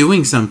was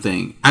doing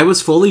something. I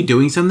was fully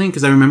doing something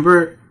because I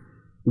remember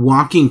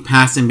walking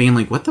past and being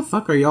like, what the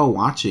fuck are y'all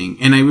watching?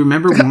 And I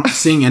remember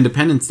seeing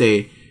Independence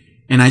Day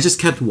and I just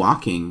kept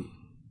walking.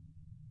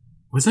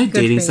 Was I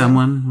dating for you.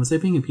 someone? Was I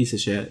being a piece of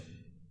shit?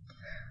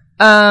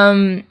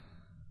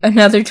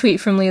 Another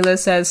tweet from Leela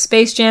says,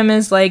 Space Jam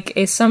is like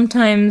a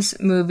sometimes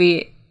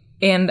movie,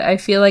 and I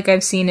feel like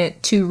I've seen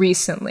it too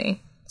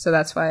recently. So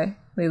that's why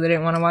Leela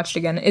didn't want to watch it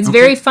again. It's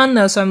very fun,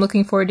 though, so I'm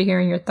looking forward to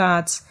hearing your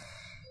thoughts.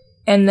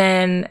 And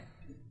then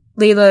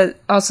Leela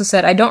also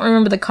said, I don't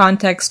remember the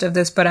context of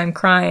this, but I'm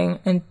crying.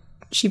 And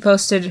she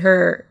posted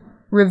her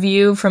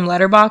review from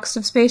Letterboxd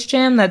of Space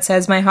Jam that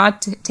says, my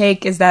hot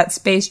take is that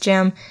Space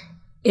Jam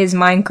is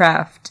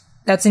Minecraft.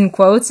 That's in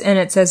quotes, and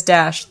it says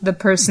dash, the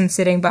person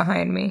sitting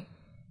behind me.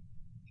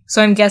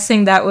 So I'm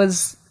guessing that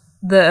was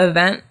the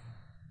event,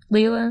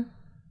 Leela?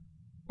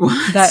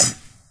 What?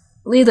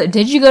 Leela,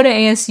 did you go to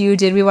ASU?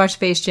 Did we watch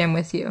Space Jam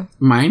with you?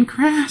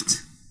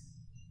 Minecraft?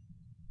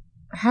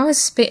 How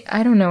is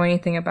I don't know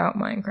anything about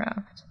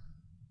Minecraft.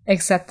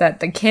 Except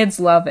that the kids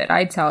love it,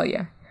 I tell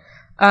you.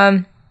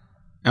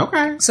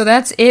 Okay. So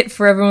that's it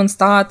for everyone's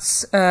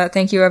thoughts.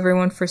 Thank you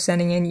everyone for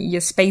sending in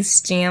your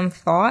Space Jam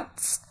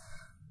thoughts.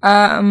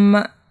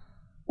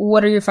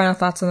 What are your final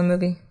thoughts on the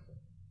movie?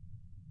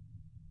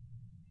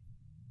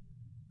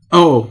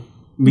 Oh,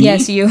 me?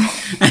 Yes, you.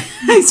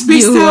 I spaced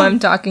You who out. I'm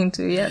talking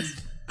to,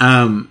 yes.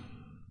 I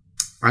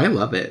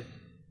love it.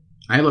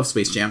 I love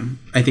Space Jam.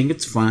 I think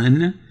it's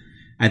fun.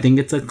 I think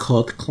it's a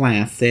cult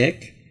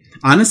classic.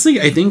 Honestly,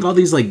 I think all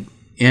these like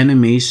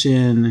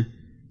animation,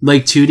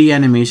 like 2D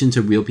animation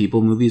to real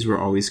people movies were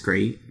always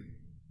great.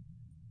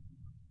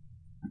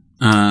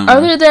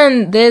 Other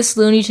than this,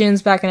 Looney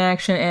Tunes Back in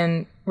Action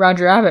and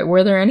Roger Rabbit,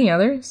 were there any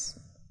others?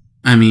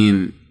 I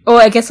mean, Oh,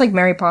 I guess like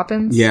Mary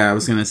Poppins. yeah, I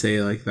was gonna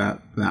say like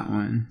that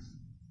one.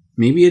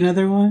 Maybe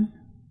another one.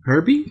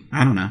 Herbie?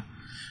 I don't know.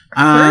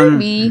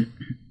 Herbie.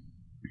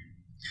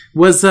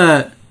 Was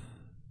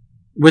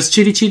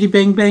Chitty Chitty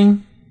Bang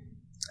Bang?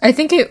 I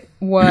think it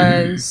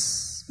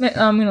was.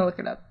 I'm gonna look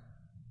it up.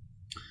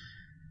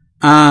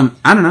 I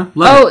don't know.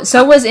 Love it.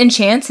 So was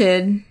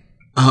Enchanted.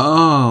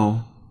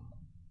 Oh.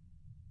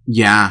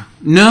 Yeah.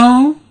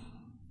 No.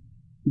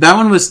 That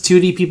one was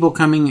 2D people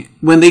coming...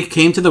 When they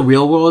came to the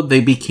real world, they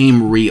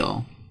became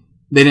real.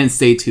 They didn't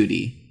stay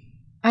 2D.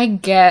 I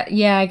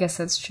guess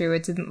that's true.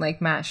 It didn't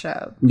like mash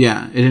up.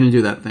 Yeah, it didn't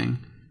do that thing.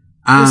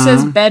 It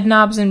says Bed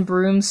Knobs and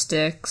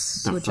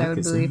Broomsticks, The which fuck I would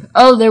is believe. it?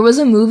 Oh, there was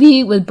a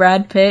movie with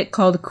Brad Pitt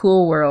called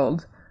Cool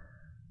World.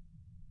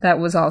 That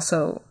was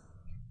also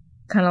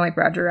kind of like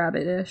Roger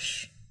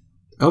Rabbit-ish.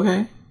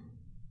 Okay.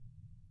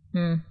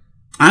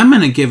 I'm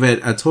going to give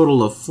it a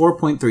total of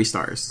 4.3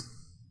 stars.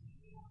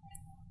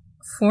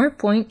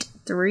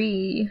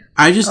 4.3.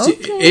 I just...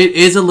 Okay. It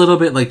is a little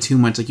bit like too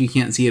much. Like you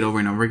can't see it over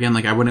and over again.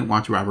 Like I wouldn't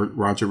watch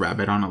Roger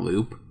Rabbit on a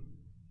loop.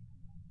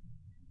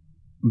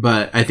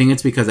 But I think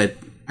it's because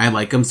I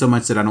like them so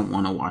much that I don't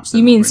want to watch them.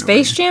 You mean over and over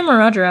Space again. Jam or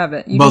Roger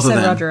Rabbit? You Both just of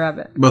said them. Roger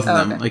Rabbit. Both of Oh,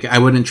 them. okay. Like I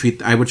would treat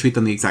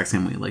them the exact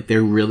same way. Like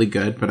they're really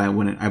good, but I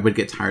would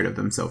get tired of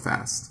them so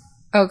fast.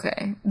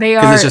 Okay. They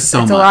 'Cause are. it's just so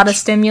a lot much. of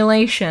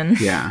stimulation.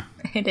 Yeah.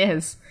 It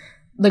is.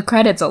 The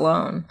credits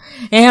alone.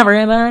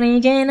 Everybody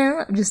get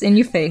up. Just in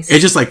your face.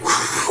 It's just like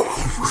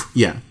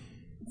yeah.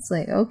 It's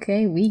like,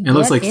 okay, we It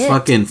looks like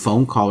fucking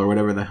Phone Call or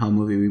whatever the hell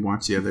movie we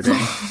watched the other day.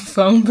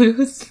 phone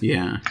booth.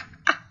 Yeah.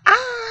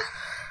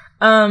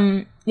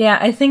 Yeah,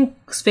 I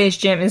think Space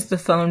Jam is the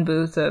phone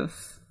booth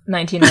of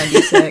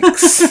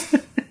 1996.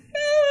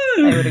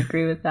 I would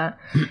agree with that.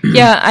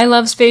 Yeah, I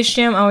love Space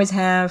Jam. Always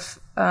have.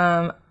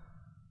 And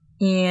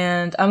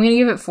I'm gonna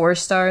give it 4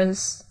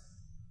 stars.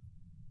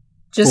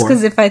 Just 4.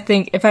 because if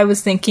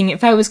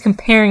I was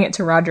comparing it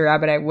to Roger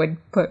Rabbit, I would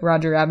put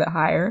Roger Rabbit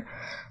higher.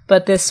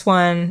 But this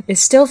one is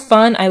still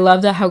fun. I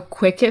love how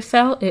quick it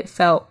felt. It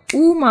felt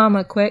ooh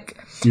mama quick.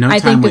 No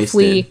time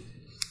wasted.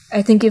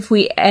 I think if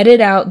we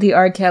edit out the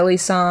R. Kelly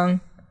song,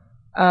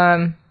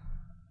 and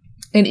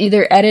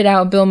either edit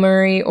out Bill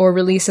Murray or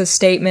release a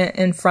statement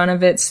in front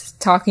of it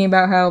talking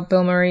about how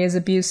Bill Murray is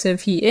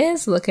abusive. He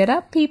is. Look it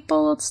up,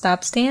 people.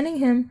 Stop standing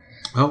him.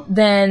 Oh.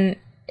 Then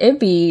it'd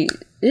be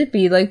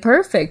like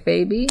perfect,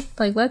 baby.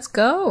 Like, let's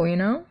go, you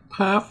know?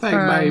 Perfect,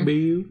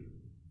 baby.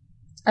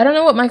 I don't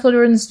know what Michael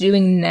Jordan's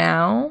doing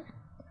now,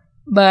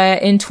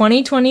 but in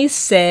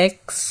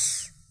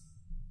 2026,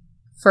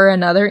 for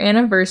another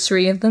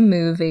anniversary of the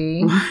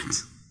movie. What?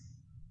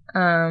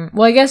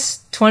 Well, I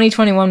guess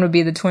 2021 would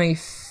be the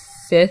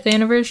 25th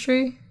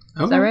anniversary.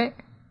 Okay. Is that right?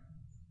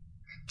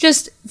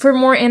 Just for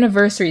more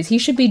anniversaries. He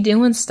should be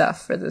doing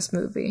stuff for this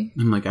movie.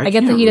 I'm like, I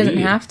get that can't he doesn't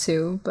read. have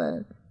to,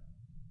 but...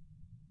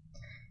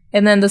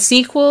 And then the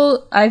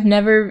sequel, I've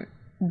never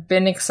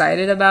been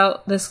excited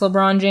about this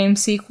LeBron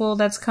James sequel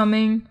that's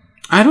coming.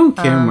 I don't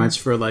care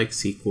much for like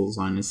sequels,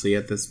 honestly,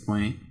 at this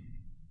point.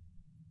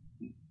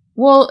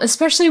 Well,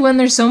 especially when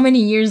they're so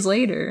many years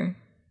later.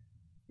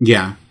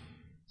 Yeah.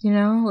 You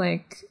know,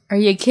 like, are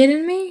you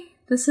kidding me?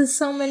 This is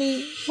so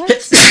many...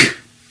 What?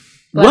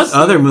 What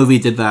other movie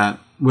did that?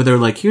 Where they're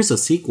like, here's a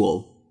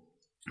sequel.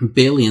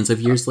 Billions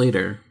of years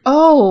later.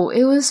 Oh,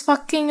 it was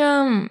fucking,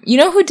 You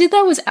know who did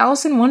that was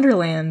Alice in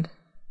Wonderland.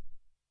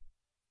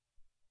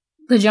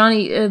 The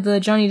Johnny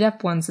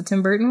Depp ones, the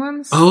Tim Burton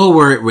ones. Oh,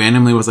 where it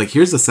randomly was like,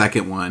 here's the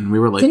second one. We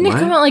were like, Didn't what? it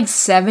come out like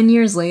 7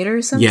 years later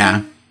or something?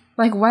 Yeah.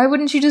 Like, why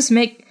wouldn't you just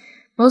make...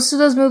 Most of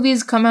those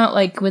movies come out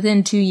like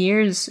within 2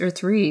 years or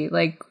 3.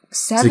 Like,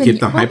 7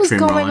 keep the What hype was train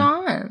going rolling.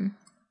 on?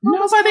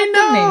 What was Nobody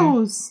happening?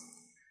 knows.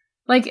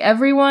 Like,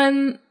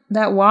 everyone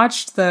that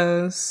watched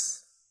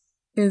those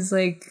is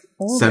like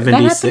older. That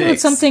 76. happened with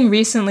something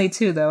recently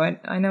too, though.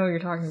 I know what you're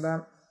talking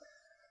about.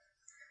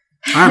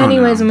 I don't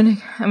Anyways, know.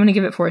 I'm gonna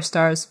give it 4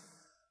 stars.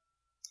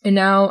 And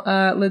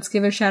now, let's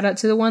give a shout out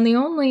to the one, the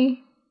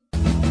only.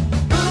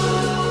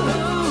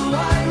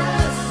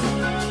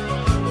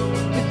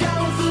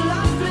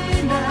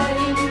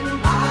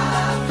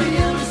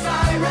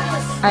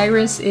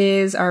 Iris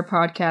is our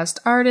podcast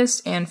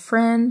artist and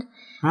friend.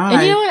 Hi.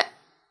 And you know what?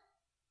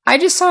 I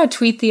just saw a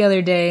tweet the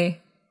other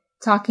day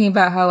talking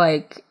about how,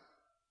 like,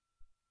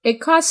 it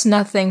costs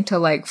nothing to,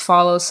 like,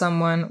 follow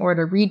someone or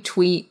to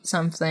retweet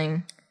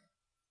something.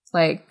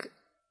 Like,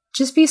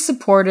 just be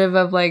supportive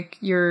of, like,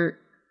 your,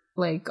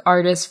 like,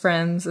 artist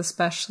friends,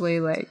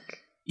 especially, like,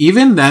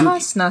 Even it then,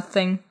 costs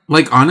nothing.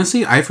 like,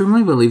 honestly, I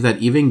firmly believe that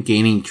even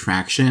gaining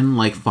traction,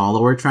 like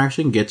follower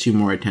traction, gets you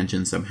more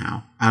attention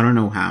somehow. I don't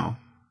know how.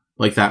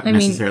 Like, that I mean,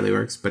 necessarily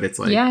works, but it's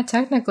like... Yeah,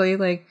 technically,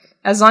 like,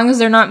 as long as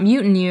they're not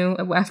muting you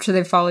after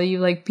they follow you,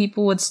 like,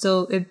 people would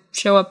still it'd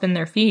show up in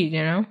their feed,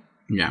 you know?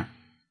 Yeah.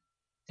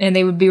 And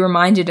they would be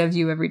reminded of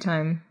you every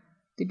time.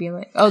 They'd be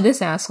like, oh, this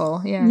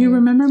asshole. Yeah. You yeah.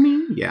 remember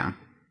me? Yeah.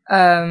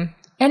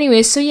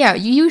 Anyway, so yeah,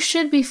 you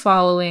should be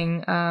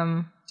following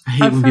I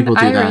hate Our when friend people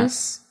do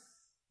Iris.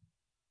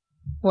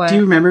 What? that. Do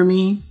you remember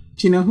me?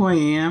 Do you know who I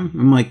am?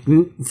 I'm like,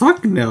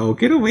 fuck no,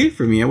 get away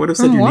from me. I would have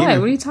said From your what? name.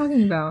 What are you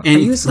talking about? And Are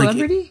you a like,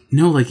 celebrity?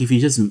 no, like if you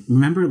just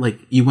remember, like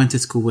you went to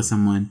school with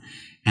someone,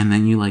 and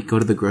then you like go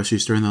to the grocery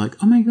store, and they're like,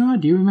 "Oh my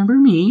god, do you remember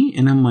me?"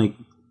 And I'm like,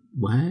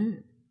 "What?"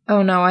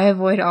 Oh no, I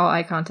avoid all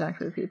eye contact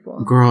with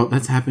people. Girl,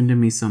 that's happened to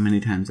me so many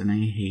times, and I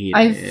hate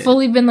I've it.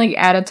 fully been like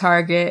at a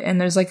Target, and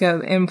there's like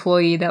a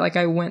employee that like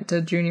I went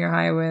to junior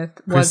high with,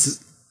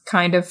 was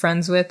kind of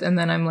friends with, and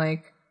then I'm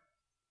like,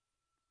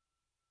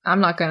 I'm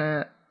not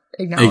gonna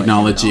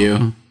acknowledge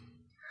you.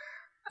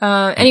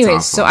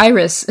 Anyways, so awful.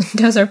 Iris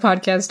does our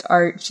podcast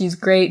art. She's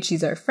great.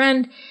 She's our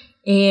friend,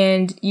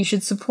 and you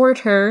should support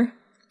her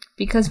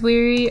because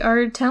we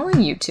are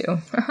telling you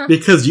to.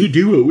 Because you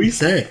do what we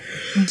say.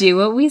 Do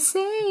what we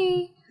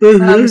say. So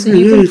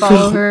you can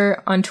follow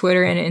her on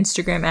Twitter and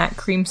Instagram at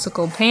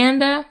Creamsicle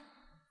Panda.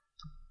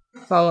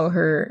 Follow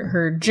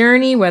her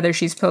journey, whether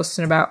she's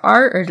posting about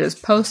art or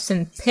just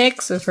posting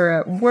pics of her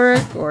at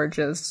work or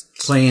just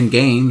Playing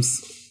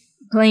games.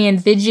 playing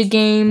video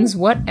games,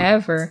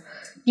 whatever.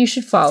 You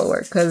should follow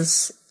her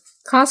because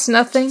costs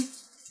nothing.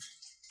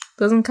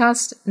 Doesn't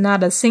cost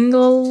not a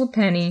single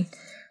penny.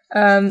 So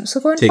go ahead and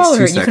Takes follow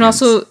 2 her. You can seconds.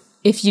 also,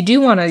 if you do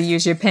want to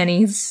use your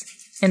pennies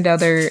and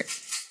other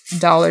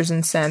dollars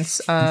and cents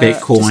to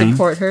Bitcoin.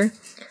 support her,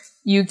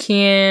 you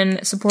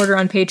can support her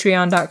on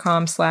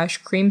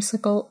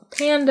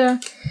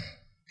patreon.com/creamsiclepanda.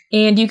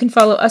 And you can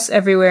follow us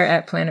everywhere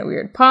at Planet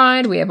Weird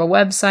Pod. We have a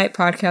website,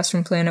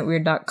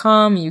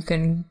 podcastfromplanetweird.com. You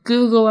can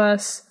Google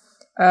us.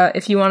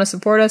 If you want to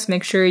support us,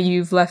 make sure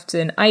you've left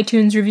an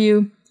iTunes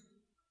review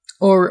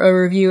or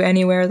a review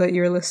anywhere that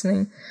you're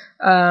listening.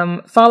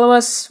 Follow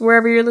us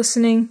wherever you're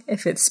listening.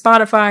 If it's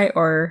Spotify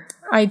or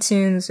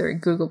iTunes or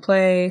Google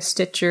Play,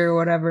 Stitcher,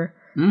 whatever.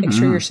 Make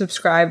sure you're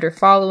subscribed or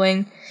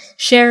following.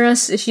 Share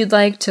us if you'd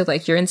like to,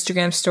 like your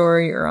Instagram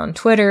story or on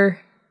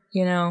Twitter.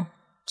 You know,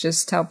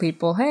 just tell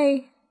people,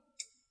 hey,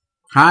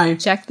 Hi.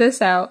 check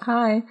this out.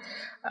 Hi.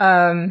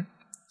 And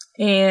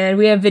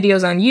we have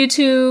videos on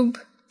YouTube.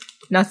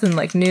 Nothing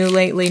like new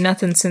lately.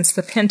 Nothing since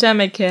the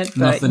pandemic hit. But,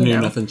 Nothing you new,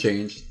 know. nothing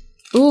changed.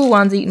 Ooh,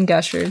 Juan's eating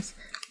Gushers.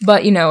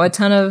 But, you know, a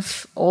ton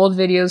of old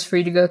videos for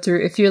you to go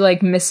through. If you're,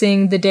 like,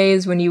 missing the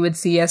days when you would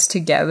see us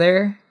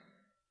together,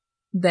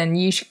 then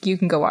you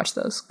can go watch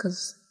those.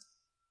 Because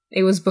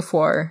it was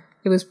before.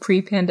 It was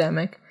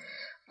pre-pandemic.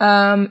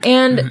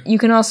 And you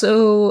can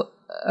also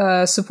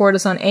support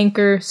us on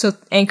Anchor. So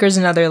Anchor's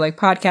another, like,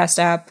 podcast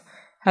app.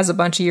 Has a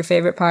bunch of your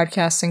favorite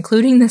podcasts,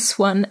 including this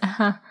one.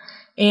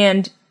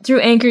 And through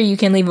Anchor, you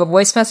can leave a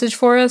voice message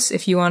for us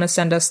if you want to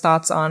send us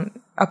thoughts on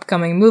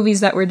upcoming movies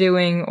that we're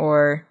doing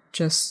or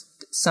just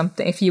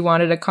something. If you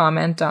wanted to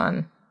comment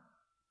on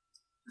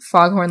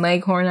Foghorn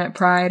Leghorn at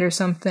Pride or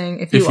something.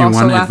 If you also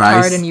want laughed advice.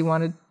 hard and you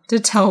wanted to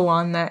tell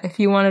Juan that. If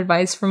you want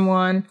advice from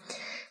Juan,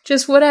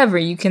 just whatever.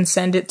 You can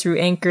send it through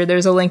Anchor.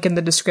 There's a link in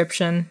the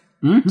description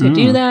to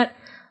do that.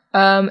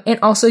 And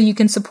also you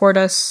can support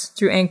us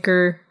through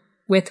Anchor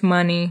with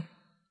money.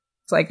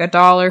 It's like $1,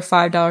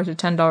 $5, or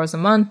 $10 a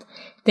month.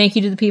 Thank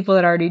you to the people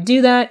that already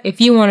do that.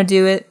 If you want to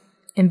do it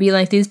and be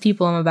like these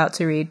people I'm about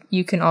to read,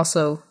 you can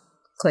also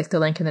click the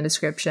link in the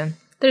description.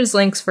 There's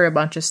links for a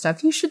bunch of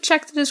stuff. You should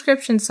check the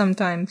description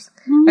sometimes.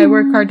 I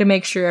work hard to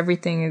make sure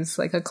everything is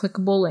like a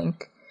clickable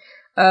link.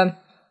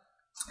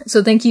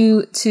 So thank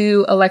you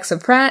to Alexa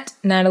Pratt,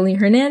 Natalie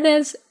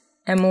Hernandez,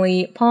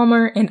 Emily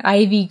Palmer, and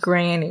Ivy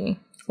Granny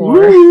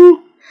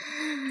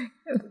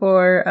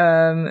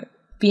for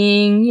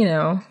being, you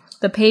know,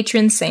 the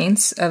patron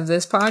saints of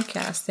this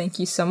podcast. Thank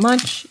you so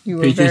much. You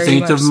were Patron very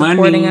saints much of money.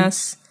 supporting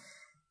us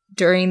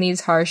during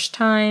these harsh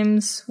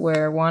times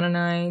where Juan and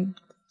I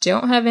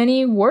don't have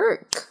any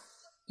work,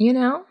 you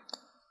know?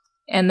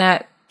 And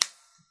that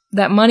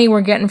money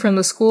we're getting from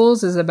the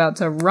schools is about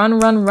to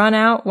run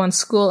out once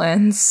school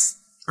ends.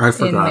 I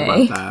forgot in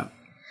May. about that.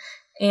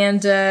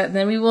 And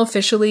then we will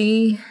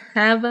officially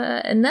have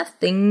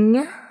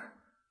nothing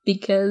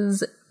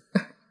because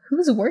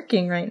who's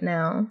working right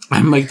now?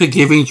 I'm like the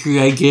giving tree.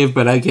 I give,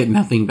 but I get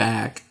nothing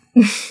back.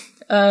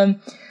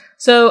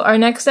 So our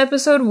next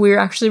episode, we're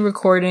actually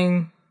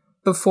recording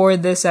before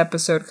this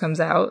episode comes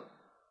out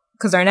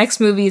because our next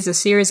movie is a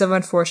series of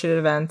unfortunate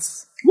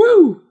events.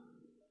 Woo!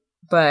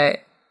 But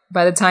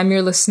by the time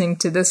you're listening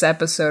to this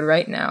episode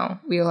right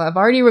now, we'll have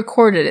already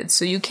recorded it,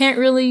 so you can't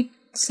really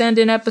send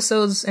in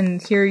episodes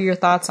and hear your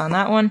thoughts on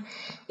that one.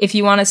 If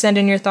you want to send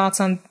in your thoughts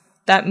on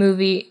that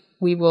movie,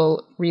 we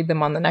will read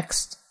them on the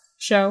next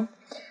show.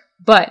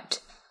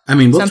 But I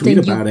mean, we'll Something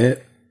tweet you- about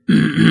it.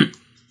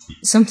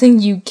 something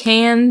you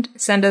can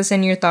send us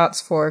in your thoughts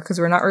for, because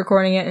we're not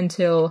recording it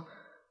until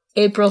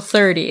April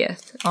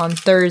 30th on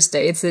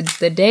Thursday. It's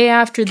the day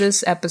after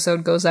this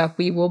episode goes up.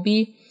 We will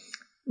be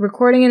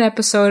recording an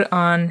episode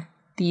on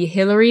the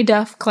Hilary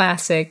Duff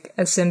classic,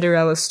 A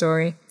Cinderella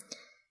Story.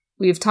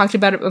 We've talked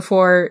about it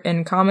before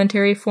in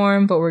commentary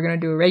form, but we're going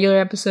to do a regular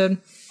episode.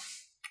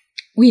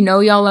 We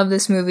know y'all love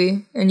this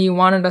movie, and you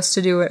wanted us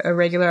to do a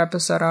regular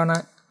episode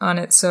on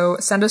it. So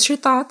send us your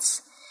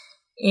thoughts,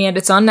 And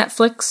it's on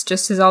Netflix,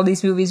 just as all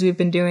these movies we've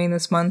been doing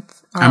this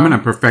month. I'm going to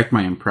perfect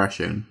my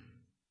impression.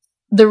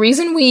 The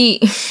reason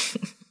we...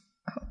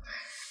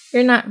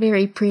 You're not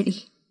very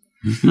pretty.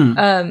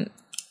 The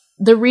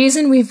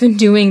reason we've been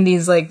doing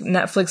these like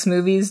Netflix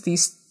movies,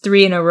 these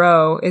 3 in a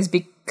row, is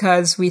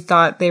because we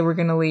thought they were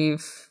going to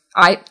leave.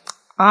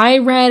 I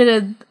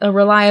read a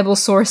reliable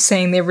source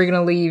saying they were going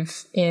to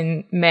leave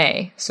in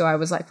May. So I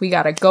was like, we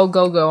got to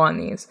go on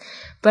these.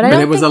 But I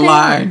don't it was think a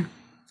lie. Were.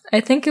 I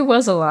think it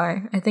was a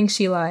lie. I think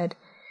she lied.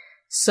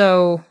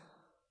 So,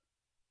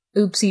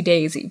 oopsie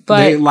daisy. But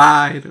they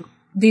lied.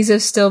 These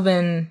have still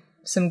been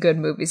some good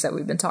movies that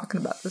we've been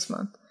talking about this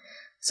month.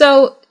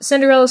 So,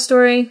 Cinderella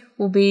Story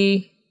will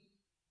be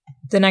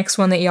the next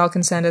one that y'all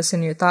can send us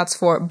in your thoughts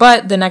for.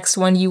 But the next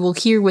one you will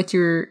hear with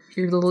your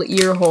little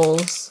ear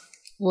holes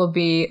will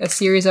be A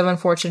Series of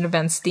Unfortunate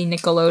Events, the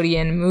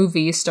Nickelodeon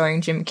movie starring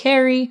Jim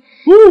Carrey.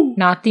 Woo!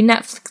 Not the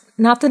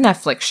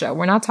Netflix show.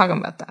 We're not talking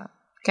about that.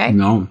 Okay?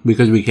 No,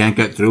 because we can't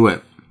get through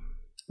it.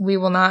 We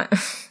will not.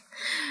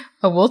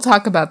 Oh, we'll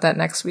talk about that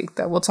next week,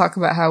 though. We'll talk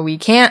about how we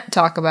can't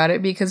talk about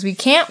it because we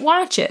can't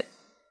watch it.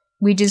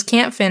 We just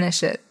can't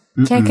finish it.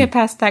 Can't get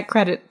past that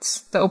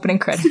the opening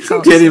credits.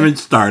 Can't even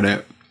start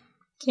it.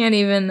 Can't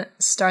even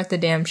start the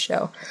damn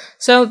show.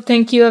 So,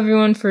 thank you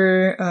everyone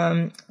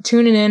for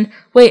tuning in.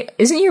 Wait,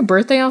 isn't your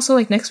birthday also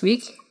like next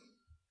week?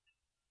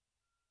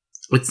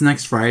 It's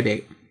next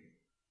Friday.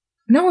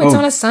 No, it's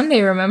on a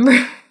Sunday, remember?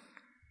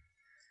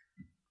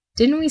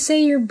 Didn't we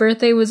say your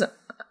birthday was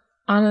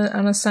on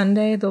a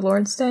Sunday, the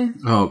Lord's Day?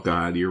 Oh,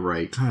 God, you're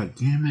right. God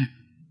damn it.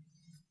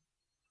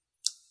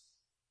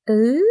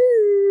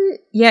 Ooh,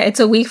 yeah, it's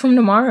a week from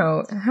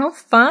tomorrow. How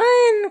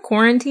fun!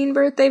 Quarantine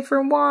birthday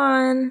for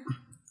one.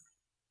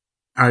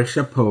 I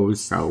suppose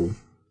so.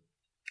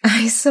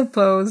 I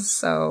suppose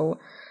so.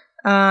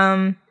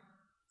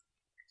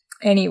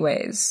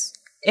 Anyways.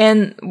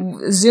 And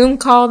Zoom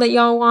call that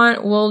y'all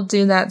want, we'll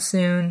do that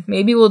soon.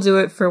 Maybe we'll do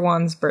it for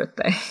Juan's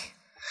birthday.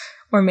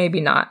 Or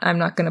maybe not. I'm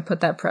not going to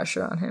put that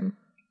pressure on him.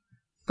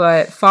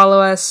 But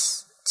follow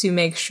us to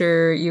make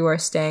sure you are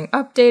staying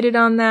updated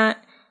on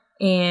that.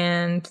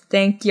 And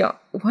thank y'all.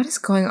 What is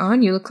going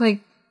on? You look like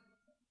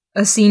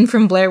a scene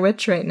from Blair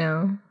Witch right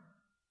now.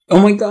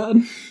 Oh my God.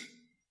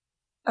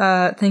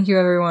 Thank you,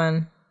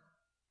 everyone.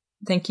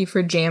 Thank you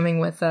for jamming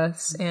with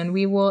us. And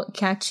we will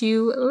catch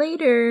you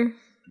later.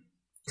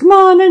 Come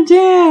on and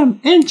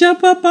jam and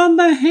jump up on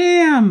the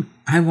ham.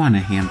 I want a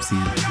ham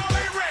sandwich.